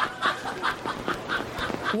guys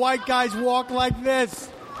walk like this.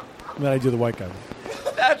 Did I do the white guy?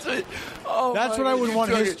 That's it. Oh, that's what I would want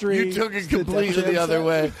history. You took it completely the other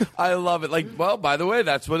way. I love it. Well, by the way,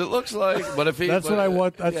 that's what it looks like. What if he? That's what I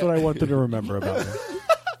want. That's what I wanted to remember about me.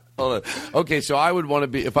 Hold on. Okay, so I would want to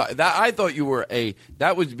be I thought you were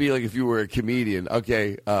that would be like if you were a comedian.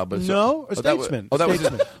 Okay, but a statesman.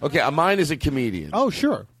 Okay, mine is a comedian. Oh,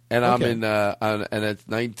 sure. And I'm in and it's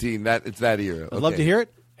 19. It's that era. I'd love to hear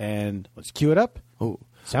it. And let's cue it up. Oh,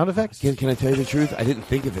 sound effects. Can I tell you the truth? I didn't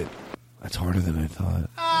think of it. That's harder than I thought.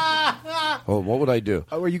 Oh, what would I do?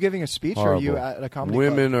 Were you giving a speech Horrible. or are you at a comedy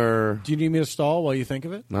Women club? are... Do you need me to stall while you think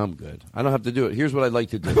of it? No, I'm good. I don't have to do it. Here's what I'd like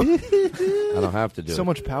to do. I don't have to do it. So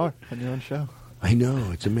much power on your own show. I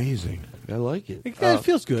know. It's amazing. I like it. It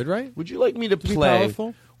feels good, right? Would you like me to play? Be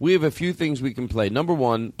powerful? We have a few things we can play. Number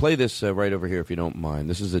one, play this right over here if you don't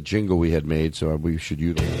mind. This is a jingle we had made, so we should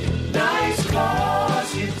utilize. Nice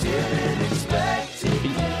cause you didn't expect it.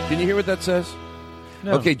 Can you hear what that says?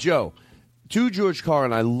 No. Okay, Joe. To George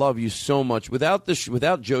Carlin, I love you so much. Without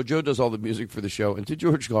Joe does all the music for the show, and to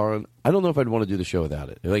George Carlin, I don't know if I'd want to do the show without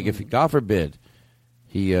it. Like, if, God forbid,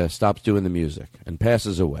 he stops doing the music and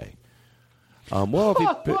passes away. Well,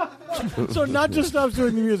 if he... So not just stops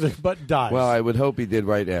doing the music, but dies. Well, I would hope he did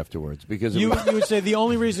right afterwards. Because you would say the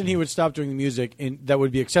only reason he would stop doing the music that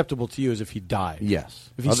would be acceptable to you is if he died. Yes.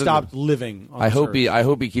 If he stopped living on I this hope earth. I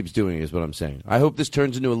hope he keeps doing it, is what I'm saying. I hope this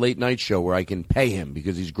turns into a late night show where I can pay him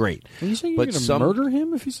because he's great. Are you saying you're going to murder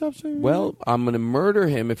him if he stops doing music? Well, I'm going to murder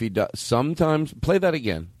him if he does. Sometimes... Play that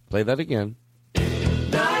again.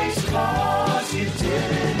 Nice cause you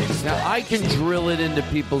didn't expect. Now, I can drill it into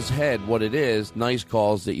people's head what it is, nice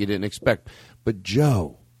calls that you didn't expect. But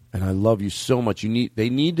Joe, and I love you so much, they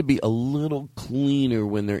need to be a little cleaner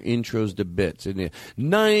when they're intros to bits. And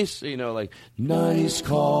nice, nice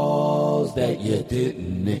calls that you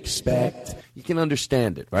didn't expect. You can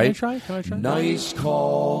understand it, right? Can I try? Nice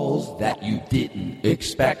calls that you didn't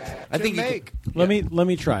expect. I think Let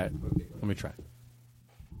me try it. Let me try it.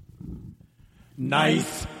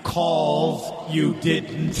 Nice calls you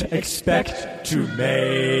didn't expect to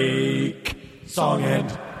make. Song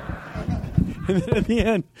end. And then at the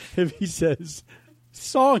end, if he says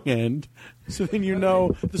song end, so then you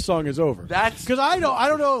know the song is over. That's because I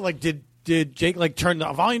don't know. Like, did Jake turn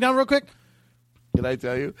the volume down real quick? Can I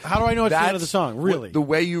tell you? How do I know it's the end of the song? Really? The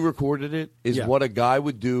way you recorded it is what a guy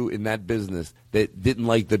would do in that business that didn't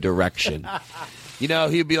like the direction.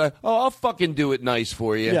 He'd be like, "Oh, I'll fucking do it nice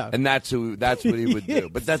for you," and that's what he would do.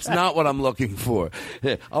 But that's not what I'm looking for.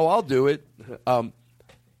 Oh, I'll do it.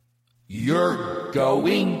 You're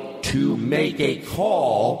going to make a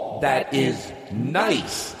call that is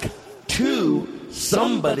nice to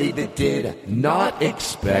somebody that did not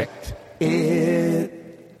expect it.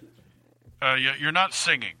 You're not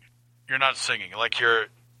singing. You're not singing. Like you're...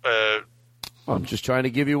 I'm just trying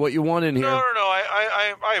to give you what you want in here. No.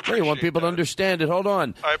 I appreciate You want people to understand it. Hold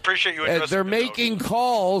on. I appreciate you addressing they're the making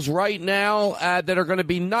calls right now that are going to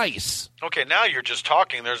be nice. Okay, now you're just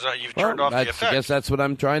talking. You've turned off the effect. I guess that's what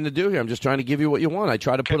I'm trying to do here. I'm just trying to give you what you want. I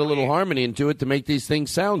try to put a little harmony into it to make these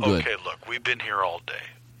things sound good. Okay, look, we've been here all day,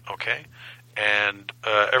 okay? And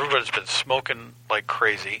everybody's been smoking like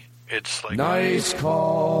crazy. It's like... Nice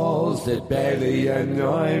calls that barely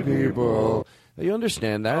annoy people. You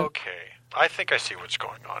understand that? Okay. I think I see what's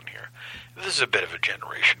going on here. This is a bit of a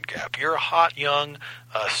generation gap. You're a hot, young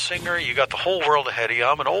singer. You got the whole world ahead of you.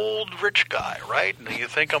 I'm an old, rich guy, right? And you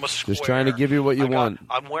think I'm a square. Just trying to give you what you want.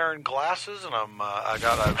 I'm wearing glasses, and I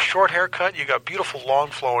got a short haircut. You got beautiful,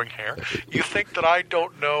 long, flowing hair. You think that I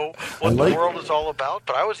don't know what the world is all about?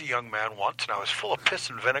 But I was a young man once, and I was full of piss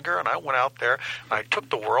and vinegar, and I went out there, and I took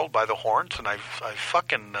the world by the horns, and I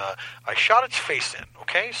shot its face in,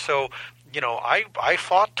 okay? So... I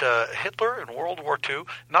fought Hitler in World War II.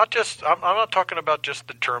 Not just I'm not talking about just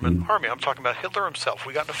the German army. I'm talking about Hitler himself.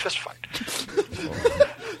 We got in a fist fight.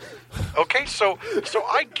 Okay, so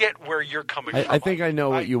I get where you're coming from. I think I know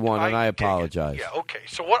what you want, and I apologize. Yeah, okay.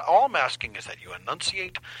 So all I'm asking is that you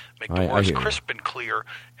enunciate, make the words crisp and clear,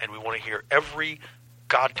 and we want to hear every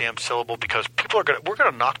goddamn syllable because we're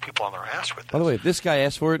gonna knock people on their ass with this. By the way, if this guy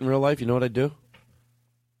asked for it in real life, you know what I'd do?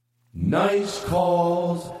 Nice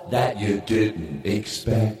calls that you didn't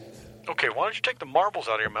expect. Okay, why don't you take the marbles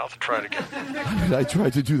out of your mouth and try it again? I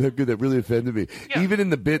tried to do that good. That really offended me. Yeah. Even in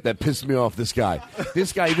the bit, that pissed me off, this guy.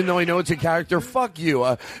 Even though I know it's a character, fuck you.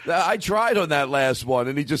 I tried on that last one,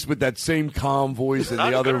 and he just with that same calm voice in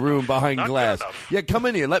the other room behind glass. Yeah, come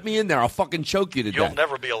in here. Let me in there. I'll fucking choke you to death. You'll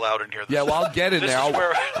never be allowed in here. Yeah, well, I'll get in there.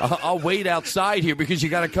 I'll wait outside here because you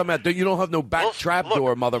got to come out. You don't have no back trap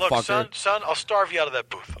door, motherfucker. Look, son, I'll starve you out of that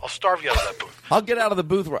booth. I'll get out of the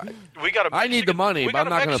booth. I need the money, but I'm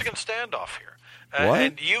not going to. Mexican standoff here. What?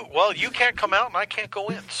 And you can't come out and I can't go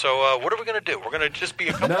in. So what are we going to do? We're going to just be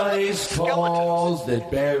a couple nice calls that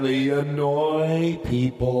barely annoy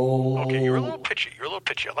people. Okay, you're a little pitchy.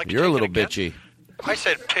 I'd like you're a little bitchy. I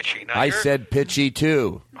said pitchy. Now I said pitchy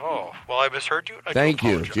too. Oh, well, I misheard you. Thank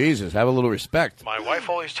you. Jesus, have a little respect. My wife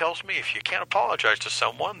always tells me if you can't apologize to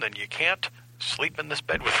someone, then you can't sleep in this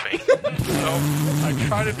bed with me. So I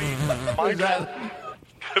try to be mindful.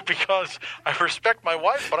 Because I respect my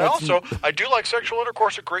wife, but I do like sexual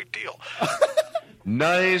intercourse a great deal.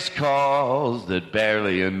 Nice calls that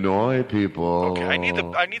barely annoy people. Okay, I need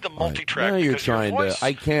the multi-track. Now you're trying to.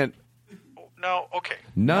 I can't. No, okay.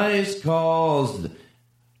 Nice calls.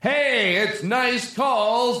 Hey, it's nice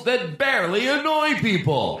calls that barely annoy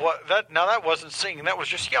people. What? That wasn't singing. That was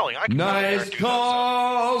just yelling. Nice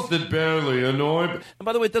calls that barely annoy. And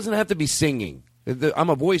by the way, it doesn't have to be singing. I'm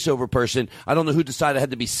a voiceover person. I don't know who decided I had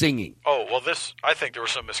to be singing. Oh, well, I think there was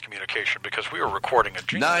some miscommunication because we were recording a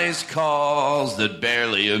jingle. Nice calls that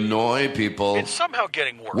barely annoy people. It's somehow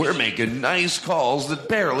getting worse. We're making nice calls that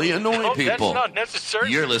barely annoy people. That's not necessary.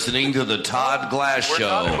 You're listening to the Todd Glass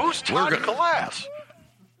Show. Who's Todd Glass?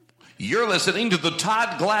 You're listening to the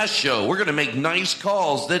Todd Glass Show. We're going to make nice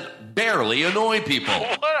calls that barely annoy people.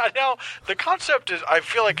 What? Now, the concept is, I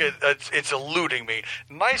feel like it's eluding me.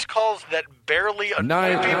 Nice calls that barely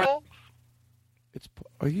annoy people?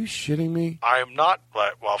 Are you shitting me? I'm not.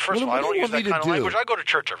 Well, first of all, I don't use that kind of language. I go to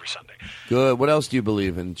church every Sunday. Good. What else do you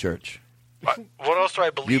believe in church? What else do I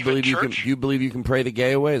believe in church? You believe you can pray the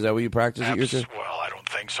gay away? Is that what you practice at your church? Well, I don't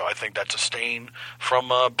think so. I think that's a stain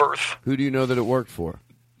from birth. Who do you know that it worked for?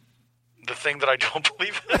 The thing that I don't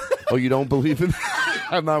believe in. Oh, you don't believe in?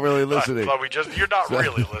 I'm not really listening. You're not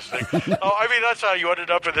really listening. Oh, I mean, that's how you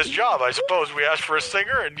ended up in this job, I suppose. We asked for a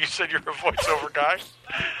singer, and you said you're a voiceover guy.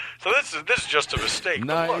 So this is just a mistake.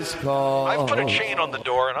 Nice call. I put a chain on the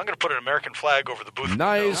door, and I'm going to put an American flag over the booth.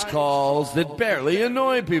 Nice calls that barely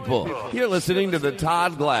annoy people. You're listening to the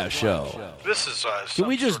Todd Glass Show. This is. Can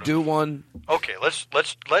we just do one? Okay, let's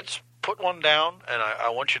put one down, and I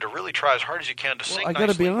want you to really try as hard as you can to sing. I got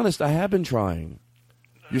to be honest. I have been trying.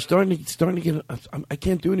 You're starting to get. I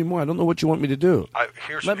can't do anymore. I don't know what you want me to do.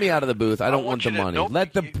 Let me out of the booth. I don't want the money.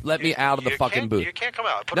 Let me out of the fucking booth. You can't come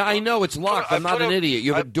out. Now I know it's locked. I'm not an idiot.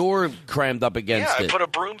 You have a door crammed up against it. Yeah, I put a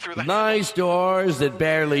broom through the. Nice doors that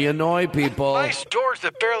barely annoy people. Nice doors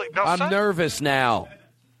that barely. No, I'm nervous now.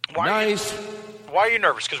 Why are you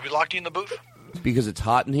nervous? Because we locked you in the booth. Because it's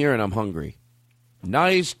hot in here and I'm hungry.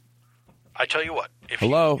 Nice. I tell you what.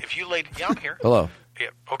 Hello. If you laid down here. Hello. Yeah.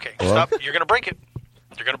 Okay. Hello? Stop. You're gonna break it.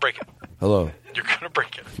 You're gonna break it. Hello. You're gonna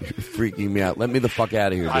break it. You're freaking me out. Let me the fuck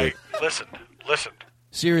out of here, dude. Listen.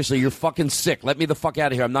 Seriously, you're fucking sick. Let me the fuck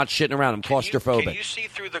out of here. I'm not shitting around. I'm claustrophobic. Can you see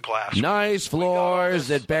through the glass? Nice floors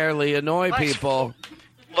that barely annoy people.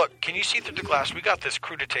 Look, can you see through the glass? We got this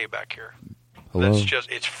crudité back here. Hello.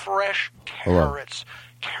 It's fresh carrots,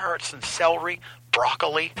 carrots and celery,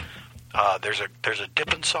 broccoli. There's a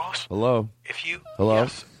dipping sauce. Hello. Hello.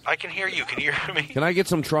 Yes, I can hear you. Can you hear me? Can I get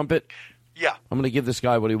some trumpet? Yeah. I'm going to give this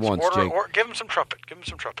guy what he wants, Jake. Or give him some trumpet.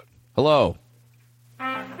 Hello.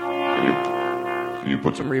 Can you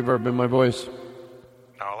put some reverb in my voice?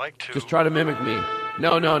 No, I like to. Just try to mimic me.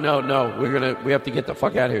 No. We have to get the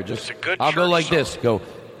fuck out of here. Just. It's a good. I'll go like this. Go.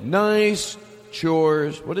 Nice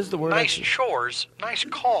chores. What is the word? Nice chores. Nice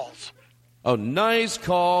calls. Oh, nice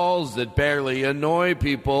calls that barely annoy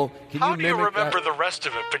people. How do you remember the rest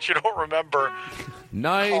of it, but you don't remember?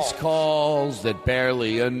 Nice calls that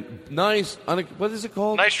barely what is it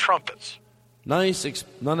called? Nice trumpets. Nice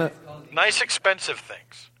expensive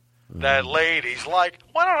things that ladies like.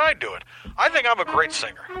 Why don't I do it? I think I'm a great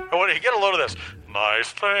singer. Get a load of this.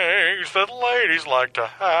 Nice things that ladies like to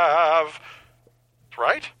have.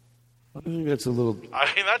 Right? I think that's a little...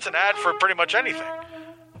 I mean, that's an ad for pretty much anything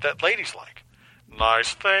that ladies like.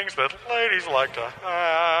 Nice things that ladies like to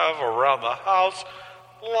have around the house,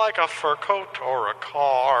 like a fur coat or a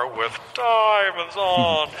car with diamonds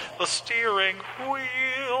on the steering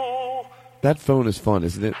wheel. That phone is fun,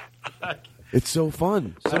 isn't it? It's so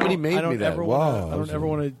fun. Somebody made me that. Wow. I don't ever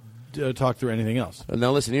want to talk through anything else.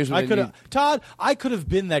 Now listen, here's what Todd, I could have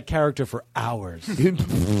been that character for hours.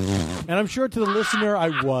 And I'm sure to the listener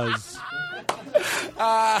I was.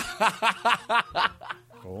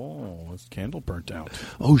 Oh, this candle burnt out.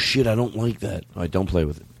 Oh, shit, I don't like that. All right, don't play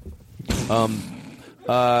with it.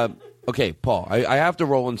 Okay, Paul, I have to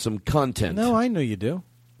roll in some content. No, I know you do.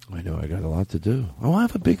 I know, I got a lot to do. Oh, I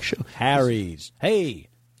have a big show. Harry's. Hey,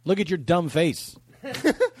 look at your dumb face.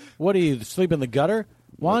 What, do you sleep in the gutter?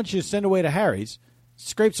 Why don't you send away to Harry's,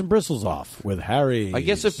 scrape some bristles off with Harry's. I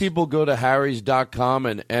guess if people go to harrys.com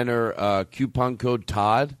and enter coupon code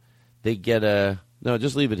Todd, they get a... No,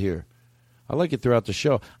 just leave it here. I like it throughout the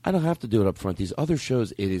show. I don't have to do it up front. These other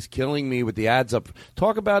shows, it is killing me with the ads up.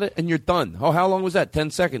 Talk about it, and you're done. Oh, how long was that?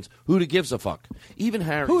 10 seconds. Who gives a fuck? Even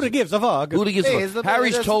Harry. Who gives a fuck? Who gives a fuck?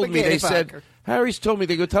 Harry's told me, they said... Harry's told me,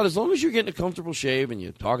 they go, Todd, as long as you're getting a comfortable shave and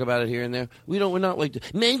you talk about it here and there, we're not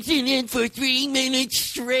like, mention it for 3 minutes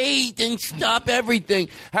straight and stop everything.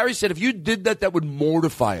 Harry said, if you did that, that would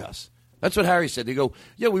mortify us. That's what Harry said. They go,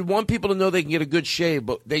 yeah, we want people to know they can get a good shave,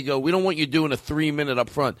 but they go, we don't want you doing a 3-minute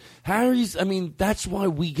up front. Harry's, I mean, that's why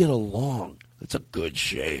we get along. It's a good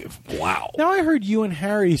shave. Wow. Now, I heard you and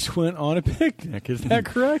Harry's went on a picnic. Is that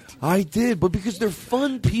correct? I did, but because they're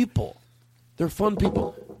fun people. They're fun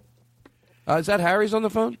people. Is that Harry's on the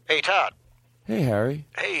phone? Hey, Todd. Hey, Harry.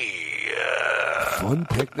 Hey, fun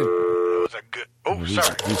picnic. That was a good... Oh,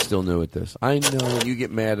 sorry. He's still new at this. I know, and you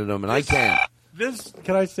get mad at him, and I can't. This,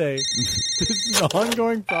 can I say, this is an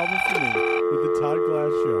ongoing problem for me with the Todd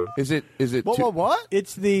Glass show. Is it? What?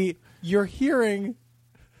 It's you're hearing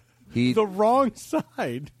the wrong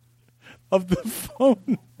side of the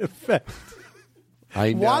phone effect.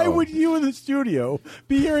 I know. Why would you in the studio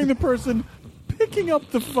be hearing the person picking up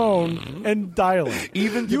the phone and dialing?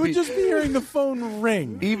 You would just be hearing the phone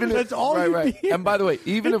ring. That's all you'd be hearing. And by the way,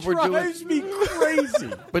 even if we're doing... It drives me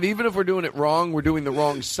crazy. But even if we're doing it wrong, we're doing the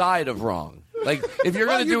wrong side of wrong. Like, if you're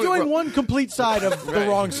going to do you're doing one complete side of the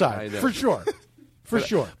wrong side, for sure.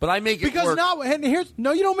 Sure. But I make it work.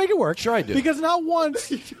 No, you don't make it work. Sure I do. Because not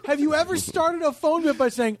once have you ever started a phone bit by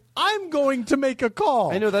saying, I'm going to make a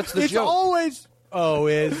call. I know, that's the joke. It's always, oh,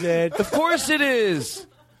 is it? Of course it is.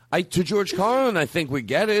 To George Carlin, I think we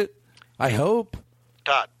get it. I hope.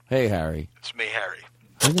 Todd. Hey, Harry. It's me, Harry.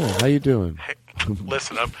 I know. How you doing? Hey,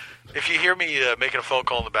 listen, if you hear me making a phone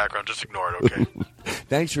call in the background, just ignore it, okay?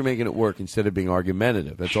 Thanks for making it work instead of being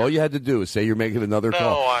argumentative. That's all you had to do is say you're making another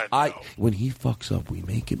call. I know. When he fucks up, we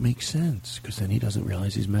make it make sense because then he doesn't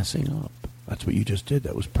realize he's messing up. That's what you just did.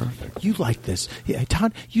 That was perfect. You like this, yeah,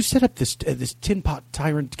 Todd? You set up this tin pot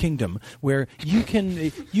tyrant kingdom where you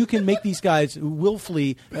can make these guys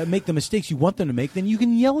willfully make the mistakes you want them to make. Then you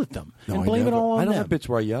can yell at them and blame it all on them. I don't have bits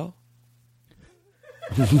where I yell.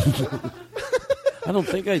 I don't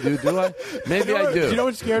think I do I? Maybe I do. You know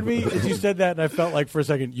what scared me? Is you said that, and I felt like for a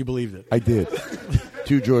second you believed it. I did.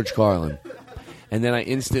 To George Carlin. And then I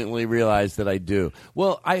instantly realized that I do.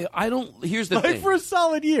 Well, I don't... Here's the thing. For a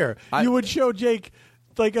solid year, you would show Jake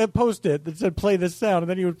like a Post-it that said, play this sound, and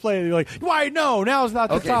then he would play it, and you're like, why, no, now's not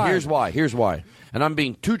the time. Okay, here's why. And I'm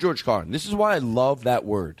being to George Carlin. This is why I love that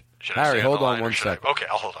word. Harry, hold on one second. Okay,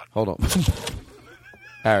 I'll hold on. Hold on.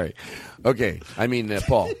 Harry. Okay, I mean,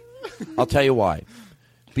 Paul. I'll tell you why.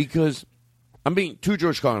 Because I'm being to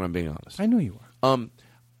George Carlin. I'm being honest. I know you are.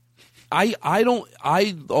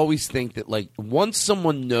 I always think that like once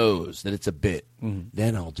someone knows that it's a bit,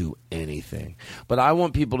 then I'll do anything. But I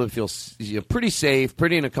want people to feel pretty safe,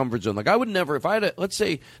 pretty in a comfort zone. Like I would never, if I had let's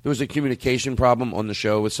say there was a communication problem on the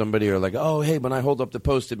show with somebody, or like, oh hey, when I hold up the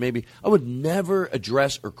Post-it, maybe I would never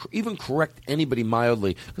address or even correct anybody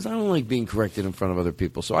mildly because I don't like being corrected in front of other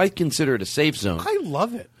people. So I consider it a safe zone. I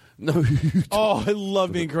love it. No, I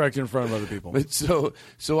love being corrected in front of other people. But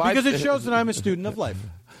because it shows that I'm a student of life.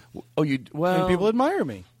 Oh, and people admire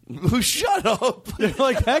me. Shut up! They're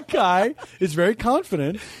like, that guy is very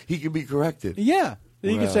confident. He can be corrected. Yeah,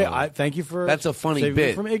 you can say, "Thank you for." That's a funny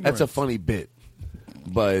bit. From ignorance. That's a funny bit,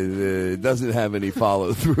 but it doesn't have any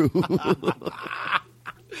follow through.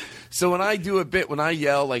 So when I do a bit, when I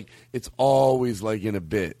yell, like it's always like in a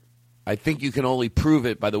bit. I think you can only prove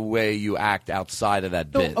it by the way you act outside of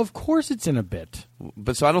that No, bit. of course it's in a bit.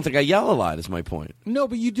 But so I don't think I yell a lot. Is my point. No,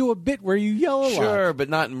 but you do a bit where you yell a lot. Sure, but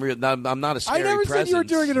not in real. I'm not a scary I never presence. said you were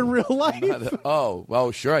doing it in real life.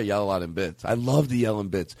 Well, sure, I yell a lot in bits. I love to yell in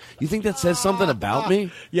bits. You think that says something about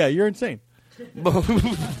me? Yeah, you're insane.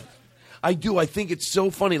 I do. I think it's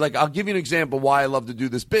so funny. Like, I'll give you an example why I love to do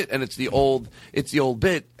this bit, and it's the old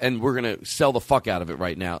bit, and we're gonna sell the fuck out of it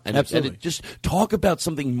right now. And Absolutely. And just talk about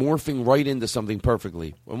something morphing right into something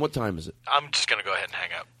perfectly. And what time is it? I'm just going to go ahead and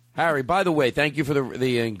hang up. Harry, by the way, thank you for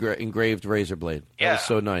the engraved razor blade. That was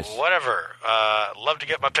so nice. Whatever. Love to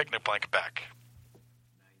get my picnic blanket back.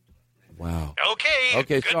 Wow.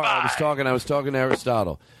 Okay. Sorry, I was talking to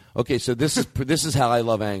Aristotle. Okay, so this is how I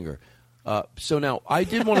love anger. So now I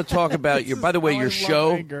did want to talk about your. By the way, your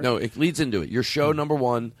show. No, it leads into it. Your show number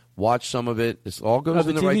one. Watch some of it. This all goes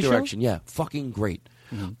in the right direction. Yeah, fucking great.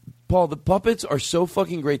 Mm-hmm. Paul, the puppets are so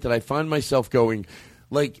fucking great that I find myself going,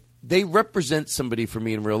 like, they represent somebody for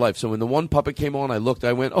me in real life. So when the one puppet came on, I looked,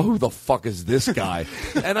 I went, oh, who the fuck is this guy?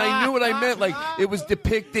 And I knew what I meant. Like, it was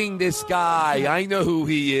depicting this guy. I know who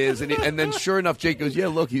he is. And then sure enough, Jake goes, yeah,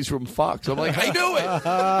 look, he's from Fox. I'm like, I knew it.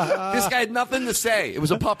 This guy had nothing to say. It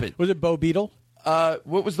was a puppet. Was it Bo Beetle?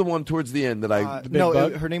 What was the one towards the end that I...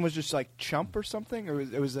 her name was just like Chump or something? Or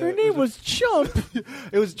it was her name was Chump.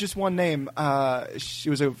 It was just one name.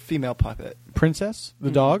 She was a female puppet. Princess?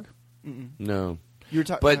 The dog? Mm-mm. No. You're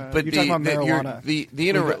talking about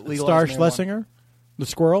marijuana. Star Schlesinger? The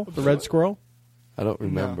squirrel? The red squirrel? I don't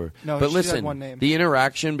remember. No, but she listen, had one name. the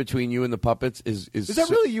interaction between you and the puppets is that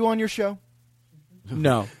really you on your show?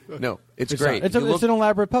 No. No, it's great. Not. It's an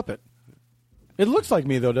elaborate puppet. It looks like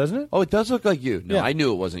me, though, doesn't it? Oh, it does look like you. No, Yeah. I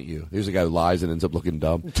knew it wasn't you. There's a guy who lies and ends up looking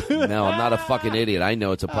dumb. No, I'm not a fucking idiot. I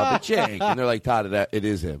know it's a puppet Jake. And they're like, Todd, it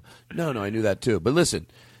is him. No, I knew that, too. But listen,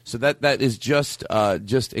 so that is just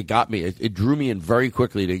it got me. It drew me in very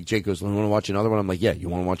quickly. Jake goes, want to watch another one? I'm like, yeah. You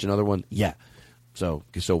want to watch another one? Yeah. So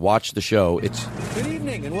watch the show. It's Good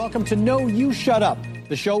evening and welcome to No You Shut Up,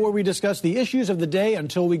 the show where we discuss the issues of the day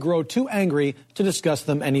until we grow too angry to discuss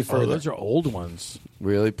them any further. Those are old ones.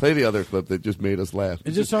 Really? Play the other clip that just made us laugh.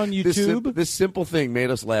 Is this on YouTube? This simple thing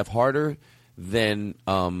made us laugh harder than,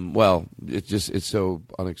 it's so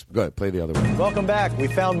unexpected. Go ahead, play the other one. Welcome back. We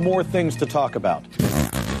found more things to talk about.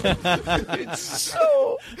 It's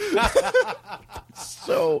so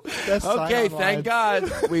okay, thank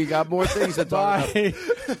God we got more things to talk about.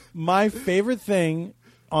 My favorite thing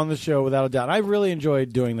on the show, without a doubt, I really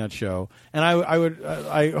enjoyed doing that show, and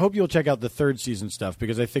I hope you'll check out the third season stuff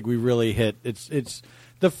because I think we really hit. It's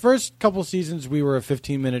the first couple seasons we were a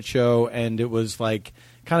 15-minute show, and it was like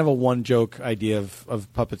kind of a one joke idea of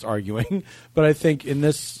puppets arguing, but I think in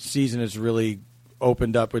this season it's really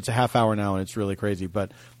opened up. It's a half hour now, and it's really crazy.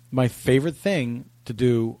 But my favorite thing to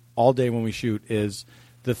do all day when we shoot is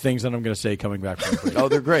the things that I'm going to say coming back from the break. Oh,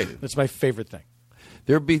 they're great. That's my favorite thing.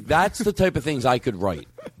 That's the type of things I could write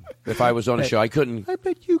if I was on a show. I couldn't. I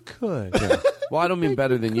bet you could. Yeah. Well, I don't mean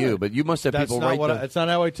better than you, but you must have people write. That's not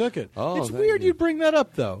how I took it. Oh, it's weird you bring that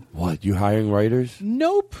up, though. What? You hiring writers?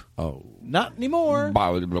 Nope. Oh. Not anymore.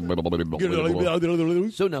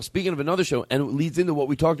 So now, speaking of another show, and it leads into what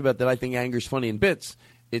we talked about that I think anger's funny in bits.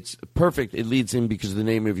 It's perfect. It leads in because of the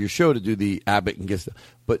name of your show to do the Abbott and Gist.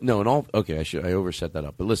 But no, I overset that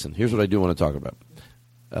up. But listen, here's what I do want to talk about.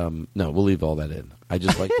 No, we'll leave all that in. I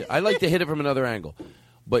like to hit it from another angle,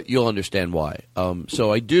 but you'll understand why.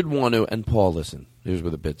 So I did want to, and Paul, listen, here's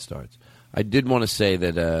where the bit starts. I did want to say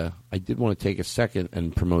that I did want to take a second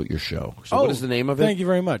and promote your show. So what is the name of it? Thank you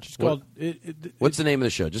very much. It's called. What's the name of the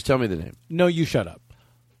show? Just tell me the name. No, You Shut Up.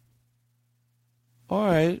 All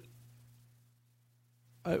right.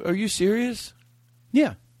 Are you serious?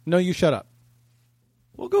 Yeah. No, You Shut Up.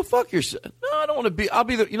 Well, go fuck yourself. No, I don't want to be. I'll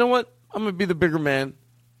be the. You know what? I'm going to be the bigger man.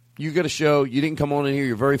 You got a show. You didn't come on in here.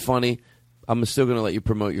 You're very funny. I'm still going to let you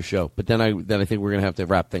promote your show. But then I think we're going to have to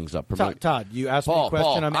wrap things up. Todd, you asked me a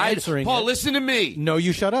question. I'm answering Paul, it. Listen to me. No,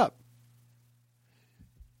 You Shut Up.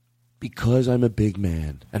 Because I'm a big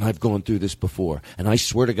man, and I've gone through this before, and I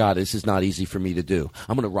swear to God, this is not easy for me to do.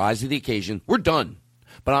 I'm going to rise to the occasion. We're done.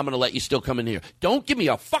 But I'm going to let you still come in here. Don't give me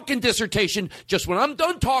a fucking dissertation. Just when I'm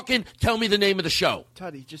done talking, tell me the name of the show.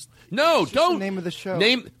 Toddy, don't. The name of the show.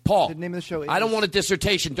 Paul. The name of the show. I don't want a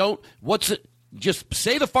dissertation. What's it? Just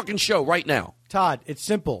say the fucking show right now. Todd, it's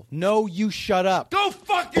simple. No, You Shut Up. Go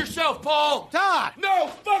fuck yourself, Paul. Todd. No,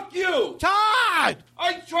 fuck you. Todd.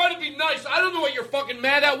 I try to be nice. I don't know what you're fucking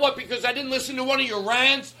mad at. What? Because I didn't listen to one of your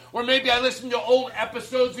rants, or maybe I listened to old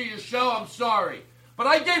episodes of your show. I'm sorry. But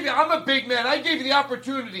I'm a big man. I gave you the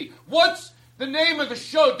opportunity. What's the name of the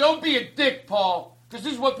show? Don't be a dick, Paul. Because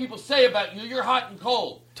this is what people say about you. You're hot and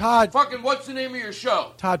cold. Todd. Fucking what's the name of your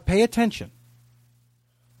show? Todd, pay attention.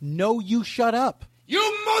 No, you shut up. You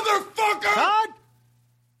motherfucker! Todd!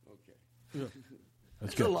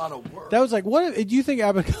 That's a lot of work. That was like, what? Do you think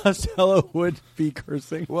Abbott Costello would be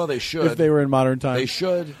cursing? Well, they should. If they were in modern times. They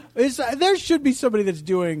should. There should be somebody that's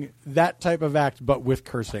doing that type of act, but with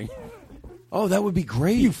cursing. Oh, that would be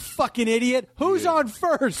great. You fucking idiot. Who's on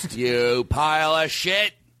first? You pile of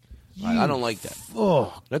shit. I don't like that.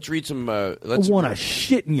 Oh. Let's read some. I want to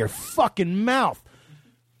shit in your fucking mouth.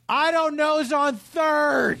 I don't know who's on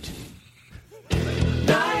third.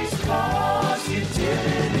 Nice calls, you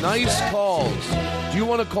did. Nice calls. Do you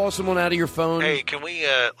want to call someone out of your phone? Hey, can we?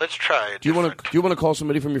 Let's try it. Do you want to call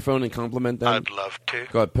somebody from your phone and compliment them? I'd love to.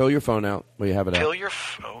 Go ahead, pull your phone out. Well, you have it out. Pull your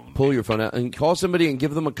phone. Pull your phone out and call somebody and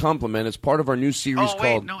give them a compliment. It's part of our new series Oh, wait,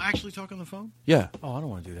 called. no, actually talk on the phone? Yeah. Oh, I don't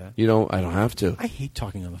want to do that. You don't. I don't have to. I hate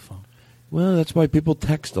talking on the phone. Well, that's why people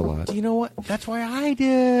text a lot. You know what? That's why I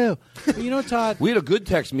do. But you know, Todd. We had a good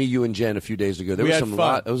text, me, you, and Jen, a few days ago. There We was had some fun.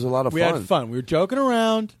 lot. It was a lot of we fun. had fun. We were joking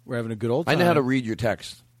around. We're having a good old time. I know how to read your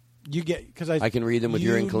text. You get because I can read them with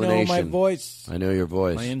your you inclination. know my voice. I know your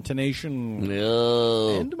voice. My intonation.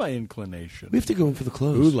 No. And my inclination. We have to go in for the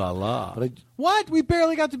close. Ooh la la. What? We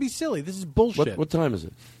barely got to be silly. This is bullshit. What time is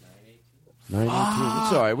it? 9:18.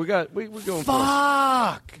 It's all right. We're going.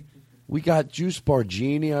 Fuck. We got Juice Bar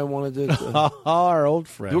Genie. I wanted to. Our old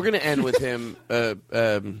friend. We're going to end with him.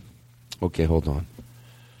 Okay, hold on.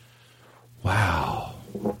 Wow.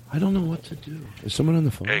 I don't know what to do. Is someone on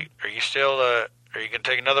the phone? Hey, are you still? Are you going to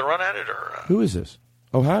take another run at it, or? Who is this?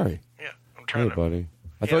 Oh, Harry. Yeah, I'm trying Hey, buddy.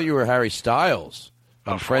 I thought you were Harry Styles.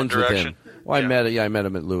 I'm from friends One with Direction? him. Well, I met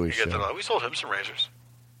him at Louis' You get show. the, we sold him some razors.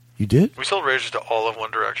 You did? We sold razors to all of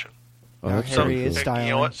One Direction. Oh, that's so Harry is cool. styling.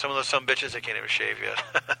 You know what? Some of those some bitches, they can't even shave yet.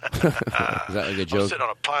 Is that like a I'm joke? sitting on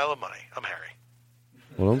a pile of money. I'm Harry.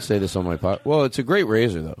 Well, don't say this on my pod. Well, it's a great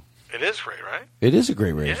razor, though. It is great, right? It is a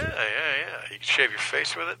great razor. Yeah. You can shave your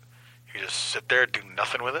face with it. You can just sit there and do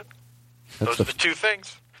nothing with it. That's Those are the two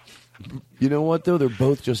things, You know what, though? They're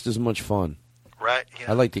both just as much fun. right? You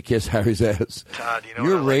know, I like to kiss Harry's ass. Todd, you know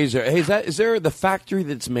Your what I like? razor. Hey, is there the factory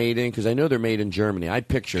that's made in? Because I know they're made in Germany. I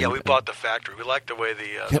picture. Yeah, we bought the factory. We like the way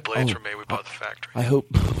the blades were made. We bought the factory. I hope.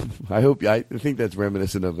 I think that's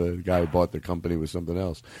reminiscent of a guy who bought the company with something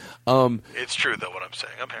else. It's true, though, what I'm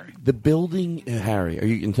saying. I'm Harry. The building, Harry. Are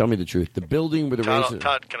you can tell me the truth? The building where the razor.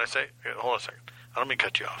 Todd, can I say? Hold on a second. I don't mean to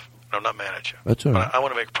cut you off. I'm not mad at you. That's all right. But I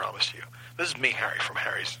want to make a promise to you. This is me, Harry, from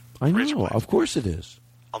Harry's. I know. Of course it is.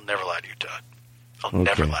 I'll never lie to you, Todd. I'll Okay.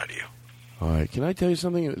 never lie to you. All right. Can I tell you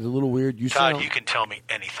something? It's a little weird. You Todd, sound. you can tell me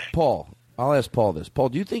anything. Paul. I'll ask Paul this. Paul,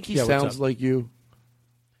 do you think he Yeah, what's sounds up? like you?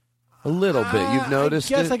 A little bit. You've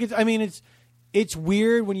noticed I guess it? it's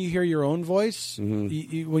weird when you hear your own voice.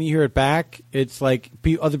 Mm-hmm. When you hear it back, it's like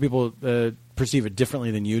other people perceive it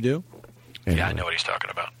differently than you do. Yeah, I know what he's talking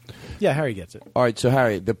about. Yeah, Harry gets it. All right. So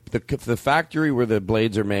Harry, the factory where the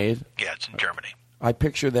blades are made. Yeah, it's in Germany. I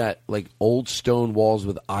picture that like old stone walls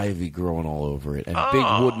with ivy growing all over it and big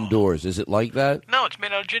wooden doors. Is it like that? No, it's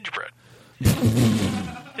made out of gingerbread.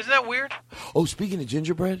 Isn't that weird? Oh, speaking of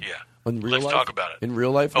gingerbread, Yeah. In real Let's life? talk about it. In real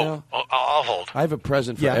life now, I'll hold. I have a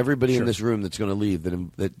present for Yeah, everybody in sure. this room that's going to leave.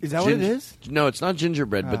 That Is that what it is? No, it's not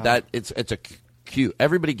gingerbread, but that it's a cute.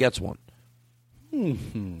 Everybody gets one. You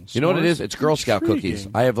know what it is? It's Girl Scout cookies.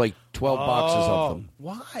 I have like 12 boxes of them.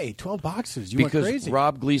 Why 12 boxes? You Because went crazy.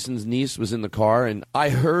 Rob Gleason's niece was in the car, and I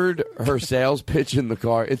heard her sales pitch in the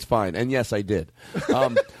car. It's fine, and yes, I did.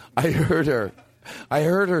 I heard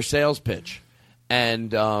her sales pitch,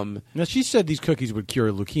 and Now she said these cookies would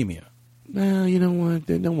cure leukemia. well, you know what?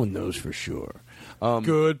 No one knows for sure.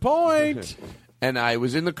 Good point. And I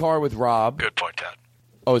was in the car with Rob. Good point, Todd.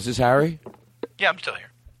 Oh, is this Harry? Yeah, I'm still here.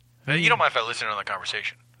 You don't mind if I listen in on the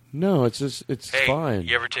conversation? No, it's Hey, fine.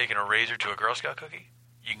 you ever taken a razor to a Girl Scout cookie?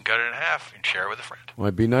 You can cut it in half and share it with a friend. Well,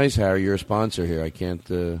 it'd be nice, Harry. You're a sponsor here. I can't.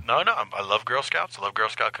 No, I love Girl Scouts. I love Girl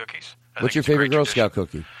Scout cookies. What's your favorite Girl Scout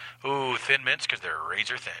cookie? Ooh, Thin Mints because they're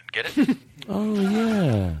razor thin. Get it? Oh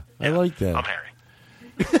yeah, I like that. I'm Harry.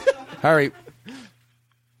 Harry,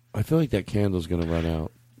 I feel like that candle's going to run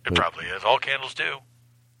out. It probably is. All candles do.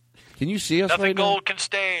 Can you see us Nothing right gold can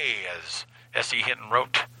stay, as S.E. Hinton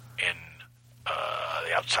wrote in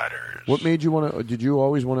The Outsiders. now? What made you want to? Did you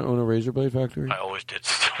always want to own a razor blade factory? I always did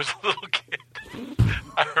since I was a little kid.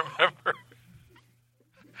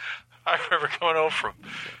 I remember going home from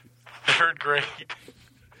third grade,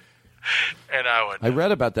 and I would. I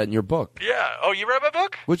read about that in your book. Yeah. Oh, you read my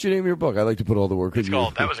book? What's your name of your book? I like to put all the work in. It's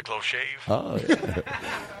called That Was a Close Shave. Oh, yeah.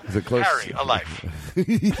 It's a close. Harry, a life.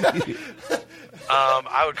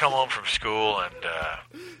 I would come home from school and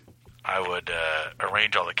I would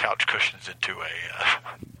arrange all the couch cushions into a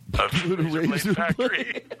razor blade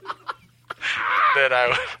factory. Then I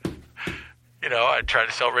would, I'd try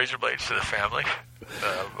to sell razor blades to the family.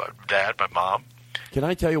 My dad, my mom. Can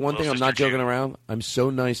I tell you one thing? I'm not joking around. I'm so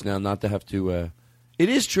nice now not to have to. It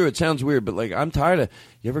is true. It sounds weird, but like I'm tired of.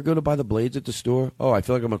 You ever go to buy the blades at the store? Oh, I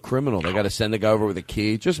feel like I'm a criminal. They got to send a guy over with a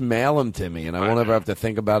key. Just mail them to me, and I won't ever have to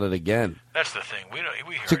think about it again. That's the thing.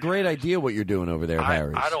 It's a great idea what you're doing over there,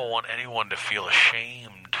 Harry. I don't want anyone to feel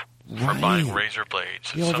ashamed for buying razor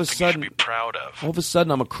blades. It's something you should be proud of. All of a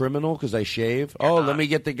sudden, I'm a criminal because I shave. Let me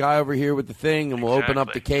get the guy over here with the thing, and we'll open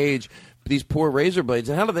up the cage. These poor razor blades,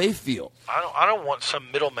 and how do they feel? I don't want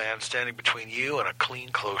some middleman standing between you and a clean,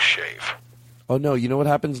 close shave. Oh, no, you know what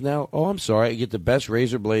happens now? Oh, I'm sorry. I get the best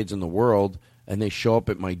razor blades in the world, and they show up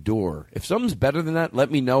at my door. If something's better than that, let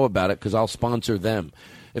me know about it because I'll sponsor them.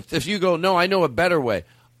 If you go, no, I know a better way.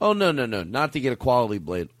 Oh, no, not to get a quality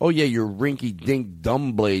blade. Oh, yeah, your rinky-dink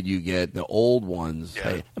dumb blade you get, the old ones. Yeah.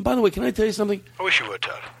 Hey, and by the way, can I tell you something? I wish you would,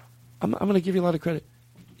 Todd. I'm going to give you a lot of credit.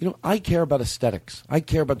 I care about aesthetics. I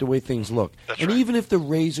care about the way things look. And even if the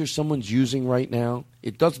razor someone's using right now,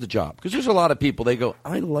 it does the job. Because there's a lot of people, they go,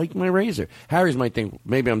 I like my razor. Harry's might think,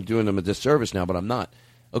 maybe I'm doing them a disservice now, but I'm not.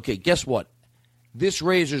 Okay, guess what? This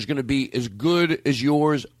razor is going to be as good as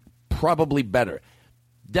yours, probably better.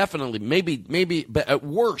 Definitely, maybe, but at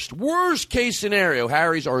worst case scenario,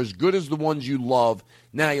 Harry's are as good as the ones you love.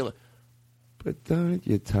 Now But aren't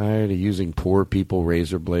you tired of using poor people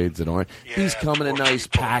razor blades that aren't? These come in a nice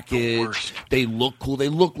package. They look cool. They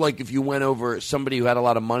look like if you went over somebody who had a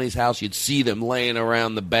lot of money's house, you'd see them laying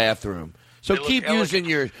around the bathroom. So keep using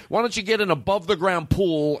yours. Why don't you get an above-the-ground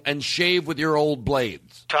pool and shave with your old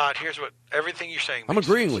blades? Todd, here's what everything you're saying. I'm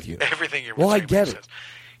agreeing with you. Everything you're saying. Well, I get it. Sense.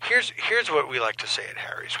 Here's what we like to say at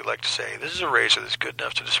Harry's. We like to say this is a razor that's good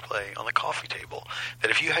enough to display on the coffee table.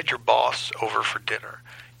 That if you had your boss over for dinner,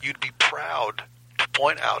 you'd be proud to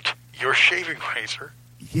point out your shaving razor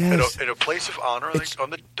in a place of honor on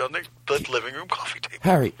the living room coffee table.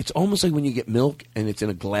 Harry, it's almost like when you get milk and it's in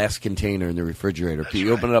a glass container in the refrigerator. That's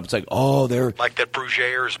you open it up, it's like, oh, they're like that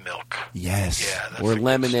Brugere's milk. Yes, yeah, that's or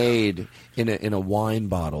lemonade in a wine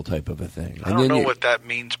bottle type of a thing. I don't know what that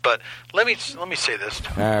means, but let me say this,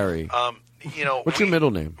 Harry. What's your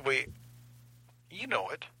middle name? You know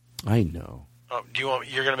it. I know.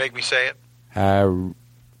 You're going to make me say it? Harry.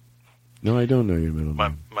 No, I don't know your middle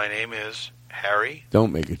name. My name is Harry.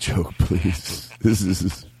 Don't make a joke, please. This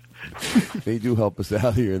is. They do help us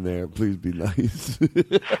out here and there. Please be nice.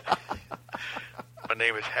 My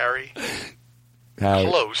name is Harry.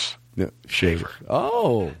 Close. No, Shaver.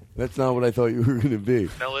 Oh, that's not what I thought you were going to be.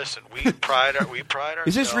 Now listen, we pride ourselves.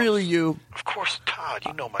 Is this really you? Of course, Todd.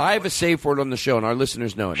 You know my. I have a safe word on the show, and our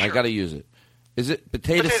listeners know it. And I got to use it. Is it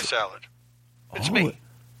potato salad? It's me.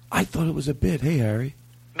 I thought it was a bit. Hey, Harry.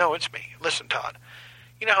 No, it's me. Listen, Todd.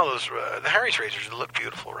 You know how those the Harry's razors look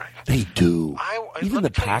beautiful, right? They do. Even the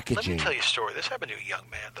packaging. Let me tell you a story. This happened to a young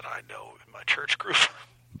man that I know in my church group.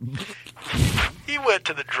 He went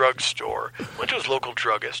to the drugstore, went to his local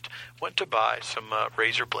druggist, went to buy some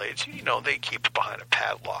razor blades. You know, they keep behind a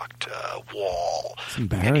padlocked wall. It's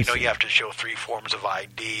embarrassing. And, you have to show 3 forms of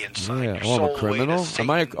ID and sign your I'm soul a criminal? Satan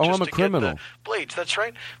I'm a criminal. Blades, that's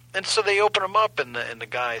right. And so they open them up, and the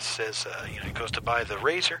guy says, he goes to buy the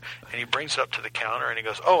razor, and he brings it up to the counter, and he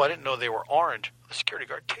goes, oh, I didn't know they were orange. The security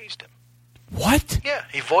guard tased him. What? Yeah,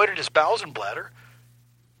 he voided his bowels and bladder.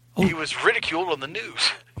 Oh. He was ridiculed on the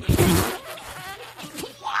news.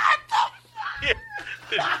 What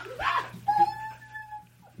the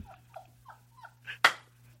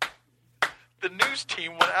The news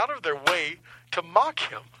team went out of their way to mock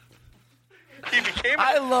him.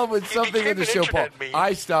 I love when something in the show, Paul.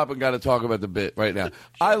 I stop and got to talk about the bit right now.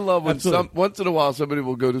 I love when once in a while somebody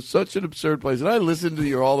will go to such an absurd place, and I listen to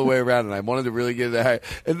you all the way around, and I wanted to really get that.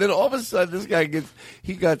 And then all of a sudden, this guy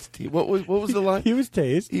what was the line? He was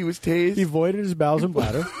tased. He was tased. He voided his bowels and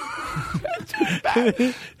bladder.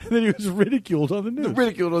 And then he was ridiculed on the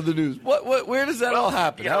news. What? Where does that all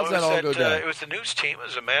happen? How does that all go down? It was the news team. It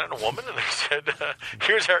was a man and a woman, and they said,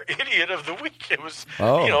 "Here's our idiot of the week." It was,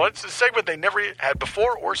 it's a segment they never had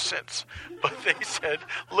before or since. But they said,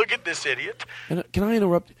 "Look at this idiot." And can I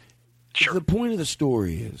interrupt? Sure. The point of the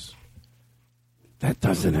story is that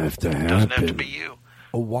doesn't have to happen. It doesn't have to be you.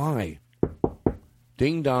 Oh, why?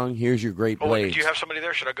 Ding dong. Here's your great blade. Do you have somebody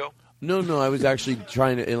there? Should I go? No, I was actually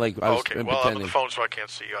trying to, I was okay, well, pretending. I'm on the phone, so I can't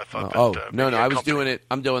see you. I thought no, I was doing it.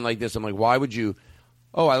 I'm doing like this. I'm like, why would you?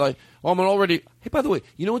 I'm already. Hey, by the way,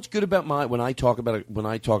 you know what's good about when I talk about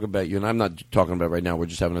you, and I'm not talking about it right now. We're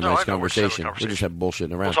just having a nice conversation. We're just having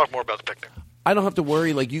bullshitting around. We'll talk more about the picnic. I don't have to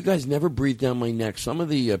worry. Like, you guys never breathe down my neck. Some of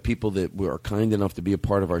the people that were kind enough to be a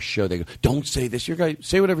part of our show, they go, don't say this. Your guy,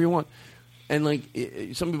 say whatever you want. And, like,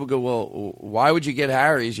 some people go, well, why would you get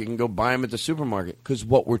Harry's? You can go buy them at the supermarket. Because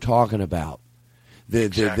what we're talking about.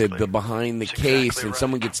 The behind the case and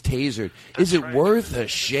someone gets tasered. Is it worth a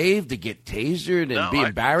shave to get tasered and be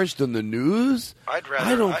embarrassed on the news? I'd rather.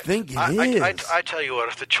 I don't think it is. I tell you what,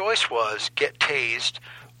 if the choice was get tased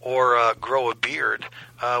or grow a beard,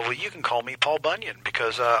 well, you can call me Paul Bunyan,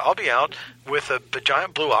 because I'll be out with a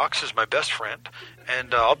giant blue ox as my best friend,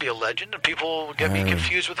 and I'll be a legend, and people will get me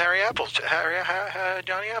confused with Johnny Appleseed.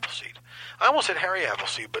 I almost said Harry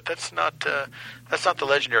Appleseed, but that's not the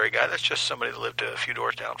legendary guy. That's just somebody that lived a few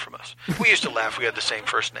doors down from us. We used to laugh. We had the same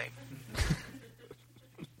first name.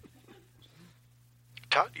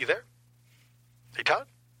 Todd, you there? Hey, Todd?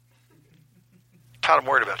 Todd, I'm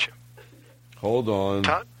worried about you. Hold on.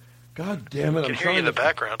 Todd? God damn it. I can hear you in the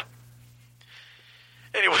background.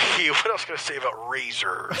 Anyway, what else can I say about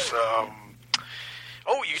razors?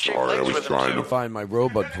 You shave legs with them, trying too. to find my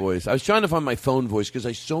robot voice. I was trying to find my phone voice because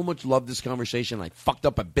I so much love this conversation. I fucked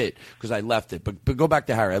up a bit because I left it. But go back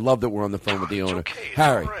to Harry. I love that we're on the phone with the owner.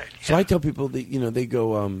 Harry. Right. So I tell people that, they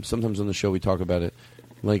go, sometimes on the show we talk about it,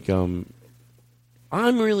 like, I'm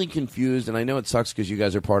really confused, and I know it sucks because you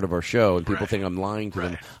guys are part of our show, and people think I'm lying to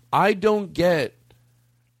them. I don't get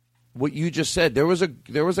what you just said. There was a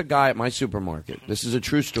guy at my supermarket. This is a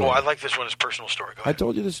true story. Oh, I like this one as a personal story. Go ahead. I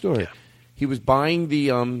told you the story. Yeah. He was buying the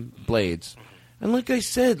blades, and like I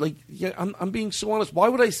said, I'm being so honest. Why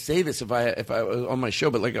would I say this if I was on my show?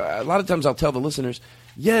 But like a lot of times, I'll tell the listeners,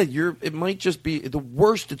 it might just be the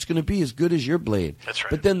worst. It's going to be as good as your blade. That's right.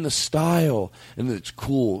 But then the style and it's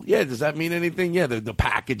cool. Yeah, does that mean anything? Yeah, the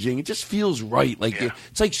packaging. It just feels right.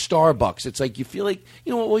 It's like Starbucks. It's like you feel like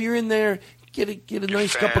while you're in there, get a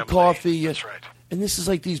nice cup of coffee. That's right. And this is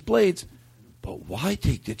like these blades. But why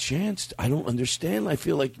take the chance? I don't understand. I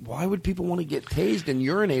feel like, why would people want to get tased and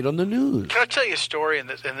urinate on the news? Can I tell you a story? And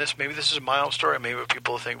this maybe this is a mild story. Maybe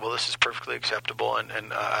people think, well, this is perfectly acceptable, and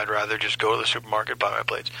I'd rather just go to the supermarket buy my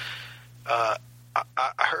blades. I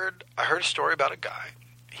heard a story about a guy.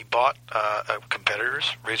 He bought a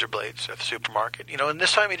competitor's razor blades at the supermarket. And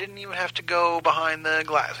this time he didn't even have to go behind the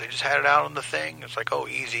glass. They just had it out on the thing. It's like, oh,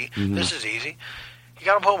 easy. Mm-hmm. This is easy. He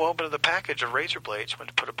got him home, opened the package of razor blades, went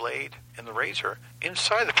to put a blade in the razor.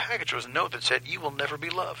 Inside the package was a note that said, "You will never be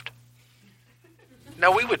loved."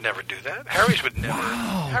 Now, we would never do that. Harry's would never.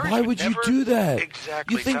 Wow, why would you do that?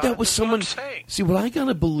 Exactly. You think that was someone... See, what I got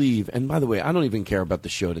to believe, and by the way, I don't even care about the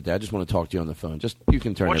show today. I just want to talk to you on the phone. Just you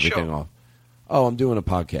can turn everything off. Oh, I'm doing a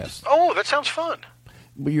podcast. Oh, that sounds fun.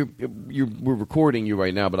 Well, we're recording you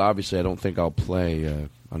right now, but obviously I don't think I'll play...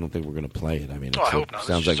 I don't think we're going to play it. I mean, I hope not.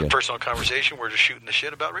 Sounds this is like a personal conversation. We're just shooting the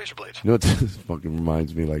shit about razor blades. It fucking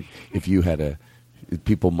reminds me, like, if you had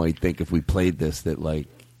people might think if we played this that, like,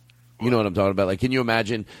 you know what I'm talking about? Like, can you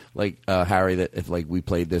imagine, like, Harry, that if, like, we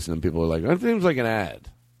played this and then people were like, it seems like an ad.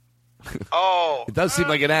 Oh. It does seem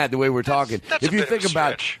like an ad the way we're talking. That's if you a bit think of a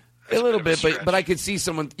about stretch. it, a little bit, but I could see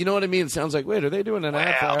someone, you know what I mean? It sounds like, wait, are they doing an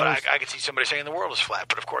ad for but Harry's? I could see somebody saying the world is flat,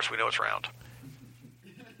 but of course we know it's round.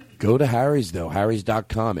 Go to Harry's, though,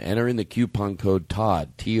 harrys.com. Enter in the coupon code TODD,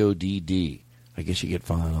 T-O-D-D. I guess you get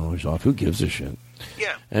 $5 off. Who gives a shit?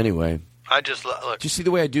 Yeah. Anyway. I just, look. Do you see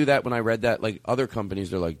the way I do that when I read that? Like, other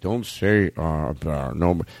companies, they're like, don't say,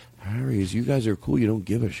 no. Harry's, you guys are cool. You don't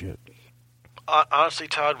give a shit. Honestly,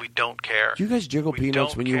 Todd, we don't care. Do you guys jiggle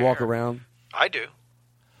peanuts when you walk around? I do.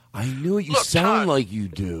 I knew it. You Look, sound Todd, like you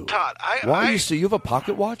do. Todd, you have a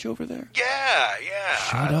pocket watch over there? Yeah.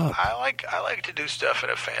 Shut up. I like to do stuff in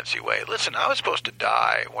a fancy way. Listen, I was supposed to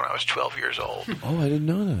die when I was 12 years old. Oh, I didn't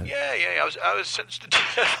know that. Yeah. I was sentenced to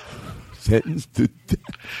death. Sentenced to death?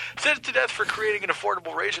 Sentenced to death for creating an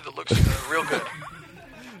affordable razor that looks real good.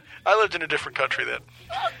 I lived in a different country then.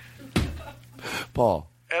 Paul.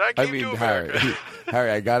 And I came to America. Harry,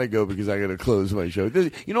 I got to go because I got to close my show.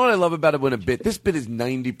 You know what I love about it when this bit is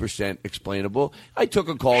 90% explainable. I took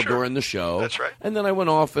a call during the show. That's right. And then I went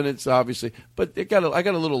off, and it's obviously, but I got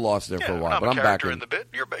a little lost there for a while. I'm but I'm back in the bit.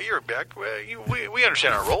 You're back. We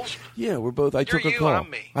understand our roles. Yeah, we're both. I took a call. I'm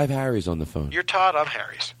me. I have Harry's on the phone. You're Todd. I'm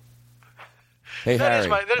Harry's. Hey, that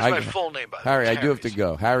Harry. That is my full name, by the way. Harry, I do have to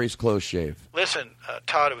go. Harry's Close Shave. Listen,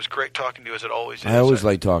 Todd, it was great talking to you as it always is. I always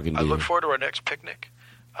like talking to you. I look forward to our next picnic.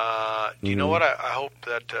 Do you know what? I hope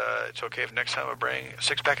that it's okay if next time I bring a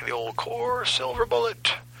six-pack of the old Core Silver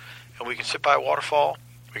Bullet, and we can sit by a waterfall,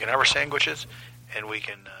 we can have our sandwiches, and we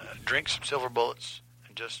can drink some Silver Bullets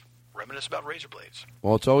and just reminisce about razor blades.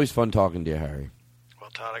 Well, it's always fun talking to you, Harry. Well,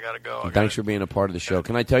 Todd. I got to go. Thanks for being a part of the show.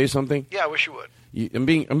 Can I tell you something? Yeah, I wish you would. I'm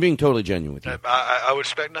being totally genuine with you. I would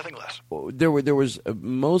expect nothing less. There was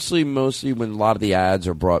mostly when a lot of the ads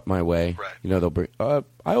are brought my way. Right. You know, they'll bring. I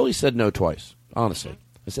always said no twice. Honestly,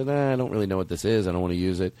 I said I don't really know what this is. I don't want to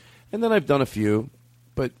use it. And then I've done a few,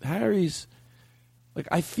 but Harry's like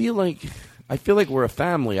I feel like we're a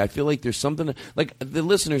family. I feel like there's something like the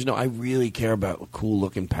listeners know I really care about cool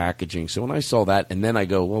looking packaging. So when I saw that, and then I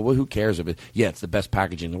go, well, who cares if it? Yeah, it's the best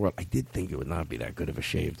packaging in the world. I did think it would not be that good of a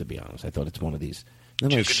shave, to be honest. I thought it's one of these. Too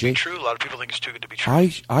good to be true. A lot of people think it's too good to be true.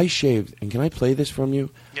 I shaved, and can I play this from you?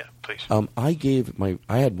 Yeah, please.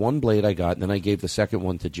 I had one blade I got, and then I gave the second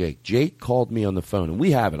one to Jake. Jake called me on the phone, and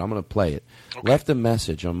we have it. I'm going to play it. Okay. Left a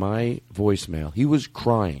message on my voicemail. He was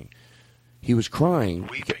crying.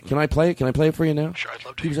 Weeping. Can I play it? Can I play it for you now? Sure, I'd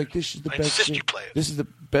love to. He was like, "This is the best." Insist you play it. This is the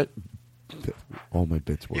best. All my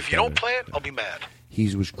bits were. If you don't play it, I'll be mad.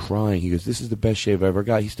 He was crying. He goes, "This is the best shave I ever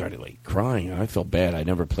got." He started like crying. I felt bad. I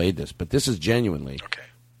never played this, but this is genuinely. Okay.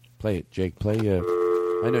 Play it, Jake. Play. I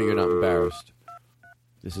know you're not embarrassed.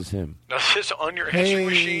 This is him. Now, this on your answering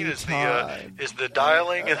machine is the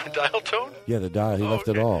dialing and the dial tone? Yeah, the dial. He left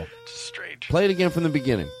it all. It's strange. Play it again from the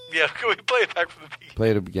beginning. Yeah, can we play it back from the beginning?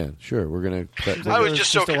 Play it again. Sure, we're going to... I was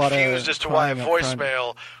just so confused as to why a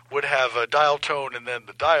voicemail would have a dial tone and then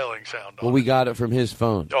the dialing sound on. Well, we got it from his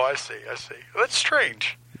phone. Oh, I see. That's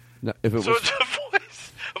strange. No, if it so was...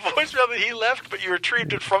 it's a voicemail that he left, but you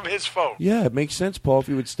retrieved it from his phone. Yeah, it makes sense, Paul, if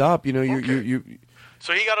you would stop. You know, you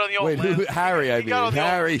So he got on the old landline.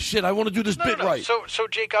 Harry. Shit, I want to do this bit right. So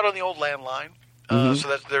Jake got on the old landline.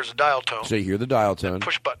 So there's a dial tone. So you hear the dial tone.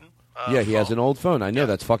 Push button. Yeah, he has an old phone. I know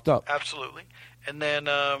that's fucked up. Absolutely. And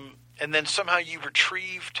then somehow you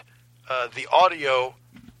retrieved the audio,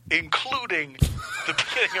 including the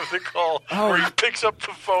beginning of the call, where he picks up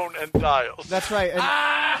the phone and dials. That's right. And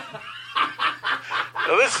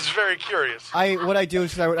now, this is very curious. What I do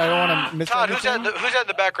is I don't want to miss Todd, anything. who's that in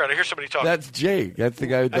the background? I hear somebody talking. That's Jake. That's the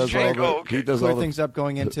guy who does all the... He does Clear all the things up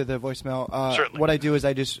going into the voicemail. Certainly. What I do is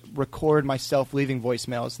I just record myself leaving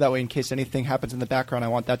voicemails. That way, in case anything happens in the background, I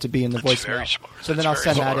want that to be in the voicemail. Very smart. So then I'll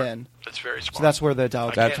send that in. That's very smart. So that's where the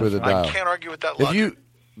dial. That's where the dial. I can't argue with that logic.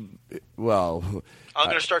 I'm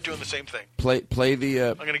going to start doing the same thing. Play the...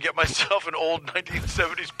 I'm going to get myself an old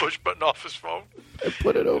 1970s push button office phone. And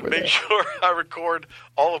put it over there. Make sure I record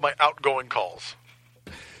all of my outgoing calls.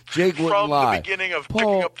 Jake wouldn't from lie. the beginning of Paul,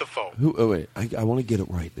 picking up the phone. Wait, I want to get it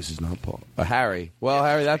right. This is not Paul. Harry. Well,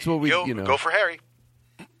 Harry, that's what we... Go for Harry.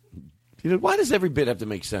 Why does every bit have to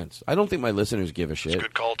make sense? I don't think my listeners give a shit. It's a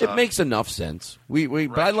good call, Todd. It makes enough sense.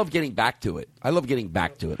 But I love getting back to it.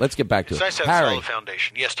 Let's get back to it. It's nice to have a solid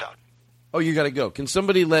foundation. Yes, Todd. Oh, you got to go. Can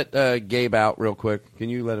somebody let Gabe out real quick? Can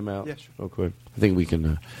you let him out? Yeah, sure. Real quick. I think we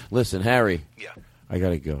can... listen, Harry. Yeah. I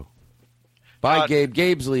got to go. Bye, Todd, Gabe.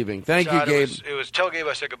 Gabe's leaving. Thank Todd, you, Gabe. It was tell Gabe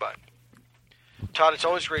I said goodbye. Todd, it's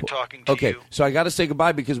always great talking to you. Okay, so I got to say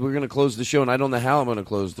goodbye because we're going to close the show, and I don't know how I'm going to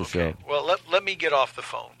close the show. Well, let me get off the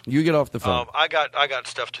phone. You get off the phone. I got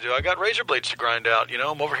stuff to do. I got razor blades to grind out. You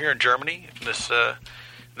know, I'm over here in Germany in this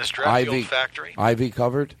Draffield factory. Ivy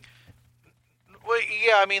covered? Well,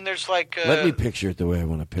 yeah, I mean, there's like... Let me picture it the way I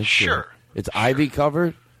want to picture it. Sure. It's ivy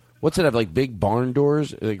covered? What's it have, like big barn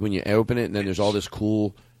doors? Like when you open it and then there's all this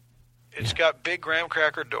cool... It's got big graham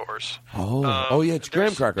cracker doors. Oh, yeah, it's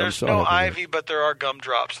graham cracker. There's no ivy, but there are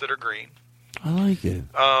gumdrops that are green. I like it.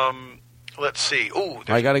 Let's see. Ooh,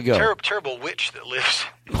 I gotta go. Terrible witch that lives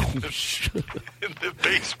in the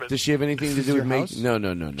basement. Does she have anything to do with making? No.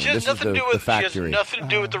 She has nothing to do with the factory. She has nothing to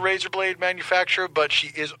do with the razor blade manufacturer, but she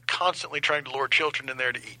is constantly trying to lure children in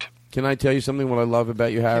there to eat. Can I tell you something? What I love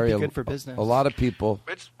about you, Harry? Can't be good for business. A lot of people.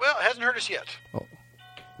 It hasn't hurt us yet. Oh,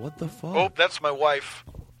 what the fuck? Oh, that's my wife.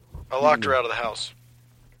 I locked her out of the house.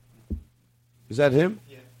 Is that him?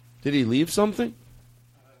 Yeah. Did he leave something?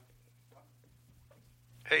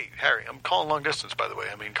 Hey, Harry, I'm calling long distance, by the way.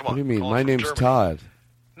 I mean, come on. What do you mean? My name's Germany. Todd.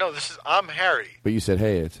 No, I'm Harry. But you said,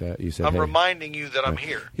 hey, you said, I'm hey. reminding you that I'm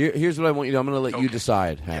here. Here's what I want you to do. I'm going to let you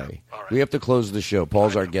decide, Harry. Yeah. All right. We have to close the show.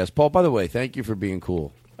 Paul's our guest. Paul, by the way, thank you for being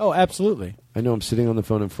cool. Oh, absolutely. I know I'm sitting on the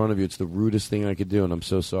phone in front of you. It's the rudest thing I could do, and I'm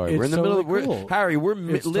so sorry. It's We're in the totally middle. cool. Harry, we're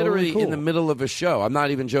literally totally in the middle of a show. I'm not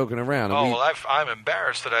even joking around. I'm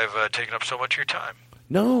embarrassed that I've taken up so much of your time.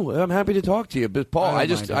 No, I'm happy to talk to you. But Paul,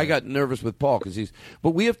 I got nervous with Paul because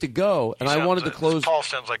but we have to go, and I wanted to close. Paul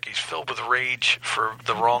sounds like he's filled with rage for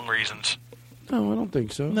the wrong reasons. No, I don't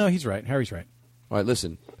think so. No, he's right. Harry's right. All right,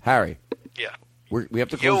 listen, Harry. Yeah. We have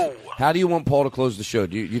to close. How do you want Paul to close the show?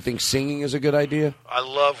 Do you think singing is a good idea? I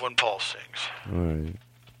love when Paul sings. All right.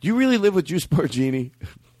 Do you really live with Juice Bar Genie?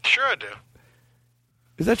 Sure I do.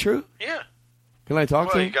 Is that true? Yeah. Can I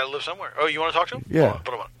talk to Well, you him? got to live somewhere. Oh, you want to talk to him? Yeah. Hold on,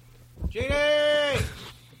 put him on. Genie!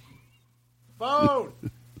 Phone!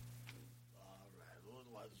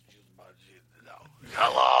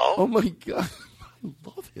 Hello? Oh, my God. I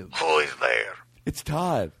love him. Who is there? It's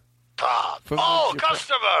Todd. Todd. From Oh, the-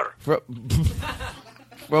 customer!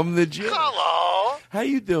 From the gym. Hello? How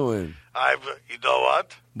you doing? You know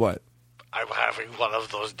what? What? I'm having one of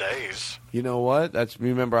those days. You know what? That's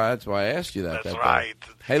why I asked you that. That's that right. day.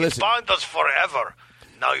 Hey, It's listen. bound us forever.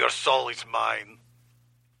 Now your soul is mine.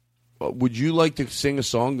 Would you like to sing a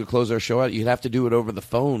song to close our show out? You'd have to do it over the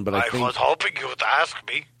phone, but I think. was hoping you would ask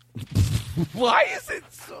me. Why is it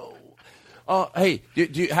so? Hey,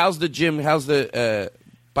 how's the gym? How's the?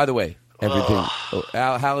 By the way, everything.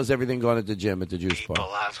 How is everything going at the gym at the juice bar?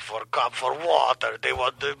 People ask for a cup for water. They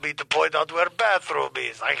want me to point out where bathroom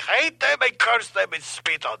is. I hate them. I curse them and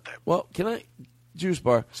spit on them. Well, can I? Juice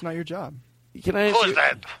bar. It's not your job. Can I? Who is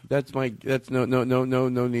that? That's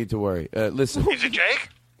no need to worry. Listen. Is it Jake?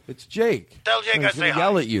 It's Jake. Tell Jake He's I gonna say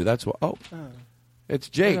yell hi. at you. That's what. Oh. It's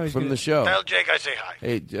Jake No, he's from gonna- the show. Tell Jake I say hi.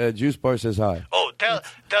 Hey, Juice Bar says hi. Oh, tell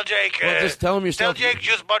Jake. Well, just tell him yourself. Tell Jake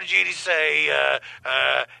Juice Bar Genie say,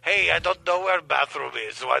 hey, I don't know where bathroom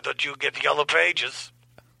is. Why don't you get yellow pages?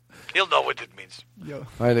 He'll know what it means. Yo, All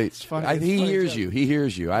right, it's funny. It's he funny hears joke. you. He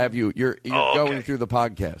hears you. I have you. You're Oh, going okay. through the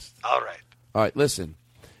podcast. All right. All right. Listen.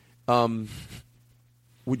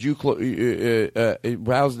 Would you?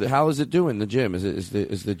 How is it doing? The gym is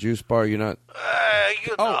the juice bar? You're not.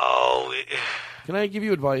 You know. Can I give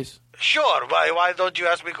you advice? Sure. Why don't you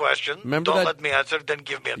ask me questions? Remember don't that- let me answer, then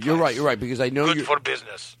give me advice. You're right. You're right because I know Good you. for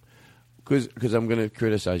business. Because I'm going to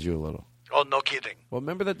criticize you a little. Oh, no kidding. Well,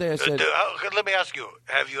 remember that day I said. Let me ask you,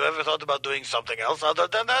 have you ever thought about doing something else other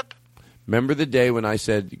than that? Remember the day when I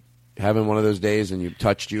said having one of those days and you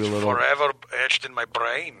touched you a little. Forever etched in my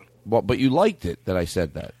brain. Well, but you liked it that I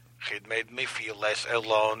said that. It made me feel less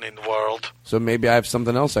alone in the world. So maybe I have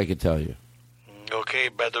something else I could tell you. Okay,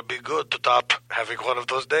 better be good to top having one of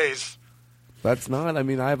those days. That's not. I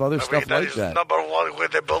mean, I have other stuff that like is that. number one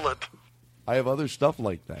with a bullet. I have other stuff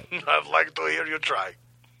like that. I'd like to hear you try.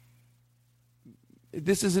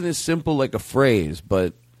 This isn't as simple like a phrase,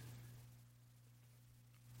 but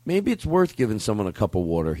maybe it's worth giving someone a cup of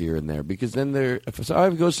water here and there because then if I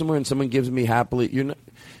go somewhere and someone gives me happily,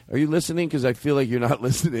 are you listening? Because I feel like you're not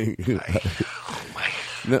listening.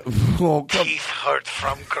 Teeth hurt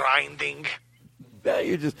from grinding. Yeah,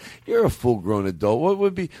 you're a full-grown adult.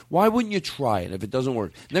 Why wouldn't you try it if it doesn't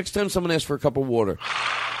work? Next time someone asks for a cup of water,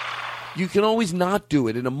 you can always not do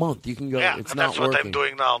it in a month. You can go, Yeah, it's and not that's working. what I'm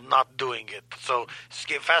doing now, not doing it. So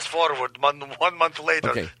fast forward 1 month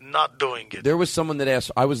later, Okay. not doing it. There was someone that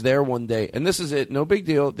asked, I was there one day, and this is it, no big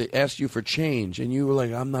deal. They asked you for change, and you were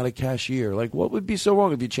like, I'm not a cashier. Like, what would be so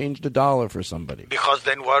wrong if you changed $1 for somebody? Because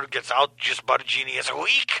then word gets out, just Bargini is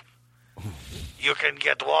weak. You can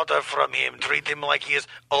get water from him. Treat him like he is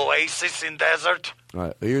oasis in desert. All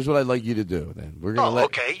right, here's what I'd like you to do, then. We're gonna let.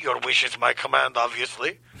 Okay, your wish is my command,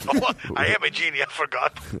 obviously. I am a genie, I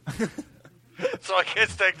forgot. So I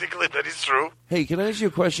guess technically that is true. Hey, can I ask you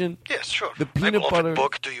a question? Yes, sure. The peanut I'm butter open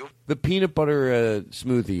book to you. The peanut butter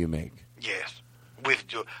smoothie you make. Yes.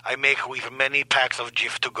 I make with many packs of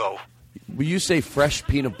Jif to go. Will you say fresh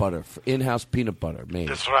peanut butter, in-house peanut butter made?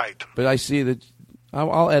 That's right. But I see that.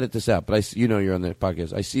 I'll edit this out. But you're on the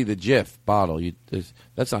podcast. I see the Jif bottle.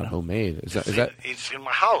 That's not homemade. Is that? It's in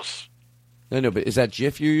my house. No. But is that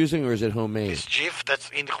Jif you're using, or is it homemade? It's Jif that's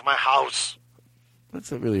in my house. That's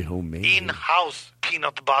not really homemade. In-house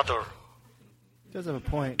peanut butter. Does have a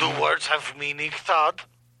point. Do words have meaning, Todd?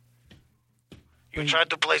 You try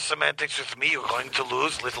to play semantics with me, you're going to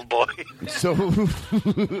lose, little boy.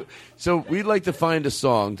 So we'd like to find a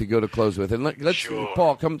song to go to close with, and let's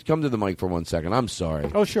Paul come to the mic for 1 second. I'm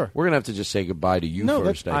sorry. Oh, sure. We're gonna have to just say goodbye to you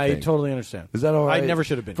first. I think. totally understand. Is that all right? I never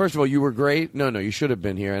should have been. First of all, you were great. No, you should have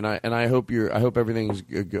been here, and I hope everything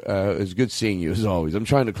is good seeing you as always. I'm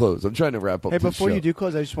trying to close. I'm trying to wrap up. Hey, this before show. you do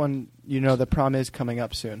close, I just want the prom is coming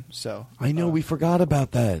up soon. So I know we forgot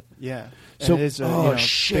about that. Yeah. So it is,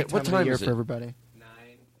 shit. big What of the time year is it? for everybody?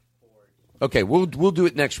 Okay, we'll do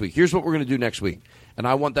it next week. Here's what we're going to do next week, and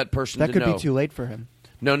I want that person That to could know. be too late for him.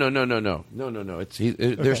 No. There's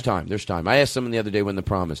time. There's time. I asked someone the other day when the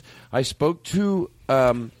prom is. I spoke to.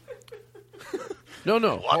 No.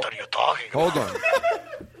 What are you talking about?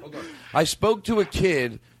 Hold on. I spoke to a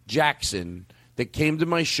kid, Jackson, that came to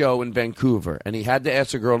my show in Vancouver, and he had to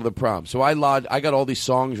ask a girl to the prom. So I got all these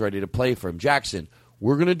songs ready to play for him. Jackson,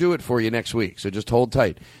 we're going to do it for you next week, so just hold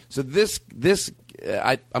tight. So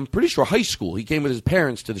I'm pretty sure high school. He came with his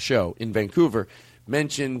parents to the show in Vancouver,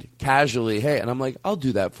 mentioned casually, hey, and I'm like, I'll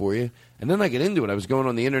do that for you. And then I get into it. I was going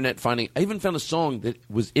on the internet finding. I even found a song that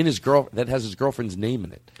was in that has his girlfriend's name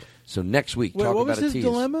in it. So next week, Wait, talk what about was a his tease.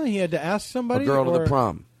 dilemma? He had to ask somebody? A girl to the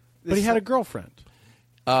prom. But he had a girlfriend.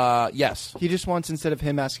 Yes. He just wants, instead of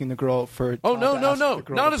him asking the girl for... Oh, Todd to ask the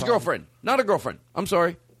girl not to his prom. girlfriend. Not a girlfriend. I'm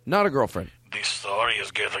sorry. Not a girlfriend. This story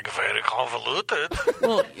is getting very convoluted.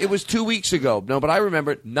 Well, it was 2 weeks ago. No, but I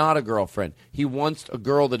remember it. Not a girlfriend. He wants a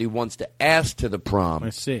girl that he wants to ask to the prom. I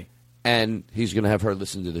see. And he's going to have her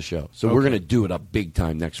listen to the show. So we're going to do it up big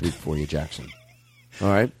time next week for you, Jackson. All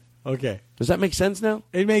right? Okay. Does that make sense now?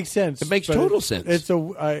 It makes sense. It makes but total sense. It's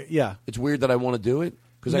yeah. It's weird that I want to do it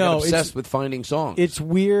because I No, got it's- obsessed with finding songs. It's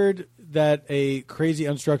weird that a crazy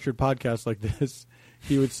unstructured podcast like this,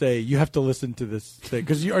 he would say, you have to listen to this thing.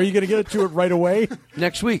 Because are you going to get to it right away?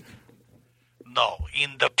 Next week. No,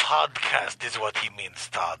 in the podcast is what he means,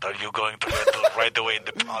 Todd. Are you going to get to it right away in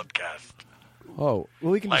the podcast? Oh.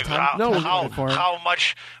 Well, we can Like, just how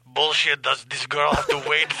much bullshit does this girl have to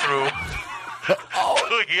wade through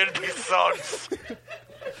to hear these songs?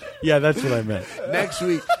 Yeah, that's what I meant. Next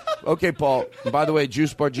week. Okay, Paul. And by the way,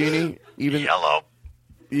 Juice Bargini, even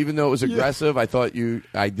though it was aggressive, I thought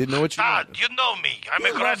I didn't know what you Todd, you know me. I'm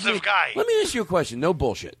an aggressive guy. Let me ask you a question. No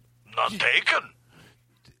bullshit. Not taken.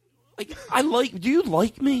 Do you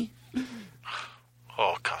like me?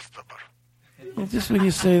 Oh, customer. Well, just when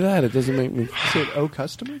you say that, it doesn't make me... Say, oh,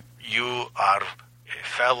 customer? You are a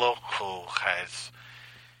fellow who has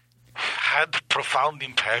had profound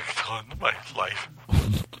impact on my life.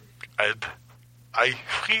 And I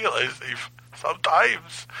feel as if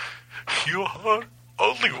sometimes you are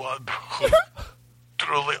only one who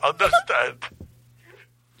truly understand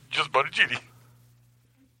just Bargini.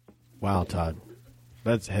 Wow, Todd.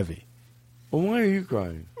 That's heavy. Well, why are you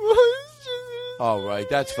crying? Oh, right.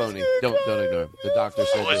 That's phony. Don't ignore him. The doctor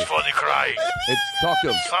said Who is phony crying? Talk to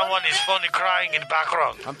him. Someone is phony crying in the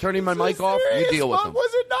background. I'm turning my mic off. You deal with him.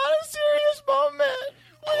 Was it not a serious moment?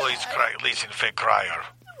 Who is crying? Listen, fake crier.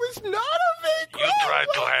 It was not a fake You try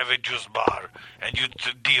to have a juice bar, and you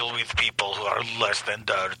deal with people who are less than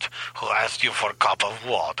dirt, who ask you for a cup of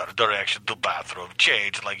water, direction to bathroom,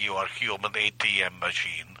 change like you are human ATM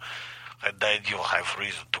machine, and then you have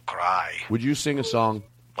reason to cry. Would you sing a song?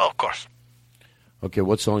 Well, of course. Okay,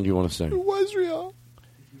 what song do you want to sing? It was real.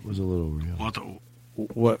 It was a little real.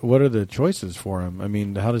 What are the choices for him? I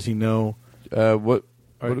mean, how does he know? What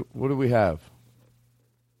do we have?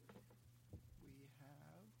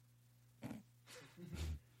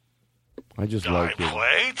 I just like it. I'm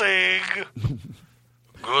waiting.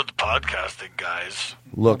 Good podcasting, guys.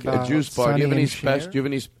 Look, at Juice Bar, do you have any Sonny and Do you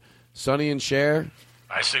have any Sonny and Cher?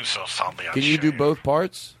 I sing so Sunday on Can you do both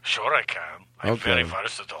parts? Sure I can. I'm Okay. very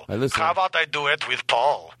versatile. Listen. How about I do it with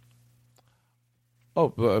Paul? Oh,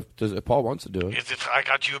 Paul wants to do it. Is it I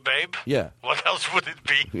Got You, Babe? Yeah. What else would it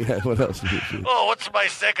be? Yeah, what else would you do? Oh, what's my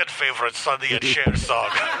second favorite Sonny and Cher song?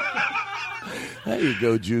 There you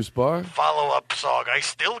go, Juice Bar. Follow-up song, I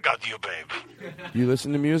Still Got You, Babe. You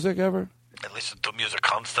listen to music ever? I listen to music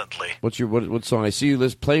constantly. What's your what song? I see you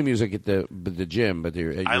play music at the gym, but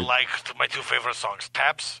I like my two favorite songs,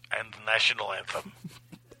 Taps and National Anthem.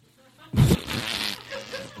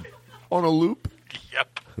 On a loop?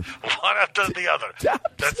 Yep. One after the other.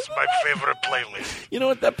 That's my favorite playlist. You know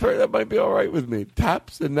what? That might be all right with me.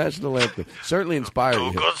 Taps and National Anthem certainly inspire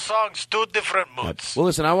you. Two good songs, two different moods. Well,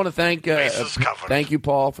 listen, I want to thank Bases covered. thank you,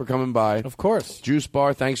 Paul, for coming by. Of course. Juice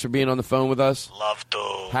Bar, thanks for being on the phone with us. Love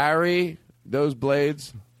to. Harry, those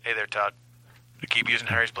blades. Hey there, Todd. Keep using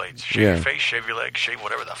Harry's blades. Shave Yeah. your face, shave your legs, shave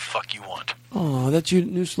whatever the fuck you want. Oh, that's your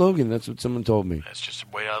new slogan. That's what someone told me. That's just the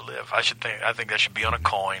way I live. I think that should be on a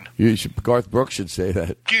coin. Garth Brooks should say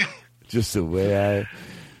that. Just the way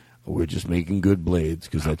we're just making good blades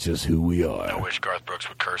because that's just who we are. I wish Garth Brooks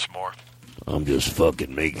would curse more. I'm just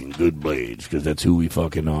fucking making good blades because that's who we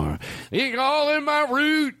fucking are. It's all in my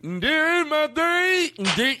root and there in my drink and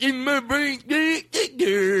taking my break. Live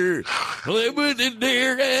with the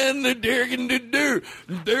deer and the dirt and the dirt.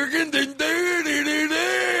 Dirt and the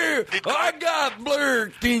dirt. I got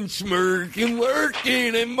blurked and smirked and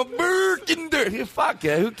working and my burk and dirt. Fuck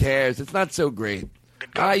it, who cares? It's not so great.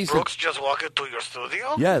 Did Garth Brooks just walk into your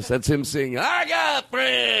studio? Yes, that's him singing. I got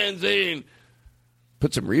friends and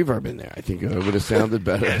put some reverb in there. I think it would have sounded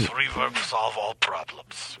better. Yes, reverb solve all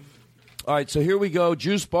problems. All right, so here we go.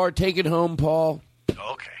 Juice Bar, take it home, Paul.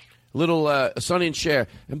 Okay. Little Sonny and Cher.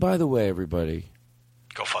 And by the way, everybody.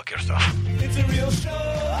 Go fuck yourself. It's a real show.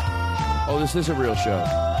 Oh, this is a real show.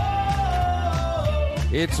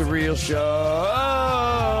 It's a real show.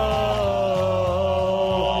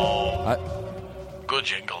 Good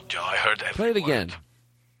jingle, Joe. I heard every Play it again.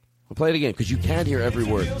 We'll play it again because you can't hear every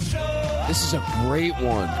word. This is a great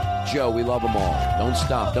one. Joe. We love them all. Don't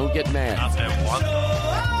stop. Don't get mad. Not that one.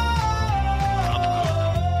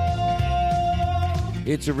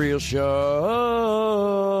 It's a real show.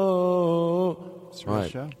 It's a real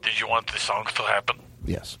show. Did you want the songs to happen?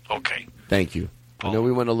 Yes. Okay. Thank you. I know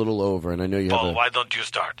we went a little over, and I know you have Paul, why don't you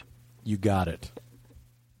start? You got it.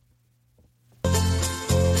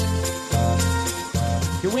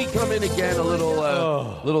 Can we come in again a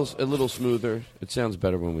little smoother? It sounds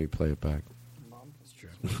better when we play it back. That's true.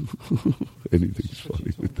 Anything's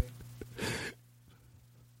funny with that.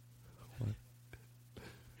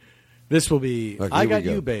 This will be Okay, I here we Got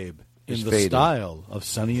go. You, Babe, in Just the fade it. style of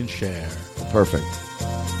Sonny and Cher. Perfect.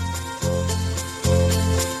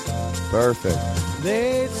 Perfect.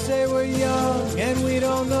 They say we're young and we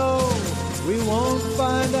don't know. We won't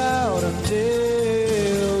find out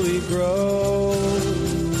until we grow.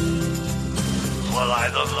 Well, I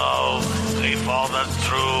don't know if all that's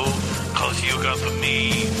true, 'cause you got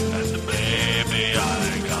me, and baby,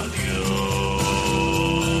 I got you,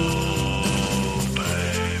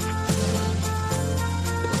 babe.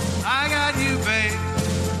 I got you, babe.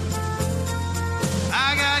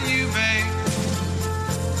 I got you, babe.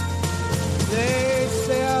 They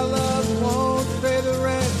say our love won't pay the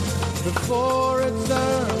rent before it's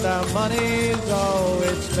earned. Our money's all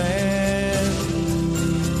it's spent.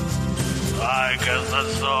 I guess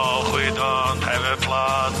that's so. We don't have a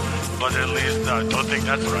plot, but at least I don't think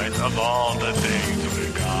that's right of all the things we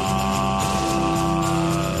got,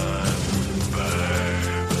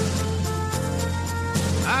 babe.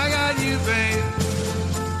 I got you, babe.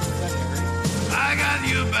 I got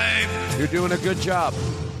you, babe. You're doing a good job.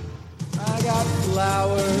 I got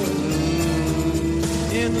flowers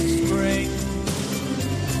in the spring.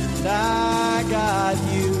 And I got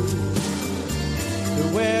you to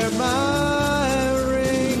wear my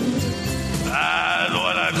ring. And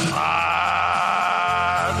when I'm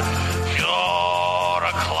sad, you're a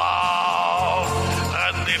clown.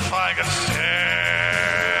 And if I get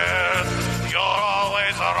scared, you're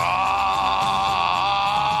always around.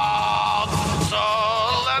 So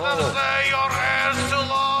let them say your hair's too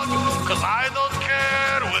long, 'cause I don't care.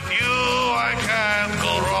 With you, I can't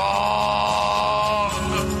go wrong.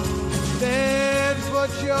 Then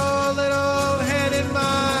put your little hand in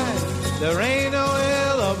mine. There ain't no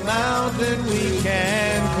hill or mountain we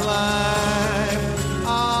can climb.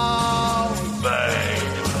 Oh, Babe,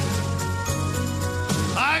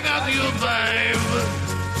 I got you, babe.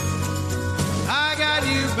 I got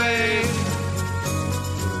you, babe.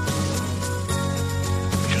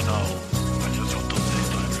 You know, I just want to say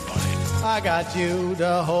to everybody, I got you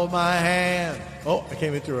to hold my hand. Oh, I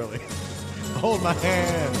came in too early. Hold my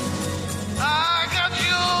hand. I got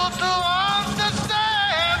you to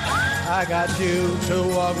understand. I got you to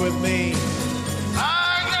walk with me. I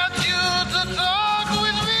got you to talk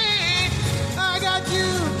with me. I got you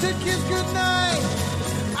to kiss goodnight.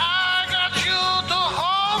 I got you to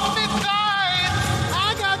hold me tight. I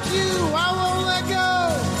got you, I won't let go.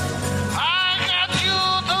 I got you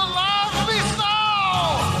to love me so.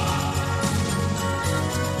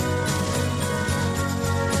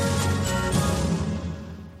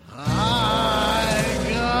 I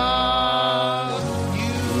got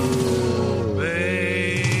you,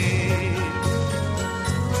 babe.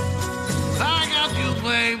 I got you,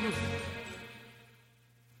 babe.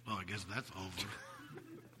 Well, I guess that's over.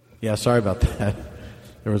 Yeah, sorry about that.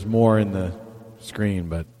 There was more in the screen,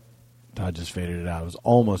 but Todd just faded it out. It was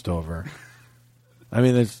almost over. I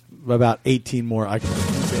mean, there's about 18 more. I got you,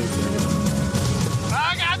 babe.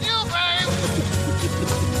 I got you, babe.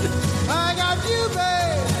 I got you,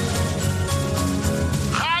 babe.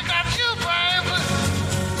 I got you, babe.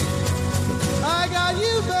 I got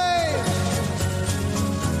you, babe.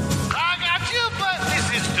 I got you, babe. This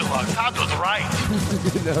is too long. Todd was right.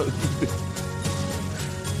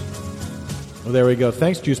 Well, there we go.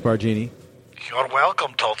 Thanks, Juice Bar Genie. You're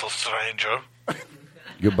welcome, total stranger.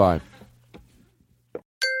 Goodbye.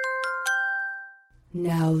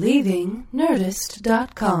 Now leaving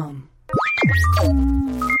Nerdist.com.